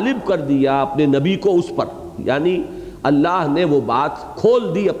غالب کر دیا اپنے نبی کو اس پر، یعنی اللہ نے وہ بات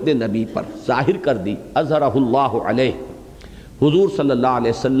کھول دی اپنے نبی پر، ظاہر کر دی، اظہرہ اللہ علیہ، حضور صلی اللہ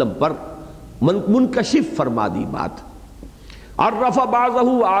علیہ وسلم پر منکشف فرما دی بات۔ عرف بعضہ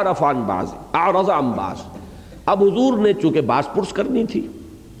وعرف عن بعض، اعرض عن بعض، اب حضور نے چونکہ باز پرس کرنی تھی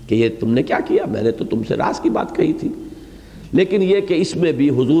کہ یہ تم نے کیا کیا، میں نے تو تم سے راز کی بات کہی تھی، لیکن یہ کہ اس میں بھی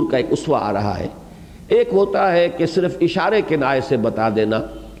حضور کا ایک اسوہ آ رہا ہے۔ ایک ہوتا ہے کہ صرف اشارے کنائے سے بتا دینا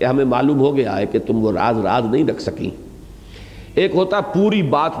کہ ہمیں معلوم ہو گیا ہے کہ تم وہ راز نہیں رکھ سکیں، ایک ہوتا پوری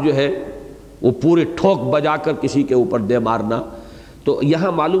بات جو ہے وہ پورے ٹھوک بجا کر کسی کے اوپر دے مارنا، تو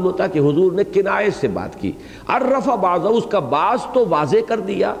یہاں معلوم ہوتا کہ حضور نے کنایے سے بات کی۔ عرف بعضہ، اس کا بعض تو واضح کر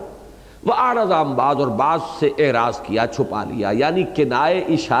دیا، وَأَعْرَضَ عَن بَعْض، اور بعض سے اعراض کیا، چھپا لیا، یعنی کنائے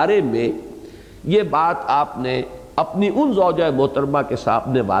اشارے میں یہ بات آپ نے اپنی ان زوجہ محترمہ کے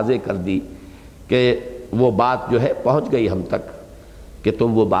سامنے واضح کر دی کہ وہ بات جو ہے پہنچ گئی ہم تک کہ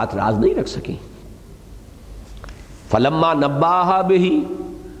تم وہ بات راز نہیں رکھ سکیں۔ فلما نباہا بہی،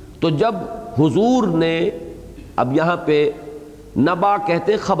 تو جب حضور نے، اب یہاں پہ نبا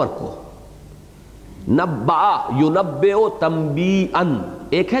کہتے خبر کو، نبا ینبئ تنبیئن،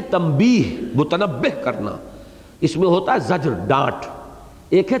 ایک ہے تنبیہ متنبہ کرنا، اس میں ہوتا ہے زجر ڈانٹ،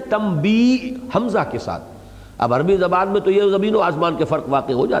 ایک ہے تنبیہ حمزہ کے ساتھ۔ اب عربی زبان میں تو یہ زمین و آسمان کے فرق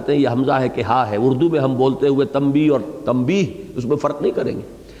واقع ہو جاتے ہیں، یہ حمزہ ہے کہ ہاں ہے، اردو میں ہم بولتے ہوئے تنبیہ اور تنبیہ اس میں فرق نہیں کریں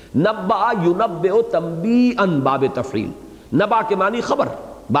گے۔ نبا ینبئ تنبیئن، باب تفعیل، نبا کے معنی خبر،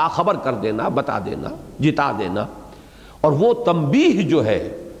 باخبر کر دینا، بتا دینا، جتا دینا، اور وہ تنبیہ جو ہے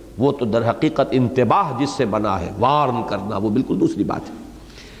وہ تو در حقیقت انتباہ جس سے بنا ہے، وارن کرنا، وہ بالکل دوسری بات ہے۔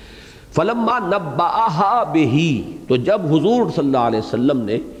 فلما نبأها بہ، تو جب حضور صلی اللہ علیہ وسلم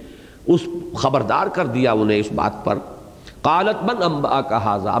نے اس خبردار کر دیا انہیں اس بات پر، قالت من انبأک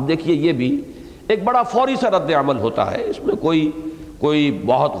ھذا، اب دیکھیے یہ بھی ایک بڑا فوری سا رد عمل ہوتا ہے، اس میں کوئی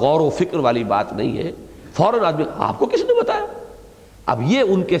بہت غور و فکر والی بات نہیں ہے، فوراً آدمی آپ کو کس نے بتایا؟ اب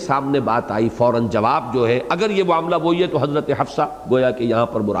یہ ان کے سامنے بات آئی، فوراً جواب جو ہے، اگر یہ معاملہ وہی ہے تو حضرت حفصہ گویا کہ یہاں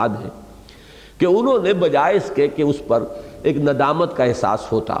پر مراد ہے کہ انہوں نے بجائے اس کے کہ اس پر ایک ندامت کا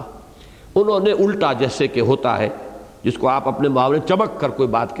احساس ہوتا، انہوں نے الٹا جیسے کہ ہوتا ہے جس کو آپ اپنے محاورے چمک کر کوئی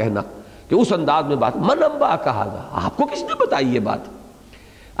بات کہنا، کہ اس انداز میں بات، من انبأک ھذا، آپ کو کس نے بتائی یہ بات؟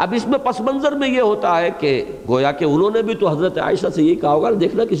 اب اس میں پس منظر میں یہ ہوتا ہے کہ گویا کہ انہوں نے بھی تو حضرت عائشہ سے یہ کہا ہوگا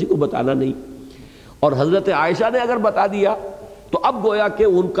دیکھنا کسی کو بتانا نہیں، اور حضرت عائشہ نے اگر بتا دیا تو اب گویا کہ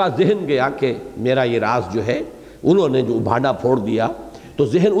ان کا ذہن گیا کہ میرا یہ راز جو ہے، انہوں نے جو بھانڈا پھوڑ دیا تو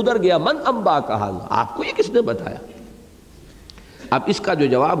ذہن ادھر گیا، من انبأک ھذا، آپ کو یہ کس نے بتایا؟ اب اس کا جو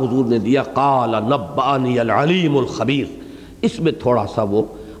جواب حضور نے دیا، قال نبأنی العلیم الخبیر، اس میں تھوڑا سا وہ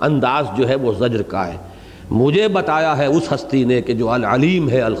انداز جو ہے وہ زجر کا ہے، مجھے بتایا ہے اس ہستی نے کہ جو العلیم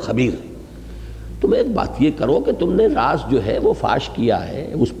ہے الخبیر۔ تم ایک بات یہ کرو کہ تم نے راز جو ہے وہ فاش کیا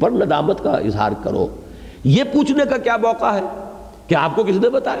ہے، اس پر ندامت کا اظہار کرو، یہ پوچھنے کا کیا موقع ہے کہ آپ کو کس نے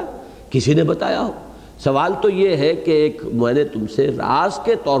بتایا؟ کسی نے بتایا ہو۔ سوال تو یہ ہے کہ ایک میں نے تم سے راز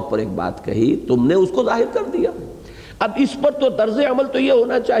کے طور پر ایک بات کہی، تم نے اس کو ظاہر کر دیا، اب اس پر تو طرز عمل تو یہ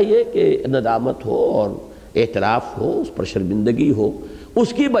ہونا چاہیے کہ ندامت ہو اور اعتراف ہو، اس پر شرمندگی ہو،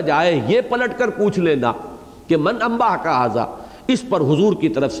 اس کی بجائے یہ پلٹ کر پوچھ لینا کہ من انبأک ھذا، اس پر حضور کی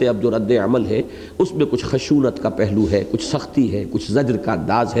طرف سے اب جو رد عمل ہے اس میں کچھ خشونت کا پہلو ہے، کچھ سختی ہے، کچھ زجر کا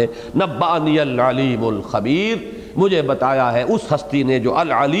انداز ہے۔ نبأنی العلیم الخبیر، مجھے بتایا ہے اس ہستی نے جو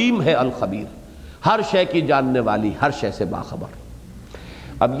العلیم ہے الخبیر، ہر شے کی جاننے والی، ہر شے سے باخبر۔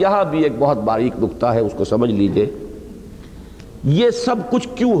 اب یہاں بھی ایک بہت باریک نکتہ ہے، اس کو سمجھ لیجئے، یہ سب کچھ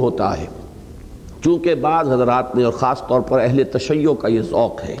کیوں ہوتا ہے؟ چونکہ بعض حضرات نے اور خاص طور پر اہل تشیع کا یہ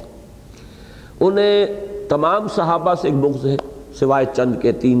ذوق ہے، انہیں تمام صحابہ سے ایک بغض ہے، سوائے چند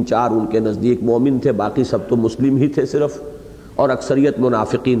کے 3-4 ان کے نزدیک مومن تھے، باقی سب تو مسلم ہی تھے صرف، اور اکثریت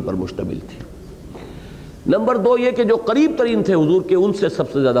منافقین پر مشتمل تھی۔ نمبر 2 یہ کہ جو قریب ترین تھے حضور کے، ان سے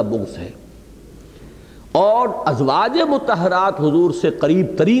سب سے زیادہ بغض ہے، اور ازواج مطہرات حضور سے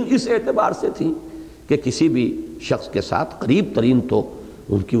قریب ترین اس اعتبار سے تھیں کہ کسی بھی شخص کے ساتھ قریب ترین تو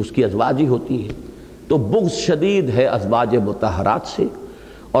اس کی ازواج ہی ہوتی ہیں، تو بغض شدید ہے ازواج مطہرات سے،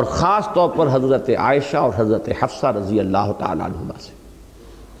 اور خاص طور پر حضرت عائشہ اور حضرت حفصہ رضی اللہ تعالیٰ عنہما سے۔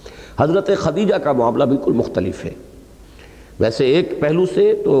 حضرت خدیجہ کا معاملہ بالکل مختلف ہے، ویسے ایک پہلو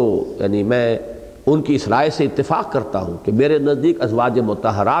سے تو یعنی میں ان کی اس رائے سے اتفاق کرتا ہوں کہ میرے نزدیک ازواج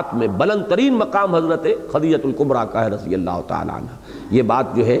مطہرات میں بلند ترین مقام حضرت خدیجہ الکبریٰ کا ہے رضی اللہ تعالیٰ عنہ، یہ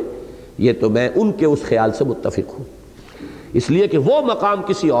بات جو ہے یہ تو میں ان کے اس خیال سے متفق ہوں، اس لیے کہ وہ مقام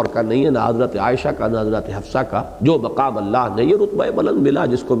کسی اور کا نہیں ہے، نہ حضرت عائشہ کا نہ حضرت حفصہ کا، جو مقام اللہ نے یہ رتبہ بلند ملا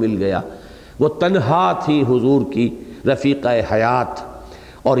جس کو مل گیا، وہ تنہا تھی حضور کی رفیقہ حیات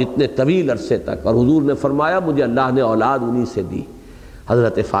اور اتنے طویل عرصے تک، اور حضور نے فرمایا مجھے اللہ نے اولاد انہی سے دی،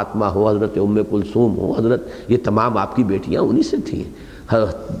 حضرت فاطمہ ہو، حضرت ام کلثوم ہو، حضرت یہ تمام آپ کی بیٹیاں انہی سے تھیں،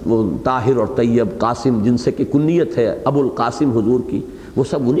 طاہر اور طیب، قاسم جن سے کہ کنیت ہے ابو القاسم حضور کی، وہ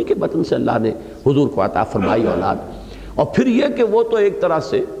سب انہی کے بطن سے اللہ نے حضور کو عطا فرمائی اولاد۔ اور پھر یہ کہ وہ تو ایک طرح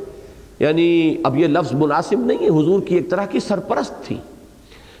سے یعنی اب یہ لفظ مناسب نہیں ہے، حضور کی ایک طرح کی سرپرست تھی،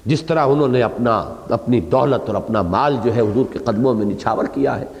 جس طرح انہوں نے اپنی دولت اور اپنا مال جو ہے حضور کے قدموں میں نچھاور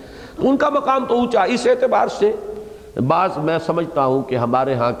کیا ہے، تو ان کا مقام تو اونچا۔ اس اعتبار سے بعض میں سمجھتا ہوں کہ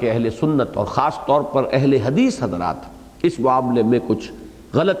ہمارے ہاں کے اہل سنت اور خاص طور پر اہل حدیث حضرات اس معاملے میں کچھ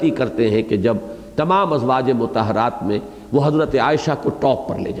غلطی کرتے ہیں کہ جب تمام ازواج مطہرات میں وہ حضرت عائشہ کو ٹاپ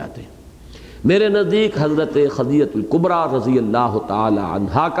پر لے جاتے ہیں۔ میرے نزدیک حضرت خدیجہ الکبریٰ رضی اللہ تعالی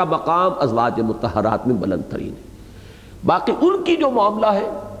عنہا کا مقام ازواج مطہرات میں بلند ترین ہے۔ باقی ان کی جو معاملہ ہے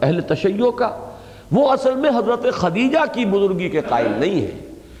اہل تشیع کا، وہ اصل میں حضرت خدیجہ کی بزرگی کے قائل نہیں ہے،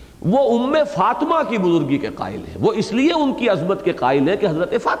 وہ ام فاطمہ کی بزرگی کے قائل ہیں، وہ اس لیے ان کی عظمت کے قائل ہیں کہ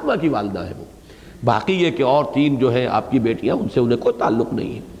حضرت فاطمہ کی والدہ ہے وہ، باقی یہ کہ اور 3 جو ہیں آپ کی بیٹیاں ان سے انہیں کوئی تعلق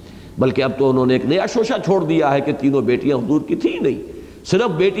نہیں ہے، بلکہ اب تو انہوں نے ایک نیا شوشہ چھوڑ دیا ہے کہ تینوں بیٹیاں حضور کی تھیں نہیں، صرف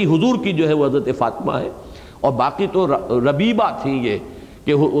بیٹی حضور کی جو ہے وہ حضرت فاطمہ ہے، اور باقی تو ربیبہ تھیں یہ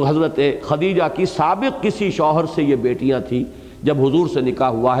کہ حضرت خدیجہ کی سابق کسی شوہر سے یہ بیٹیاں تھیں، جب حضور سے نکاح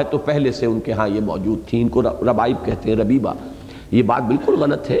ہوا ہے تو پہلے سے ان کے ہاں یہ موجود تھیں، ان کو ربائب کہتے ہیں، ربیبہ۔ یہ بات بالکل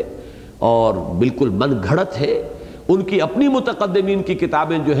غلط ہے اور بالکل من گھڑت ہے، ان کی اپنی متقدمین کی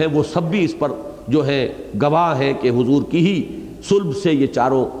کتابیں جو ہیں وہ سب بھی اس پر جو ہے گواہ ہیں کہ حضور کی ہی صلب سے یہ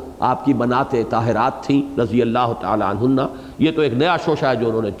چاروں آپ کی بنات طاہرات تھیں رضی اللہ تعالی عنہن. یہ تو ایک نیا شوشہ ہے جو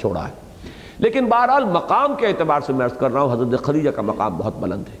انہوں نے چھوڑا ہے. لیکن بہرحال مقام کے اعتبار سے میں عرض کر رہا ہوں حضرت خدیجہ کا مقام بہت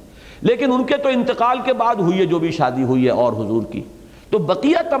بلند ہے. لیکن ان کے تو انتقال کے بعد ہوئی ہے جو بھی شادی ہوئی ہے اور حضور کی، تو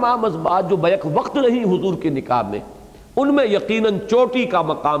بقیہ تمام ازواج جو بیک وقت نہیں حضور کے نکاح میں، ان میں یقیناً چوٹی کا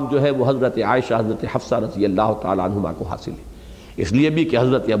مقام جو ہے وہ حضرت عائشہ حضرت حفصہ رضی اللہ تعالی عنہما کو حاصل ہے. اس لیے بھی کہ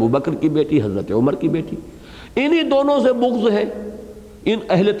حضرت ابو بکر کی بیٹی، حضرت عمر کی بیٹی، انہی دونوں سے بغض ہے ان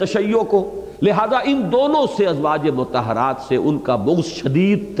اہل تشیع کو، لہذا ان دونوں سے ازواج مطہرات سے ان کا بغض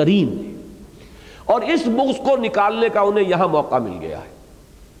شدید ترین ہے. اور اس بغض کو نکالنے کا انہیں یہاں موقع مل گیا ہے،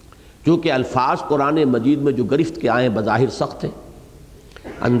 چونکہ الفاظ قرآن مجید میں جو گرفت کے آئے ہیں بظاہر سخت ہیں.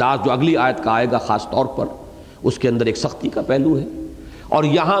 انداز جو اگلی آیت کا آئے گا خاص طور پر اس کے اندر ایک سختی کا پہلو ہے. اور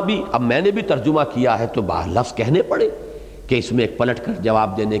یہاں بھی اب میں نے بھی ترجمہ کیا ہے تو لفظ کہنے پڑے کہ اس میں ایک پلٹ کر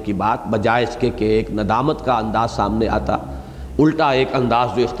جواب دینے کی بات، بجائے اس کے کہ ایک ندامت کا انداز سامنے آتا، الٹا ایک انداز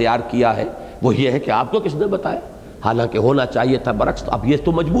جو اختیار کیا ہے وہ یہ ہے کہ آپ کو کس نے بتایا، حالانکہ ہونا چاہیے تھا برعکس. اب یہ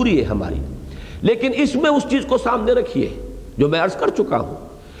تو مجبوری ہے ہماری، لیکن اس میں اس چیز کو سامنے رکھیے جو میں عرض کر چکا ہوں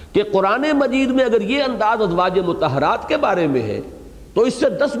کہ قرآن مجید میں اگر یہ انداز ازواج مطہرات کے بارے میں ہے تو اس سے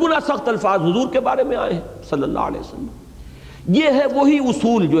 10 گنا سخت الفاظ حضور کے بارے میں آئے ہیں صلی اللہ علیہ وسلم. یہ ہے وہی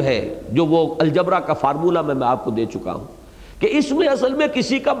اصول جو ہے جو وہ الجبرا کا فارمولہ میں آپ کو دے چکا ہوں کہ اس میں اصل میں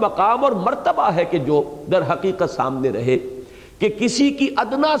کسی کا مقام اور مرتبہ ہے کہ جو در حقیقت سامنے رہے، کہ کسی کی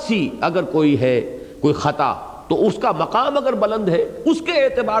ادنا سی اگر کوئی ہے کوئی خطا تو اس کا مقام اگر بلند ہے اس کے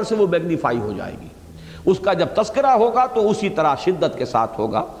اعتبار سے وہ میگنیفائی ہو جائے گی. اس کا جب تذکرہ ہوگا تو اسی طرح شدت کے ساتھ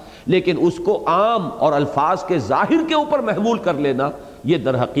ہوگا، لیکن اس کو عام اور الفاظ کے ظاہر کے اوپر محمول کر لینا یہ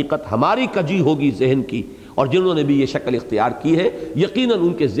در حقیقت ہماری کجی ہوگی ذہن کی. اور جنہوں نے بھی یہ شکل اختیار کی ہے یقیناً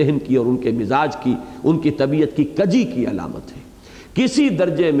ان کے ذہن کی اور ان کے مزاج کی، ان کی طبیعت کی کجی کی علامت ہے. کسی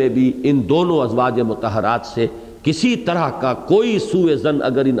درجے میں بھی ان دونوں ازواج مطہرات سے کسی طرح کا کوئی سوء ظن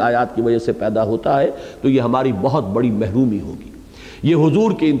اگر ان آیات کی وجہ سے پیدا ہوتا ہے تو یہ ہماری بہت بڑی محرومی ہوگی. یہ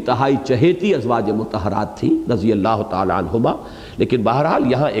حضور کی انتہائی چہیتی ازواج مطہرات تھیں رضی اللہ تعالی عنہما. لیکن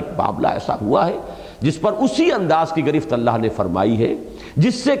بہرحال یہاں ایک معاملہ ایسا ہوا ہے جس پر اسی انداز کی گرفت اللہ نے فرمائی ہے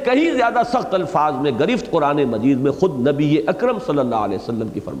جس سے کہیں زیادہ سخت الفاظ میں گرفت قرآن مجید میں خود نبی اکرم صلی اللہ علیہ وسلم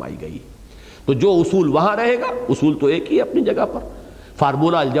کی فرمائی گئی. تو جو اصول وہاں رہے گا، اصول تو ایک ہی ہے اپنی جگہ پر،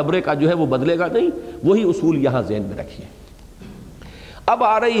 فارمولہ الجبرے کا جو ہے وہ بدلے گا نہیں، وہی اصول یہاں ذہن میں رکھیے. اب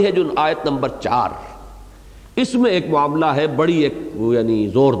آ رہی ہے جو آیت نمبر 4، اس میں ایک معاملہ ہے، بڑی ایک یعنی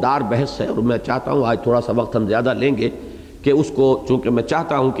زوردار بحث ہے، اور میں چاہتا ہوں آج تھوڑا سا وقت ہم زیادہ لیں گے کہ اس کو، چونکہ میں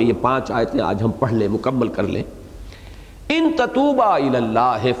چاہتا ہوں کہ یہ 5 آیتیں آج ہم پڑھ لیں، مکمل کر لیں. ان تتوبا الی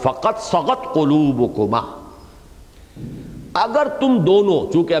اللہ فقد صغت قلوبکما، اگر تم دونوں،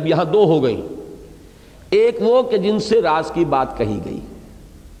 چونکہ اب یہاں 2 ہو گئی، ایک وہ کہ جن سے راز کی بات کہی گئی،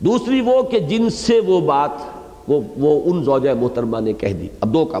 دوسری وہ کہ جن سے وہ بات وہ ان زوجہ محترمہ نے کہہ دی،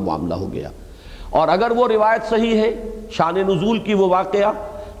 اب 2 کا معاملہ ہو گیا. اور اگر وہ روایت صحیح ہے شان نزول کی وہ واقعہ،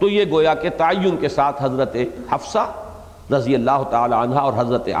 تو یہ گویا کہ تعین کے ساتھ حضرت حفصہ رضی اللہ تعالی عنہ اور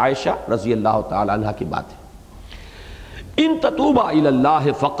حضرت عائشہ رضی اللہ تعالی عنہ کی بات ہے. ان تتوبا الی اللہ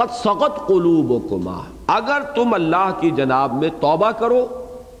فقد صغت قلوبکما، اگر تم اللہ کی جناب میں توبہ کرو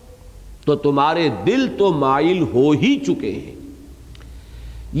تو تمہارے دل تو مائل ہو ہی چکے ہیں.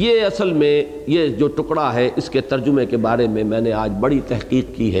 یہ اصل میں یہ جو ٹکڑا ہے اس کے ترجمے کے بارے میں نے آج بڑی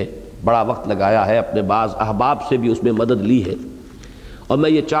تحقیق کی ہے، بڑا وقت لگایا ہے، اپنے بعض احباب سے بھی اس میں مدد لی ہے. اور میں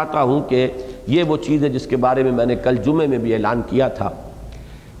یہ چاہتا ہوں کہ یہ وہ چیز ہے جس کے بارے میں نے کل جمعے میں بھی اعلان کیا تھا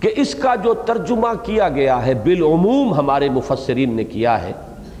کہ اس کا جو ترجمہ کیا گیا ہے بالعموم ہمارے مفسرین نے کیا ہے،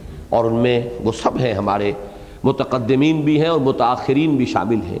 اور ان میں وہ سب ہیں، ہمارے متقدمین بھی ہیں اور متاخرین بھی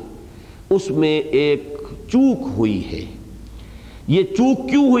شامل ہیں. اس میں ایک چوک ہوئی ہے. یہ چوک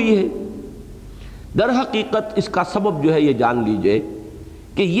کیوں ہوئی ہے؟ در حقیقت اس کا سبب جو ہے یہ جان لیجئے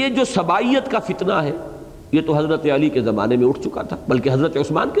کہ یہ جو سبائیت کا فتنہ ہے یہ تو حضرت علی کے زمانے میں اٹھ چکا تھا، بلکہ حضرت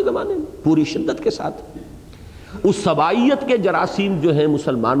عثمان کے زمانے میں پوری شدت کے ساتھ. اس سبائیت کے جراثیم جو ہیں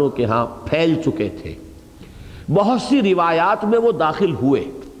مسلمانوں کے ہاں پھیل چکے تھے، بہت سی روایات میں وہ داخل ہوئے.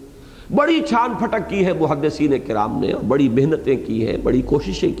 بڑی چھان پھٹک کی ہے محدثین کرام نے، اور بڑی محنتیں کی ہیں، بڑی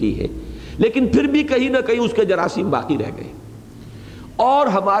کوششیں کی ہیں، لیکن پھر بھی کہیں نہ کہیں اس کے جراثیم باقی رہ گئے. اور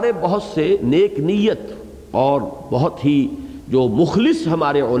ہمارے بہت سے نیک نیت اور بہت ہی جو مخلص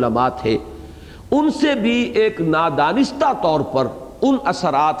ہمارے علماء تھے ان سے بھی ایک نادانستہ طور پر ان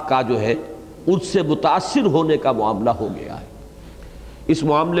اثرات کا جو ہے ان سے متاثر ہونے کا معاملہ ہو گیا ہے. اس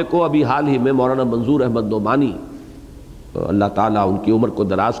معاملے کو ابھی حال ہی میں مولانا منظور احمد نعمانی، اللہ تعالیٰ ان کی عمر کو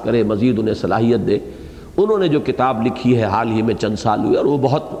دراز کرے، مزید انہیں صلاحیت دے، انہوں نے جو کتاب لکھی ہے حال ہی میں چند سال ہوئے، اور وہ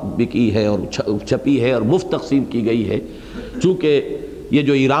بہت بکی ہے اور چھپی ہے اور مفت تقسیم کی گئی ہے. چونکہ یہ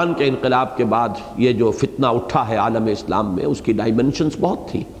جو ایران کے انقلاب کے بعد یہ جو فتنہ اٹھا ہے عالم اسلام میں، اس کی ڈائمنشنز بہت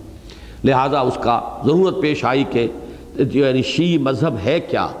تھی. لہٰذا اس کا ضرورت پیش آئی کہ یعنی شیعی مذہب ہے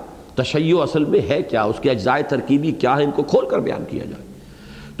کیا، تشیع اصل میں ہے کیا، اس کے اجزاء ترکیبی کیا ہیں، ان کو کھول کر بیان کیا جائے۔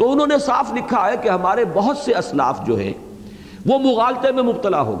 تو انہوں نے صاف لکھا ہے کہ ہمارے بہت سے اسلاف جو ہیں وہ مغالطے میں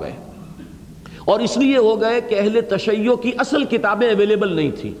مبتلا ہو گئے، اور اس لیے ہو گئے کہ اہل تشیع کی اصل کتابیں اویلیبل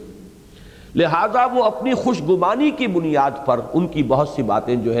نہیں تھیں، لہذا وہ اپنی خوش گمانی کی بنیاد پر ان کی بہت سی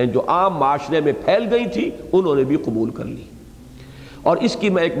باتیں جو ہیں جو عام معاشرے میں پھیل گئی تھی انہوں نے بھی قبول کر لی۔ اور اس کی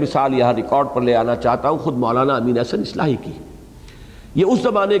میں ایک مثال یہاں ریکارڈ پر لے آنا چاہتا ہوں، خود مولانا امین حسن اصلاحی کی۔ یہ اس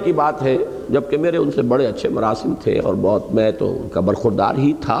زمانے کی بات ہے جبکہ میرے ان سے بڑے اچھے مراسم تھے، اور بہت میں تو ان کا برخوردار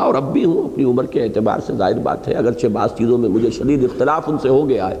ہی تھا اور اب بھی ہوں اپنی عمر کے اعتبار سے، ظاہر بات ہے اگرچہ بعض چیزوں میں مجھے شدید اختلاف ان سے ہو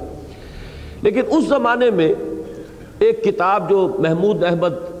گیا ہے، لیکن اس زمانے میں ایک کتاب جو محمود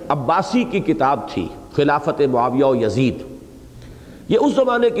احمد عباسی کی کتاب تھی، خلافت معاویہ و یزید، یہ اس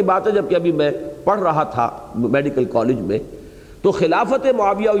زمانے کی بات ہے جبکہ ابھی میں پڑھ رہا تھا میڈیکل کالج میں، تو خلافت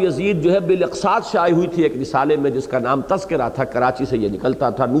معاویہ و یزید جو ہے بالاقساط شائع ہوئی تھی ایک رسالے میں جس کا نام تذکرہ تھا، کراچی سے یہ نکلتا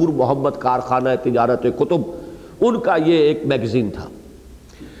تھا، نور محمد کارخانہ تجارت کتب ان کا یہ ایک میگزین تھا۔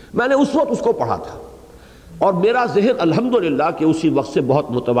 میں نے اس وقت اس کو پڑھا تھا اور میرا ذہن الحمدللہ کہ اسی وقت سے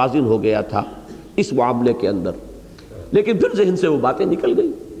بہت متوازن ہو گیا تھا اس معاملے کے اندر، لیکن پھر ذہن سے وہ باتیں نکل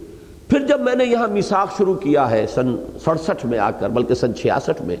گئی۔ پھر جب میں نے یہاں میثاق شروع کیا ہے سن 67 میں آ کر، بلکہ سن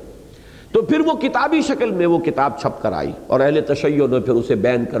 66 میں، تو پھر وہ کتابی شکل میں وہ کتاب چھپ کر آئی اور اہل تشیع نے پھر اسے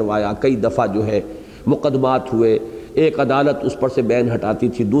بین کروایا، کئی دفعہ جو ہے مقدمات ہوئے، ایک عدالت اس پر سے بین ہٹاتی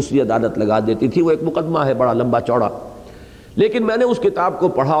تھی، دوسری عدالت لگا دیتی تھی، وہ ایک مقدمہ ہے بڑا لمبا چوڑا، لیکن میں نے اس کتاب کو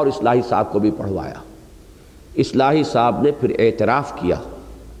پڑھا اور اصلاحی صاحب کو بھی پڑھوایا۔ اصلاحی صاحب نے پھر اعتراف کیا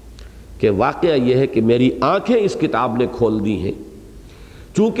کہ واقعہ یہ ہے کہ میری آنکھیں اس کتاب نے کھول دی ہیں،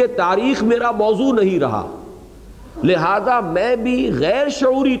 چونکہ تاریخ میرا موضوع نہیں رہا، لہذا میں بھی غیر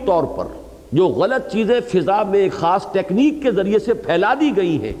شعوری طور پر جو غلط چیزیں فضا میں ایک خاص ٹیکنیک کے ذریعے سے پھیلا دی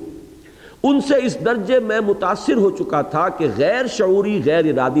گئی ہیں ان سے اس درجے میں متاثر ہو چکا تھا کہ غیر شعوری غیر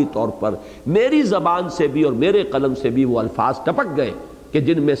ارادی طور پر میری زبان سے بھی اور میرے قلم سے بھی وہ الفاظ ٹپک گئے کہ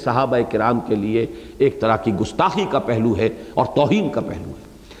جن میں صحابہ کرام کے لیے ایک طرح کی گستاخی کا پہلو ہے اور توہین کا پہلو ہے۔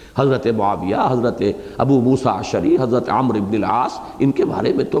 حضرت معاویہ، حضرت ابو موسیٰ اشعری، حضرت عمرو بن العاص، ان کے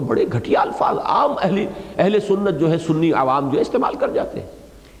بارے میں تو بڑے گھٹیا الفاظ عام اہل سنت جو ہے، سنی عوام جو ہے استعمال کر جاتے ہیں،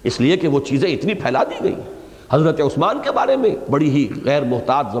 اس لیے کہ وہ چیزیں اتنی پھیلا دی گئی۔ حضرت عثمان کے بارے میں بڑی ہی غیر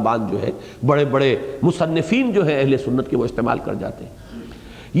محتاط زبان جو ہے بڑے بڑے مصنفین جو ہیں اہل سنت کے وہ استعمال کر جاتے ہیں۔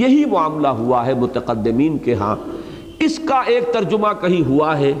 یہی معاملہ ہوا ہے متقدمین کے ہاں، اس کا ایک ترجمہ کہیں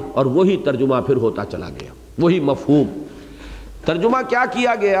ہوا ہے اور وہی ترجمہ پھر ہوتا چلا گیا، وہی مفہوم۔ ترجمہ کیا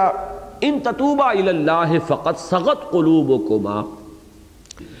کیا گیا؟ ان تتوبا الی اللہ فقد صغت قلوبکما،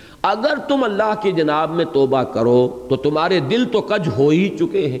 اگر تم اللہ کی جناب میں توبہ کرو تو تمہارے دل تو کج ہو ہی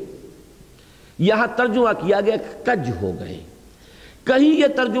چکے ہیں۔ یہاں ترجمہ کیا گیا کج ہو گئے، کہیں یہ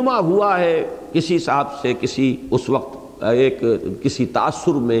ترجمہ ہوا ہے کسی صاحب سے کسی اس وقت ایک کسی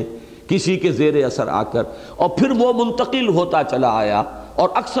تاثر میں کسی کے زیر اثر آ کر، اور پھر وہ منتقل ہوتا چلا آیا، اور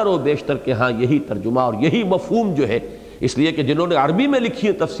اکثر و بیشتر کے ہاں یہی ترجمہ اور یہی مفہوم جو ہے، اس لیے کہ جنہوں نے عربی میں لکھی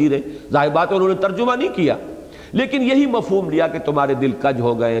ہیں تفسیریں، ظاہر بات ہے انہوں نے ترجمہ نہیں کیا، لیکن یہی مفہوم لیا کہ تمہارے دل کج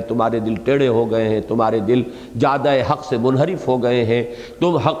ہو گئے ہیں، تمہارے دل ٹیڑھے ہو گئے ہیں، تمہارے دل جادہ حق سے منحرف ہو گئے ہیں،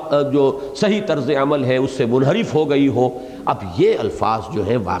 تم حق جو صحیح طرز عمل ہے اس سے منحرف ہو گئی ہو۔ اب یہ الفاظ جو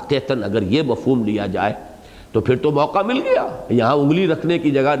ہیں واقعتاً اگر یہ مفہوم لیا جائے تو پھر تو موقع مل گیا، یہاں انگلی رکھنے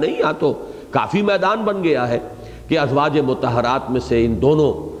کی جگہ نہیں، یہاں تو کافی میدان بن گیا ہے کہ ازواج مطہرات میں سے ان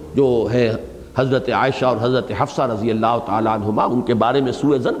دونوں جو ہیں حضرت عائشہ اور حضرت حفصہ رضی اللہ تعالیٰ عنہما، ان کے بارے میں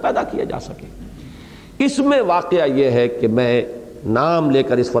سوء ظن پیدا کیا جا سکے۔ اس میں واقعہ یہ ہے کہ میں نام لے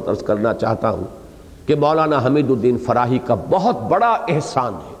کر اس وقت عرض کرنا چاہتا ہوں کہ مولانا حمید الدین فراہی کا بہت بڑا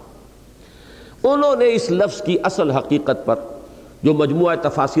احسان ہے، انہوں نے اس لفظ کی اصل حقیقت پر جو مجموعہ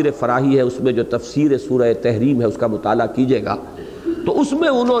تفاسیر فراہی ہے اس میں جو تفسیر سورہ تحریم ہے اس کا مطالعہ کیجئے گا تو اس میں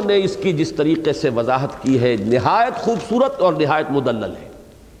انہوں نے اس کی جس طریقے سے وضاحت کی ہے نہایت خوبصورت اور نہایت مدلل ہے۔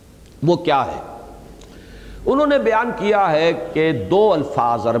 وہ کیا ہے؟ انہوں نے بیان کیا ہے کہ دو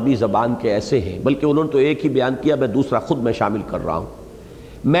الفاظ عربی زبان کے ایسے ہیں، بلکہ انہوں نے تو ایک ہی بیان کیا، میں دوسرا خود میں شامل کر رہا ہوں۔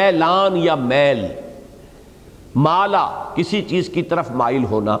 میلان یا میل، مالا کسی چیز کی طرف مائل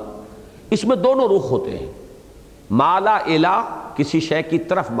ہونا، اس میں دونوں رخ ہوتے ہیں۔ مالا الا کسی شے کی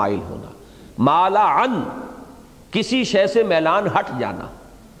طرف مائل ہونا، مالا عن کسی شے سے میلان ہٹ جانا،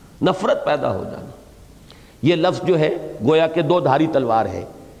 نفرت پیدا ہو جانا۔ یہ لفظ جو ہے گویا کہ دو دھاری تلوار ہے،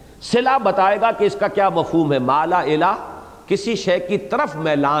 صلہ بتائے گا کہ اس کا کیا مفہوم ہے۔ مالا الا کسی شے کی طرف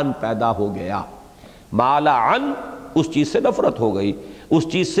میلان پیدا ہو گیا، مالا عن اس چیز سے نفرت ہو گئی، اس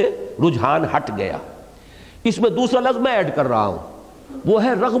چیز سے رجحان ہٹ گیا۔ اس میں دوسرا لفظ میں ایڈ کر رہا ہوں، وہ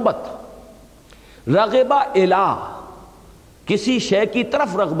ہے رغبت۔ رغبہ الا کسی شے کی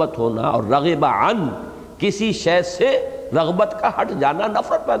طرف رغبت ہونا، اور رغب عن کسی شے سے رغبت کا ہٹ جانا،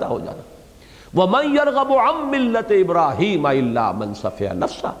 نفرت پیدا ہو جانا۔ وَمَن يَرْغَبُ عَن مِّلَّةِ إِبْرَاهِيمَ إِلَّا مَن سَفِهَ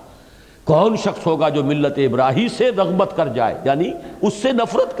نَفْسَهُ، کون شخص ہوگا جو ملت ابراہیم سے رغبت کر جائے، یعنی اس سے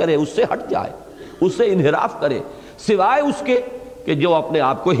نفرت کرے، اس سے ہٹ جائے، اس سے انحراف کرے، سوائے اس کے کہ جو اپنے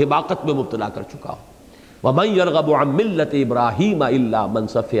آپ کو حماقت میں مبتلا کر چکا ہو۔ وَمَن يَرْغَبُ عَن مِّلَّةِ إِبْرَاهِيمَ إِلَّا مَن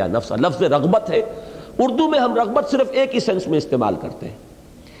سَفِهَ نَفْسَهُ، لفظ رغبت ہے، اردو میں ہم رغبت صرف ایک ہی سینس میں استعمال کرتے ہیں،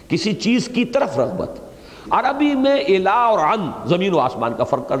 کسی چیز کی طرف رغبت۔ عربی میں الا اور عن زمین و آسمان کا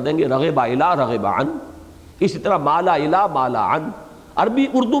فرق کر دیں گے، رغب الا رغب عن، اسی طرح مالا الا مالا عن۔ عربی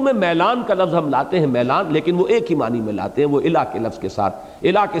اردو میں میلان کا لفظ ہم لاتے ہیں، میلان، لیکن وہ ایک ہی معنی میں لاتے ہیں، وہ الا کے لفظ کے ساتھ،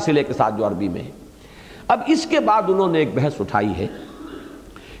 الا کے صلے کے ساتھ جو عربی میں ہے۔ اب اس کے بعد انہوں نے ایک بحث اٹھائی ہے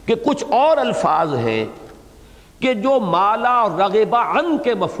کہ کچھ اور الفاظ ہیں کہ جو مالا اور رغب عن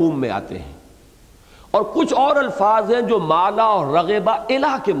کے مفہوم میں آتے ہیں، اور کچھ اور الفاظ ہیں جو مالا اور رغب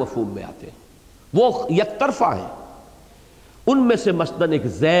الا کے مفہوم میں آتے ہیں، وہ یک طرفہ ہیں۔ ان میں سے مثلاً ایک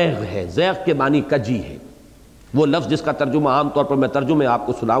زیغ ہے، زیغ کے معنی کجی ہے، وہ لفظ جس کا ترجمہ عام طور پر میں ترجمے آپ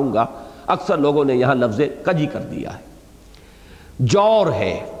کو سناؤں گا، اکثر لوگوں نے یہاں لفظ کجی کر دیا ہے۔ جور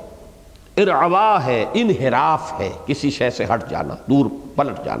ہے، ارعوا ہے، انحراف ہے، کسی شے سے ہٹ جانا، دور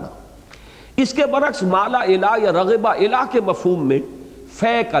پلٹ جانا۔ اس کے برعکس مالا الا یا رغب الا کے مفہوم میں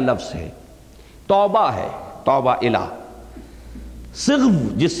فے کا لفظ ہے، توبہ ہے، توبہ الا۔ صغو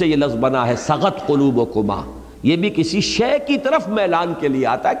جس سے یہ لفظ بنا ہے، سغت قلوبکما، یہ بھی کسی شے کی طرف میلان کے لیے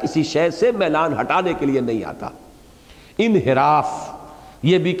آتا ہے، کسی شے سے میلان ہٹانے کے لیے نہیں آتا۔ انحراف،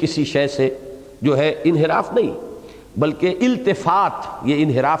 یہ بھی کسی شے سے جو ہے انحراف نہیں بلکہ التفات، یہ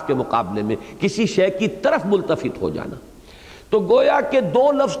انحراف کے مقابلے میں کسی شے کی طرف ملتفت ہو جانا۔ تو گویا کہ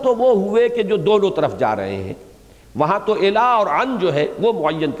دو لفظ تو وہ ہوئے کہ جو دونوں طرف جا رہے ہیں، وہاں تو الا اور عن جو ہے وہ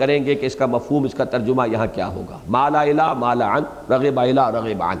معین کریں گے کہ اس کا مفہوم، اس کا ترجمہ یہاں کیا ہوگا، مالا الا مالا عن، رغب الا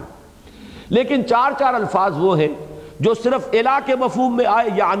رغب عن۔ لیکن چار چار الفاظ وہ ہیں جو صرف الا کے مفہوم میں آئے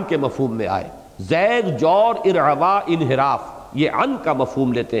یا عن کے مفہوم میں آئے۔ زیغ، جور، ارعوا، انحراف، یہ عن کا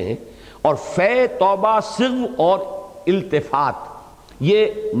مفہوم لیتے ہیں، اور فے، توبہ، صغو اور التفات یہ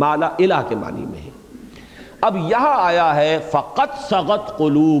مالا الا کے معنی میں ہے۔ اب یہاں آیا ہے فقط صغت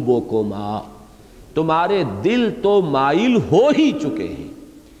قلوبکما، تمہارے دل تو مائل ہو ہی چکے ہیں۔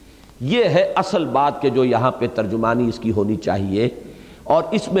 یہ ہے اصل بات کہ جو یہاں پہ ترجمانی اس کی ہونی چاہیے۔ اور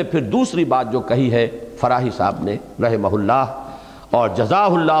اس میں پھر دوسری بات جو کہی ہے فراہی صاحب نے رحمہ اللہ، اور جزاہ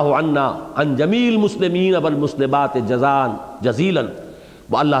اللہ عنا عن جمیل المسلمین والمسلمات جزان جزیلا،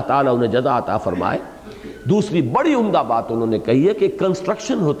 وہ اللہ تعالیٰ انہیں جزا عطا فرمائے۔ دوسری بڑی عمدہ بات انہوں نے کہی ہے کہ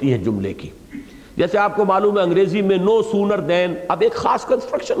کنسٹرکشن ہوتی ہے جملے کی، جیسے آپ کو معلوم ہے انگریزی میں نو سونر دین، اب ایک خاص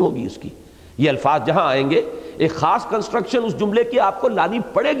کنسٹرکشن ہوگی اس کی، یہ الفاظ جہاں آئیں گے ایک خاص کنسٹرکشن اس جملے کی آپ کو لانی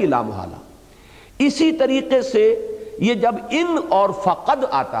پڑے گی لامحالہ۔ اسی طریقے سے یہ جب ان اور فقد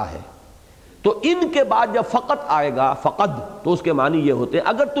آتا ہے تو ان کے بعد جب فقط آئے گا، فقد، تو اس کے معنی یہ ہوتے ہیں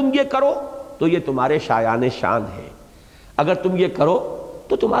اگر تم یہ کرو تو یہ تمہارے شایان شان ہے، اگر تم یہ کرو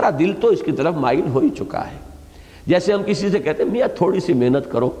تو تمہارا دل تو اس کی طرف مائل ہو ہی چکا ہے۔ جیسے ہم کسی سے کہتے ہیں میاں تھوڑی سی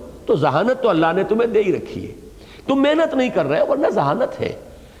محنت کرو، تو ذہانت تو اللہ نے تمہیں دے ہی رکھی ہے، تم محنت نہیں کر رہے ورنہ ذہانت ہے،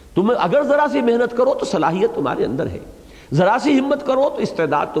 تم اگر ذرا سی محنت کرو تو صلاحیت تمہارے اندر ہے، ذرا سی ہمت کرو تو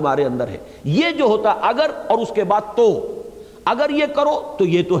استعداد تمہارے اندر ہے۔ یہ جو ہوتا اگر اور اس کے بعد تو، اگر یہ کرو تو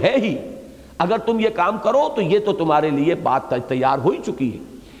یہ تو ہے ہی، اگر تم یہ کام کرو تو یہ تو تمہارے لیے بات تیار ہو ہی چکی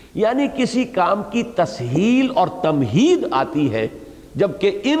ہے۔ یعنی کسی کام کی تسہیل اور تمہید آتی ہے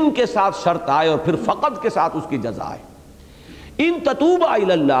جبکہ ان کے ساتھ شرط آئے اور پھر فقط کے ساتھ اس کی جزا آئے۔ ان تتوبا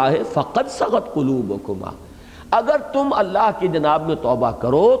الی اللہ فقد صغت قلوبکما، اگر تم اللہ کی جناب میں توبہ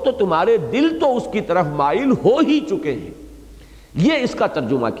کرو تو تمہارے دل تو اس کی طرف مائل ہو ہی چکے ہیں، یہ اس کا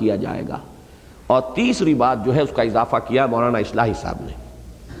ترجمہ کیا جائے گا۔ اور تیسری بات جو ہے اس کا اضافہ کیا مولانا اصلاحی صاحب نے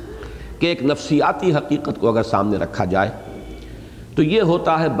کہ ایک نفسیاتی حقیقت کو اگر سامنے رکھا جائے تو یہ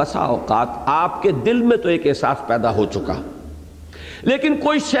ہوتا ہے بسا اوقات آپ کے دل میں تو ایک احساس پیدا ہو چکا، لیکن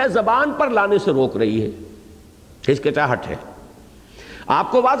کوئی شے زبان پر لانے سے روک رہی ہے، ہچکچاہٹ ہے،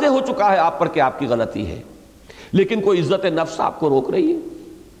 آپ کو واضح ہو چکا ہے آپ پر کہ آپ کی غلطی ہے، لیکن کوئی عزت نفس آپ کو روک رہی ہے،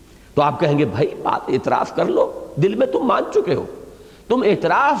 تو آپ کہیں گے بھائی بات اعتراف کر لو، دل میں تم مان چکے ہو، تم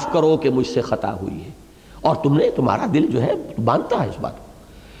اعتراف کرو کہ مجھ سے خطا ہوئی ہے، اور تمہارا دل جو ہے مانتا ہے اس بات کو۔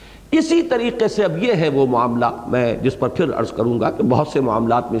 اسی طریقے سے اب یہ ہے وہ معاملہ میں جس پر پھر عرض کروں گا کہ بہت سے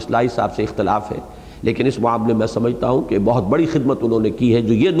معاملات میں اصلاحی صاحب سے اختلاف ہے، لیکن اس معاملے میں سمجھتا ہوں کہ بہت بڑی خدمت انہوں نے کی ہے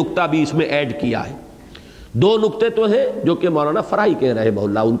جو یہ نقطہ بھی اس میں ایڈ کیا ہے۔ دو نقطے تو ہیں جو کہ مولانا فراہی کہہ رہے ہیں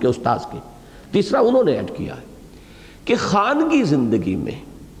اللہ ان کے استاذ کے، تیسرا انہوں نے ایڈ کیا ہے کہ خانگی زندگی میں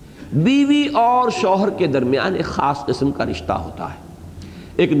بیوی اور شوہر کے درمیان ایک خاص قسم کا رشتہ ہوتا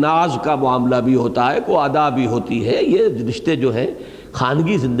ہے، ایک ناز کا معاملہ بھی ہوتا ہے، کوئی ادا بھی ہوتی ہے، یہ رشتے جو ہیں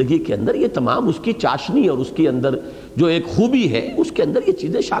خانگی زندگی کے اندر یہ تمام اس کی چاشنی اور اس کے اندر جو ایک خوبی ہے اس کے اندر یہ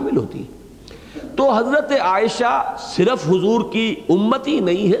چیزیں شامل ہوتی ہیں۔ تو حضرت عائشہ صرف حضور کی امتی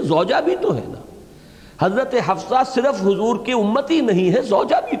نہیں ہے، زوجہ بھی تو ہے نا۔ حضرت حفصہ صرف حضور کی امتی نہیں ہے،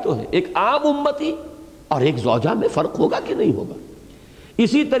 زوجہ بھی تو ہے۔ ایک عام امتی اور ایک زوجہ میں فرق ہوگا کہ نہیں ہوگا؟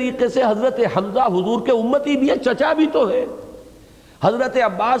 اسی طریقے سے حضرت حمزہ حضور کے امتی بھی ہے، چچا بھی تو ہے۔ حضرت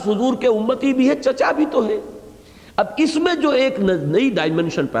عباس حضور کے امتی بھی ہے، چچا بھی تو ہے۔ اب اس میں جو ایک نئی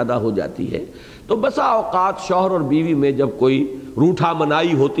ڈائمنشن پیدا ہو جاتی ہے، تو بسا اوقات شوہر اور بیوی میں جب کوئی روٹھا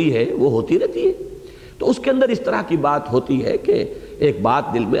منائی ہوتی ہے وہ ہوتی رہتی ہے، تو اس کے اندر اس طرح کی بات ہوتی ہے کہ ایک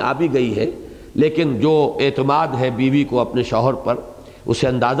بات دل میں آ بھی گئی ہے، لیکن جو اعتماد ہے بیوی کو اپنے شوہر پر، اسے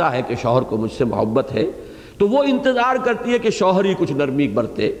اندازہ ہے کہ شوہر کو مجھ سے محبت ہے، تو وہ انتظار کرتی ہے کہ شوہر ہی کچھ نرمی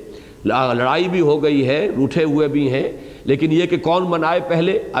برتے۔ لڑائی بھی ہو گئی ہے، روٹھے ہوئے بھی ہیں، لیکن یہ کہ کون منائے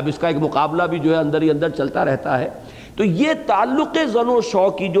پہلے، اب اس کا ایک مقابلہ بھی جو ہے اندر ہی اندر چلتا رہتا ہے۔ تو یہ تعلق زن و شو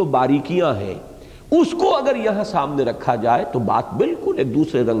کی جو باریکیاں ہیں اس کو اگر یہاں سامنے رکھا جائے تو بات بالکل ایک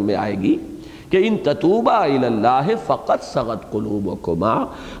دوسرے رنگ میں آئے گی کہ ان تتوبا الی اللہ فقط صغت قلوبکما،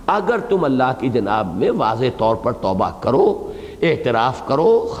 اگر تم اللہ کی جناب میں واضح طور پر توبہ کرو، اعتراف کرو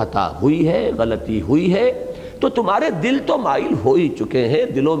خطا ہوئی ہے، غلطی ہوئی ہے، تو تمہارے دل تو مائل ہو ہی چکے ہیں،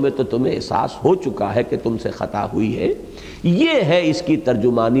 دلوں میں تو تمہیں احساس ہو چکا ہے کہ تم سے خطا ہوئی ہے۔ یہ ہے اس کی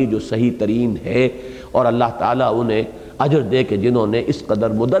ترجمانی جو صحیح ترین ہے، اور اللہ تعالیٰ انہیں اجر دے کہ جنہوں نے اس قدر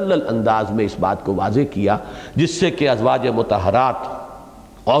مدلل انداز میں اس بات کو واضح کیا، جس سے کہ ازواج مطہرات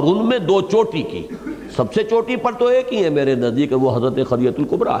اور ان میں دو چوٹی کی، سب سے چوٹی پر تو ایک ہی ہے میرے نزدیک، وہ حضرت خدیجہ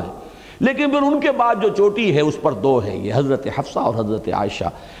الکبریٰ ہے، لیکن پھر ان کے بعد جو چوٹی ہے اس پر دو ہیں، یہ حضرت حفصہ اور حضرت عائشہ۔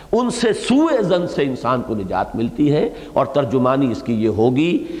 ان سے سوء ظن سے انسان کو نجات ملتی ہے، اور ترجمانی اس کی یہ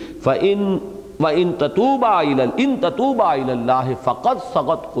ہوگی وَإِن تَتُوبَا إِلَى اللَّهِ فَقَدْ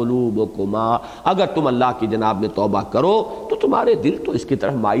صَغَتْ قُلُوبُكُمَا، اگر تم اللہ کی جناب میں توبہ کرو تو تمہارے دل تو اس کی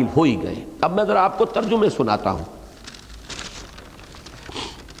طرف مائل ہو ہی گئے۔ اب میں ذرا آپ کو ترجمے سناتا ہوں۔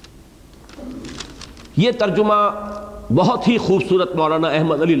 یہ ترجمہ بہت ہی خوبصورت مولانا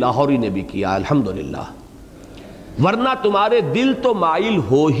احمد علی لاہوری نے بھی کیا، الحمدللہ۔ ورنہ تمہارے دل تو مائل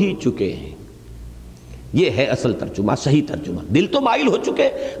ہو ہی چکے ہیں، یہ ہے اصل ترجمہ، صحیح ترجمہ۔ دل تو مائل ہو چکے،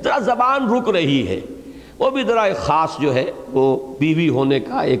 ذرا زبان رک رہی ہے، وہ بھی ذرا ایک خاص جو ہے وہ بیوی ہونے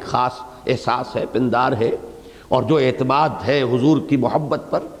کا ایک خاص احساس ہے، پندار ہے، اور جو اعتماد ہے حضور کی محبت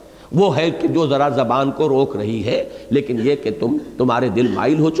پر وہ ہے کہ جو ذرا زبان کو روک رہی ہے، لیکن یہ کہ تمہارے دل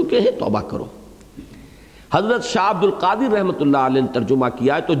مائل ہو چکے ہیں، توبہ کرو۔ حضرت شاہ عبد القادر رحمۃ اللہ علیہ نے ترجمہ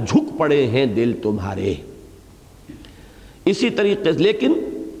کیا ہے تو جھک پڑے ہیں دل تمہارے، اسی طریقے سے۔ لیکن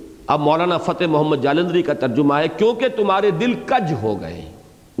اب مولانا فتح محمد جالندری کا ترجمہ ہے کیونکہ تمہارے دل کج ہو گئے،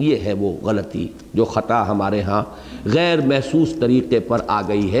 یہ ہے وہ غلطی جو خطا ہمارے ہاں غیر محسوس طریقے پر آ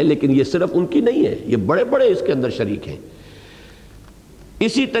گئی ہے، لیکن یہ صرف ان کی نہیں ہے، یہ بڑے بڑے اس کے اندر شریک ہیں۔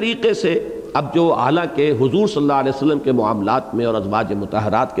 اسی طریقے سے اب جو حالانکہ حضور صلی اللہ علیہ وسلم کے معاملات میں اور ازواج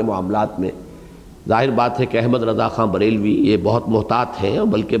مطہرات کے معاملات میں ظاہر بات ہے کہ احمد رضا خان بریلوی یہ بہت محتاط ہیں،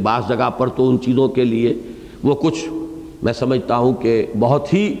 بلکہ بعض جگہ پر تو ان چیزوں کے لیے وہ کچھ میں سمجھتا ہوں کہ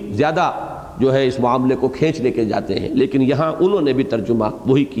بہت ہی زیادہ جو ہے اس معاملے کو کھینچ لے کے جاتے ہیں، لیکن یہاں انہوں نے بھی ترجمہ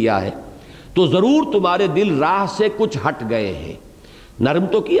وہی کیا ہے۔ تو ضرور تمہارے دل راہ سے کچھ ہٹ گئے ہیں، نرم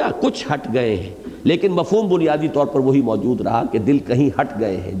تو کیا، کچھ ہٹ گئے ہیں، لیکن مفہوم بنیادی طور پر وہی موجود رہا کہ دل کہیں ہٹ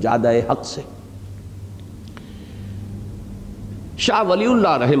گئے ہیں جادہ حق سے۔ شاہ ولی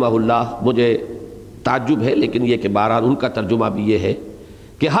اللہ رحمہ اللہ، مجھے تعجب ہے لیکن یہ کہ بہرحال ان کا ترجمہ بھی یہ ہے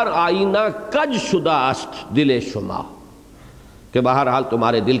کہ ہر آئینہ کج شدہ است دل شما، کہ بہرحال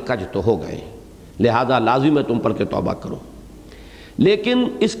تمہارے دل کج تو ہو گئے، لہذا لازم ہے تم پر کہ توبہ کرو۔ لیکن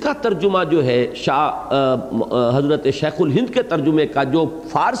اس کا ترجمہ جو ہے حضرت شیخ الہند کے ترجمے کا جو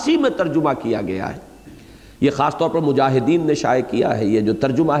فارسی میں ترجمہ کیا گیا ہے، یہ خاص طور پر مجاہدین نے شائع کیا ہے، یہ جو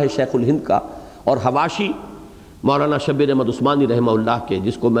ترجمہ ہے شیخ الہند کا، اور حواشی مولانا شبیر احمد عثمانی رحمہ اللہ کے،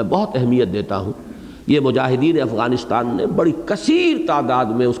 جس کو میں بہت اہمیت دیتا ہوں، یہ مجاہدین افغانستان نے بڑی کثیر تعداد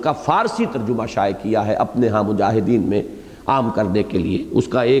میں اس کا فارسی ترجمہ شائع کیا ہے اپنے ہاں مجاہدین میں عام کرنے کے لیے۔ اس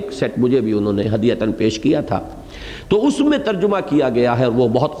کا ایک سیٹ مجھے بھی انہوں نے ہدیتاً پیش کیا تھا، تو اس میں ترجمہ کیا گیا ہے، اور وہ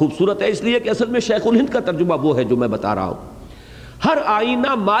بہت خوبصورت ہے، اس لیے کہ اصل میں شیخ الہند کا ترجمہ وہ ہے جو میں بتا رہا ہوں۔ ہر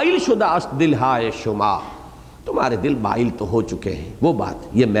آئینہ مائل شدہ است دل ہائے شما، تمہارے دل مائل تو ہو چکے ہیں، وہ بات،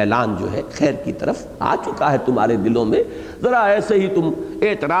 یہ میلان جو ہے خیر کی طرف آ چکا ہے تمہارے دلوں میں، ذرا ایسے ہی تم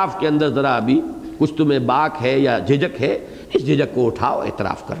اعتراف کے اندر ذرا ابھی کچھ تمہیں باک ہے یا جھجک ہے، اس جھجک کو اٹھاؤ،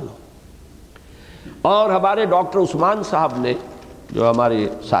 اعتراف کر لو۔ اور ہمارے ڈاکٹر عثمان صاحب نے، جو ہمارے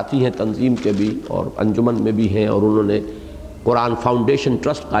ساتھی ہیں تنظیم کے بھی اور انجمن میں بھی ہیں، اور انہوں نے قرآن فاؤنڈیشن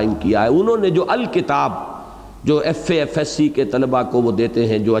ٹرسٹ قائم کیا ہے، انہوں نے جو الکتاب جو F A F S C کے طلباء کو وہ دیتے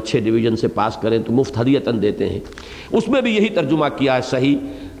ہیں، جو اچھے ڈویژن سے پاس کریں تو مفت ہدیتاً دیتے ہیں، اس میں بھی یہی ترجمہ کیا ہے صحیح،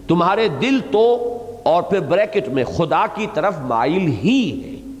 تمہارے دل تو، اور پھر بریکٹ میں خدا کی طرف مائل ہی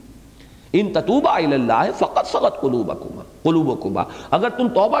ہے، ان تتوبا الی اللہ فقد صغت قلوبکما، اگر تم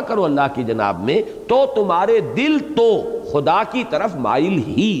توبہ کرو اللہ کی جناب میں تو تمہارے دل تو خدا کی طرف مائل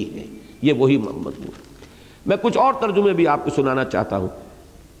ہی ہے، یہ وہی مضمون ہے۔ میں کچھ اور ترجمے بھی آپ کو سنانا چاہتا ہوں۔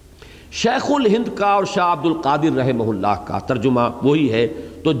 شیخ الہند کا اور شاہ عبد القادر رحمہ اللہ کا ترجمہ وہی ہے،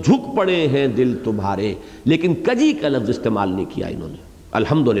 تو جھک پڑے ہیں دل تمہارے، لیکن کجی کا لفظ استعمال نہیں کیا انہوں نے۔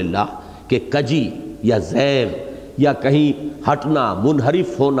 الحمدللہ کہ کجی یا زیغ یا کہیں ہٹنا،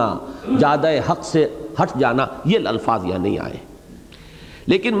 منحرف ہونا، زیادہ حق سے ہٹ جانا، یہ الفاظ یہاں نہیں آئے۔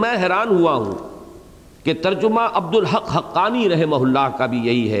 لیکن میں حیران ہوا ہوں کہ ترجمہ عبد الحق حقانی رحمہ اللہ کا بھی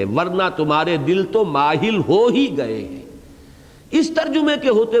یہی ہے، ورنہ تمہارے دل تو ماہل ہو ہی گئے ہیں۔ اس ترجمے کے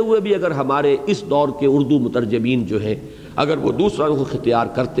ہوتے ہوئے بھی اگر ہمارے اس دور کے اردو مترجمین جو ہیں اگر وہ دوسرا رخ اختیار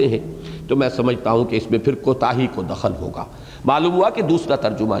کرتے ہیں تو میں سمجھتا ہوں کہ اس میں پھر کوتاہی کو دخل ہوگا۔ معلوم ہوا کہ دوسرا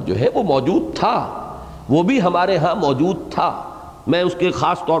ترجمہ جو ہے وہ موجود تھا، وہ بھی ہمارے ہاں موجود تھا۔ میں اس کے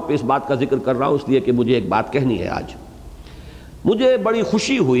خاص طور پہ اس بات کا ذکر کر رہا ہوں اس لیے کہ مجھے ایک بات کہنی ہے آج۔ مجھے بڑی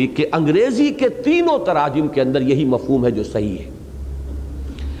خوشی ہوئی کہ انگریزی کے تینوں تراجم کے اندر یہی مفہوم ہے جو صحیح ہے۔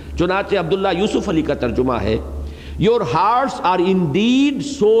 چنانچہ عبداللہ یوسف علی کا ترجمہ ہے، Your hearts are indeed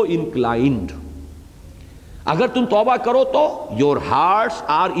so inclined، اگر تم توبہ کرو تو your hearts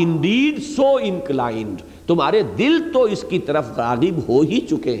are indeed so inclined، تمہارے دل تو اس کی طرف راغب ہو ہی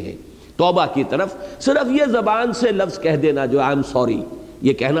چکے ہیں، توبہ کی طرف۔ صرف یہ زبان سے لفظ کہہ دینا جو I'm sorry،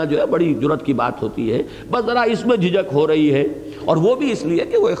 یہ کہنا جو ہے بڑی جرات کی بات ہوتی ہے، بس ذرا اس میں جھجک ہو رہی ہے، اور وہ بھی اس لیے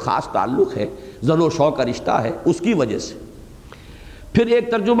کہ وہ ایک خاص تعلق ہے، زن و شو کا رشتہ ہے، اس کی وجہ سے۔ پھر ایک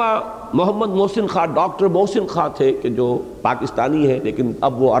ترجمہ محمد محسن خان، ڈاکٹر محسن خان تھے کہ جو پاکستانی ہیں لیکن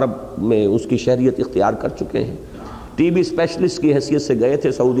اب وہ عرب میں اس کی شہریت اختیار کر چکے ہیں، ٹی بی اسپیشلسٹ کی حیثیت سے گئے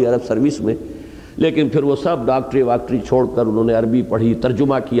تھے سعودی عرب سروس میں، لیکن پھر وہ سب ڈاکٹری واکٹری چھوڑ کر انہوں نے عربی پڑھی،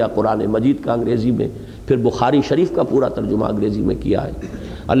 ترجمہ کیا قرآن مجید کا انگریزی میں، پھر بخاری شریف کا پورا ترجمہ انگریزی میں کیا ہے۔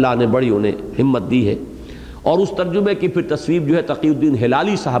 اللہ نے بڑی انہیں ہمت دی ہے، اور اس ترجمے کی پھر تصویب جو ہے تقی الدین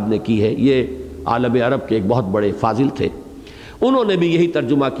ہلالی صاحب نے کی ہے، یہ عالم عرب کے ایک بہت بڑے فاضل تھے، انہوں نے بھی یہی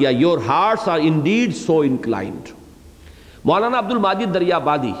ترجمہ کیا، Your hearts are indeed so inclined۔ مولانا عبد الماجد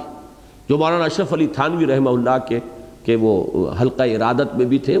دریابادی جو مولانا اشرف علی تھانوی رحمہ اللہ کے وہ حلقہ ارادت میں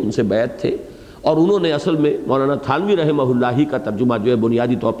بھی تھے، ان سے بیعت تھے، اور انہوں نے اصل میں مولانا تھانوی رحمہ اللہ ہی کا ترجمہ جو ہے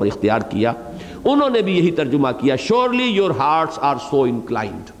بنیادی طور پر اختیار کیا، انہوں نے بھی یہی ترجمہ کیا، Surely your hearts are so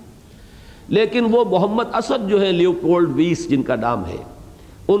inclined۔ لیکن وہ محمد اسد جو ہے لیوپولڈ ویس جن کا نام ہے،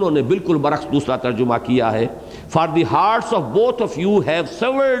 انہوں نے بالکل برعکس دوسرا ترجمہ کیا ہے، For the hearts of both of you have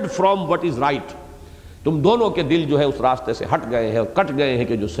severed from what is right، تم دونوں کے دل جو ہے اس راستے سے ہٹ گئے ہیں اور کٹ گئے ہیں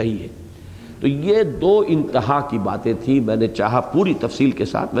کہ جو صحیح ہے۔ تو یہ دو انتہا کی باتیں تھیں، میں نے چاہا پوری تفصیل کے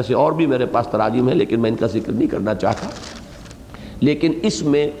ساتھ، ویسے اور بھی میرے پاس تراجم ہیں لیکن میں ان کا ذکر نہیں کرنا چاہتا، لیکن اس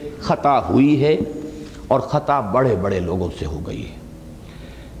میں خطا ہوئی ہے اور خطا بڑے بڑے لوگوں سے ہو گئی ہے،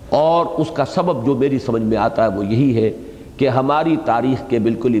 اور اس کا سبب جو میری سمجھ میں آتا ہے وہ یہی ہے کہ ہماری تاریخ کے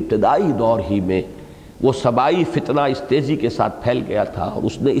بالکل ابتدائی دور ہی میں وہ سبائی فتنہ اس تیزی کے ساتھ پھیل گیا تھا، اور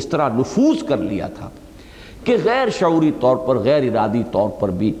اس نے اس طرح نفوذ کر لیا تھا کہ غیر شعوری طور پر، غیر ارادی طور پر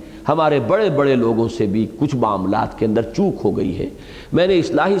بھی ہمارے بڑے بڑے لوگوں سے بھی کچھ معاملات کے اندر چوک ہو گئی ہے۔ میں نے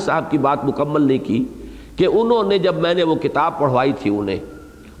اصلاحی صاحب کی بات مکمل نہیں کی کہ انہوں نے جب میں نے وہ کتاب پڑھوائی تھی انہیں،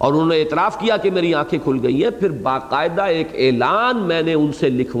 اور انہوں نے اعتراف کیا کہ میری آنکھیں کھل گئی ہیں، پھر باقاعدہ ایک اعلان میں نے ان سے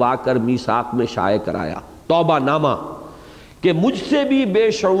لکھوا کر میثاق میں شائع کرایا، توبہ نامہ، کہ مجھ سے بھی بے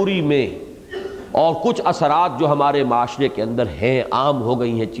شعوری میں اور کچھ اثرات جو ہمارے معاشرے کے اندر ہیں، عام ہو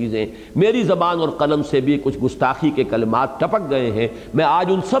گئی ہیں چیزیں، میری زبان اور قلم سے بھی کچھ گستاخی کے کلمات ٹپک گئے ہیں، میں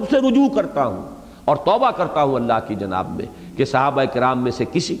آج ان سب سے رجوع کرتا ہوں اور توبہ کرتا ہوں اللہ کی جناب میں کہ صحابہ کرام میں سے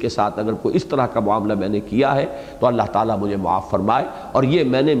کسی کے ساتھ اگر کوئی اس طرح کا معاملہ میں نے کیا ہے تو اللہ تعالیٰ مجھے معاف فرمائے، اور یہ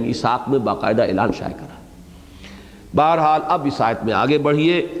میں نے میثاق میں باقاعدہ اعلان شائع کرا۔ بہرحال اب اس آیت میں آگے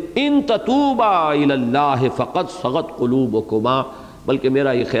بڑھیے، ان تتوبا الی اللہ فقد صغت قلوبکما، بلکہ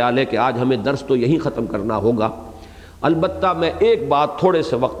میرا یہ خیال ہے کہ آج ہمیں درس تو یہیں ختم کرنا ہوگا۔ البتہ میں ایک بات تھوڑے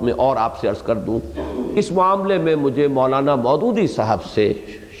سے وقت میں اور آپ سے عرض کر دوں، اس معاملے میں مجھے مولانا مودودی صاحب سے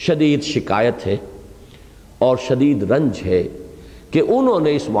شدید شکایت ہے اور شدید رنج ہے کہ انہوں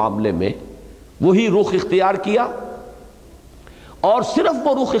نے اس معاملے میں وہی رخ اختیار کیا، اور صرف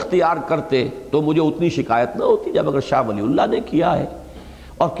وہ رخ اختیار کرتے تو مجھے اتنی شکایت نہ ہوتی جب اگر شاہ ولی اللہ نے کیا ہے،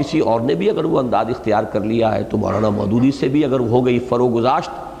 اور کسی اور نے بھی اگر وہ انداز اختیار کر لیا ہے تو مولانا مودودی سے بھی اگر ہو گئی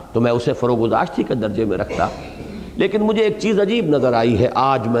فروگزاشت تو میں اسے فروگزاشت ہی کے درجے میں رکھتا۔ لیکن مجھے ایک چیز عجیب نظر آئی ہے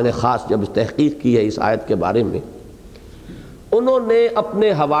آج، میں نے خاص جب تحقیق کی ہے اس آیت کے بارے میں، انہوں نے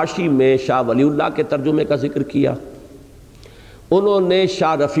اپنے حواشی میں شاہ ولی اللہ کے ترجمے کا ذکر کیا، انہوں نے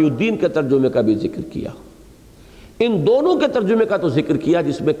شاہ رفیع الدین کے ترجمے کا بھی ذکر کیا، ان دونوں کے ترجمے کا تو ذکر کیا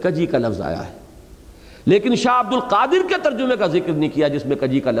جس میں کجی کا لفظ آیا ہے، لیکن شاہ عبد القادر کے ترجمے کا ذکر نہیں کیا جس میں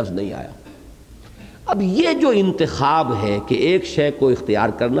کجی کا لفظ نہیں آیا۔ اب یہ جو انتخاب ہے کہ ایک شے کو اختیار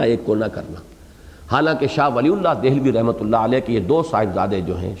کرنا ایک کو نہ کرنا، حالانکہ شاہ ولی اللہ دہلوی رحمۃ اللہ علیہ کے یہ دو صاحبزادے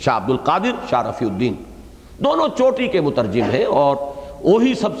جو ہیں شاہ عبد القادر، شاہ رفیع الدین، دونوں چوٹی کے مترجم ہیں اور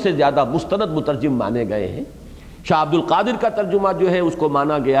وہی سب سے زیادہ مستند مترجم مانے گئے ہیں۔ شاہ عبد القادر کا ترجمہ جو ہے اس کو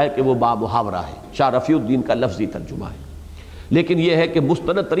مانا گیا ہے کہ وہ بامحاورہ ہے، شاہ رفیع الدین کا لفظی ترجمہ ہے، لیکن یہ ہے کہ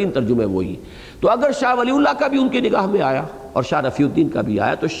مستند ترین ترجمے وہی۔ تو اگر شاہ ولی اللہ کا بھی ان کی نگاہ میں آیا اور شاہ رفیع الدین کا بھی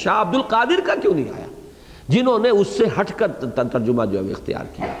آیا تو شاہ عبد القادر کا کیوں نہیں آیا، جنہوں نے اس سے ہٹ کر ترجمہ جو ہے اختیار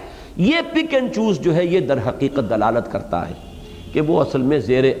کیا؟ یہ پک اینڈ چوز جو ہے یہ در حقیقت دلالت کرتا ہے کہ وہ اصل میں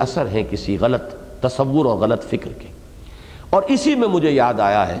زیر اثر ہیں کسی غلط تصور اور غلط فکر کے۔ اور اسی میں مجھے یاد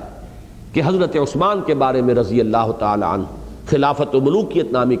آیا ہے کہ حضرت عثمان کے بارے میں رضی اللہ تعالی عنہ خلافت و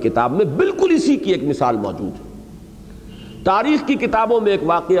ملوکیت نامی کتاب میں بالکل اسی کی ایک مثال موجود ہے۔ تاریخ کی کتابوں میں ایک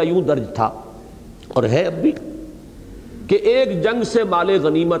واقعہ یوں درج تھا اور ہے اب بھی کہ ایک جنگ سے مال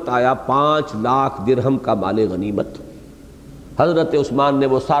غنیمت آیا، 5 لاکھ درہم کا مال غنیمت۔ حضرت عثمان نے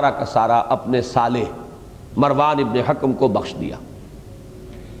وہ سارا کا سارا اپنے سالے مروان ابن حکم کو بخش دیا،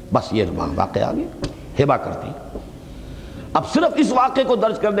 بس یہ واقعہ آ گیا، ہبہ کر دی۔ اب صرف اس واقعے کو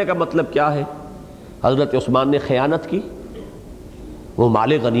درج کرنے کا مطلب کیا ہے؟ حضرت عثمان نے خیانت کی، وہ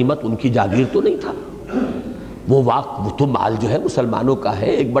مال غنیمت ان کی جاگیر تو نہیں تھا، وہ تو مال جو ہے مسلمانوں کا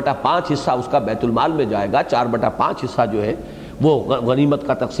ہے، 1/5 حصہ اس کا بیت المال میں جائے گا، 4/5 حصہ جو ہے وہ غنیمت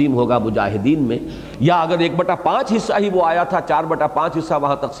کا تقسیم ہوگا مجاہدین میں، یا اگر 1/5 حصہ ہی وہ آیا تھا، 4/5 حصہ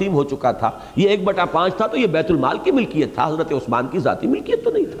وہاں تقسیم ہو چکا تھا، یہ 1/5 تھا تو یہ بیت المال کی ملکیت تھا، حضرت عثمان کی ذاتی ملکیت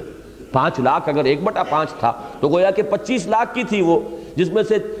تو نہیں تھا۔ 5 لاکھ اگر 1/5 تھا تو گویا کہ 25 لاکھ کی تھی وہ، جس میں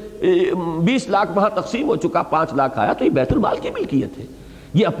سے 20 لاکھ وہاں تقسیم ہو چکا، 5 لاکھ آیا تو یہ بیت المال کی ملکیت ہے۔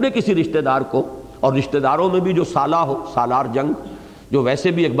 یہ اپنے کسی رشتہ دار کو، اور رشتہ داروں میں بھی جو سالہ ہو، سالار جنگ جو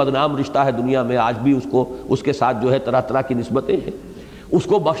ویسے بھی ایک بدنام رشتہ ہے دنیا میں، آج بھی اس کے ساتھ جو ہے طرح طرح کی نسبتیں ہیں، اس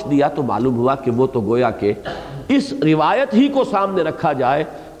کو بخش دیا تو معلوم ہوا کہ وہ تو گویا کہ اس روایت ہی کو سامنے رکھا جائے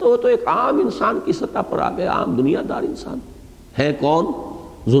تو وہ تو ایک عام انسان کی سطح پر آ گیا، عام دنیا دار انسان ہے۔ کون؟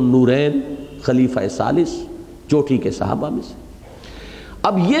 ذو النورین، خلیفہ ثالث، چوٹی کے صحابہ میں سے۔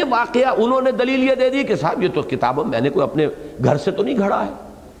 اب یہ واقعہ انہوں نے دلیل یہ دے دی کہ صاحب یہ تو کتابوں میں نے کوئی اپنے گھر سے تو نہیں گھڑا ہے،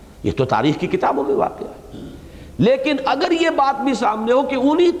 یہ تو تاریخ کی کتابوں میں واقعہ ہے۔ لیکن اگر یہ بات بھی سامنے ہو کہ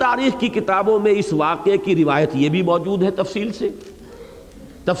انہی تاریخ کی کتابوں میں اس واقعے کی روایت یہ بھی موجود ہے تفصیل سے،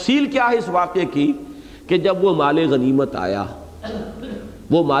 تفصیل کیا ہے اس واقعے کی کہ جب وہ مال غنیمت آیا،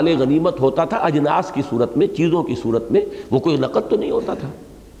 وہ مال غنیمت ہوتا تھا اجناس کی صورت میں، چیزوں کی صورت میں، وہ کوئی نقد تو نہیں ہوتا تھا۔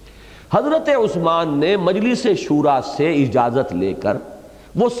 حضرت عثمان نے مجلس شورا سے اجازت لے کر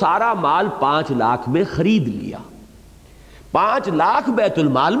وہ سارا مال 5 لاکھ میں خرید لیا، 5 لاکھ بیت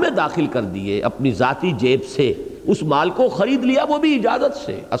المال میں داخل کر دیے، اپنی ذاتی جیب سے اس مال کو خرید لیا، وہ بھی اجازت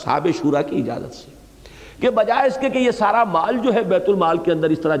سے، اصحاب شورا کی اجازت سے، کہ بجائے اس کے کہ یہ سارا مال جو ہے بیت المال کے اندر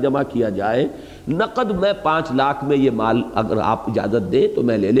اس طرح جمع کیا جائے، نقد میں 5 لاکھ میں یہ مال اگر آپ اجازت دیں تو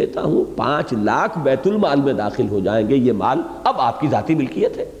میں لے لیتا ہوں، 5 لاکھ بیت المال میں داخل ہو جائیں گے، یہ مال اب آپ کی ذاتی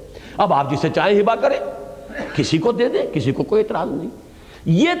ملکیت ہے، اب آپ جسے چاہیں ہبہ کریں، کسی کو دے دیں، کسی کو کوئی اعتراض نہیں۔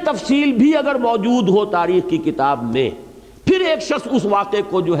 یہ تفصیل بھی اگر موجود ہو تاریخ کی کتاب میں، پھر ایک شخص اس واقعے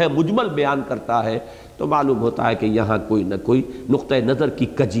کو جو ہے مجمل بیان کرتا ہے تو معلوم ہوتا ہے کہ یہاں کوئی نہ کوئی نقطہ نظر کی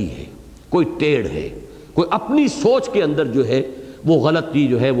کجی ہے، کوئی ٹیڑھ ہے، کوئی اپنی سوچ کے اندر جو ہے وہ غلطی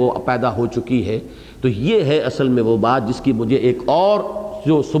جو ہے وہ پیدا ہو چکی ہے۔ تو یہ ہے اصل میں وہ بات جس کی مجھے ایک اور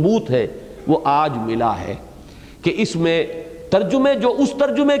جو ثبوت ہے وہ آج ملا ہے کہ اس میں ترجمے جو اس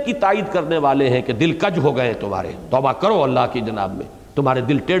ترجمے کی تائید کرنے والے ہیں کہ دل کج ہو گئے تمہارے، توبہ کرو اللہ کی جناب میں، تمہارے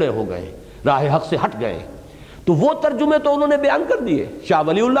دل ٹیڑھے ہو گئے، راہ حق سے ہٹ گئے، تو وہ ترجمے تو انہوں نے بیان کر دیے، شاہ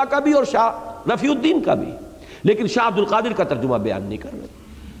ولی اللہ کا بھی اور شاہ رفیع الدین کا بھی، لیکن شاہ عبد القادر کا ترجمہ بیان نہیں کر رہے۔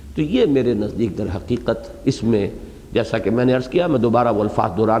 تو یہ میرے نزدیک در حقیقت اس میں جیسا کہ میں نے عرض کیا، میں دوبارہ وہ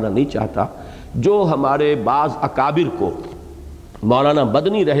الفاظ دہرانا نہیں چاہتا، جو ہمارے بعض اکابر کو، مولانا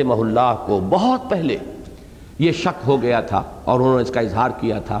بدنی رحمہ اللہ کو بہت پہلے یہ شک ہو گیا تھا اور انہوں نے اس کا اظہار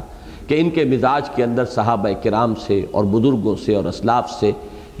کیا تھا کہ ان کے مزاج کے اندر صحابہ کرام سے اور بزرگوں سے اور اسلاف سے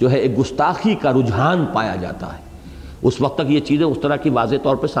جو ہے ایک گستاخی کا رجحان پایا جاتا ہے۔ اس وقت تک یہ چیزیں اس طرح کی واضح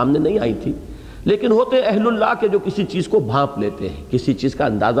طور پہ سامنے نہیں آئی تھی، لیکن ہوتے اہل اللہ کے جو کسی چیز کو بھانپ لیتے ہیں، کسی چیز کا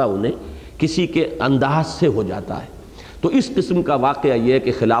اندازہ انہیں کسی کے انداز سے ہو جاتا ہے۔ تو اس قسم کا واقعہ یہ ہے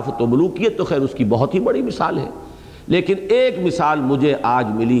کہ خلافت و ملوکیت تو خیر اس کی بہت ہی بڑی مثال ہے، لیکن ایک مثال مجھے آج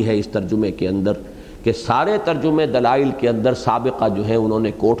ملی ہے اس ترجمے کے اندر کہ سارے ترجمے دلائل کے اندر سابقہ جو ہیں انہوں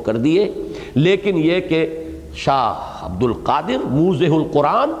نے کوٹ کر دیے، لیکن یہ کہ شاہ عبد القادر موضح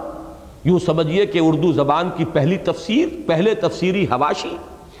القرآن، یوں سمجھیے کہ اردو زبان کی پہلی تفسیر، پہلے تفسیری حواشی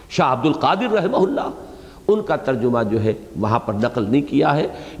شاہ عبد القادر رحمہ اللہ، ان کا ترجمہ جو ہے وہاں پر نقل نہیں کیا ہے۔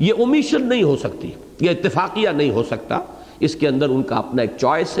 یہ اومیشن نہیں ہو سکتی، یہ اتفاقیہ نہیں ہو سکتا، اس کے اندر ان کا اپنا ایک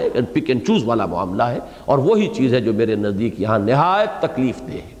چوائس ہے، پک اینڈ چوز والا معاملہ ہے، اور وہی چیز ہے جو میرے نزدیک یہاں نہایت تکلیف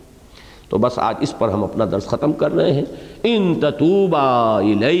دہ ہے۔ تو بس آج اس پر ہم اپنا درس ختم کر رہے ہیں۔ ان تتوبا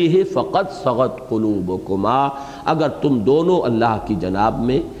الیہ فقد صغت قلوبکما، اگر تم دونوں اللہ کی جناب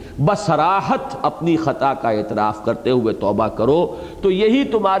میں بصراحت اپنی خطا کا اعتراف کرتے ہوئے توبہ کرو تو یہی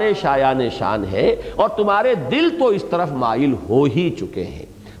تمہارے شایان شان ہے، اور تمہارے دل تو اس طرف مائل ہو ہی چکے ہیں۔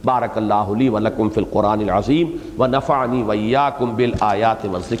 بارک اللہ لی ولکم فی القرآن العظیم ونفعنی وإیاکم بالآیات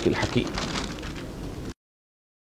والذکر الحکیم۔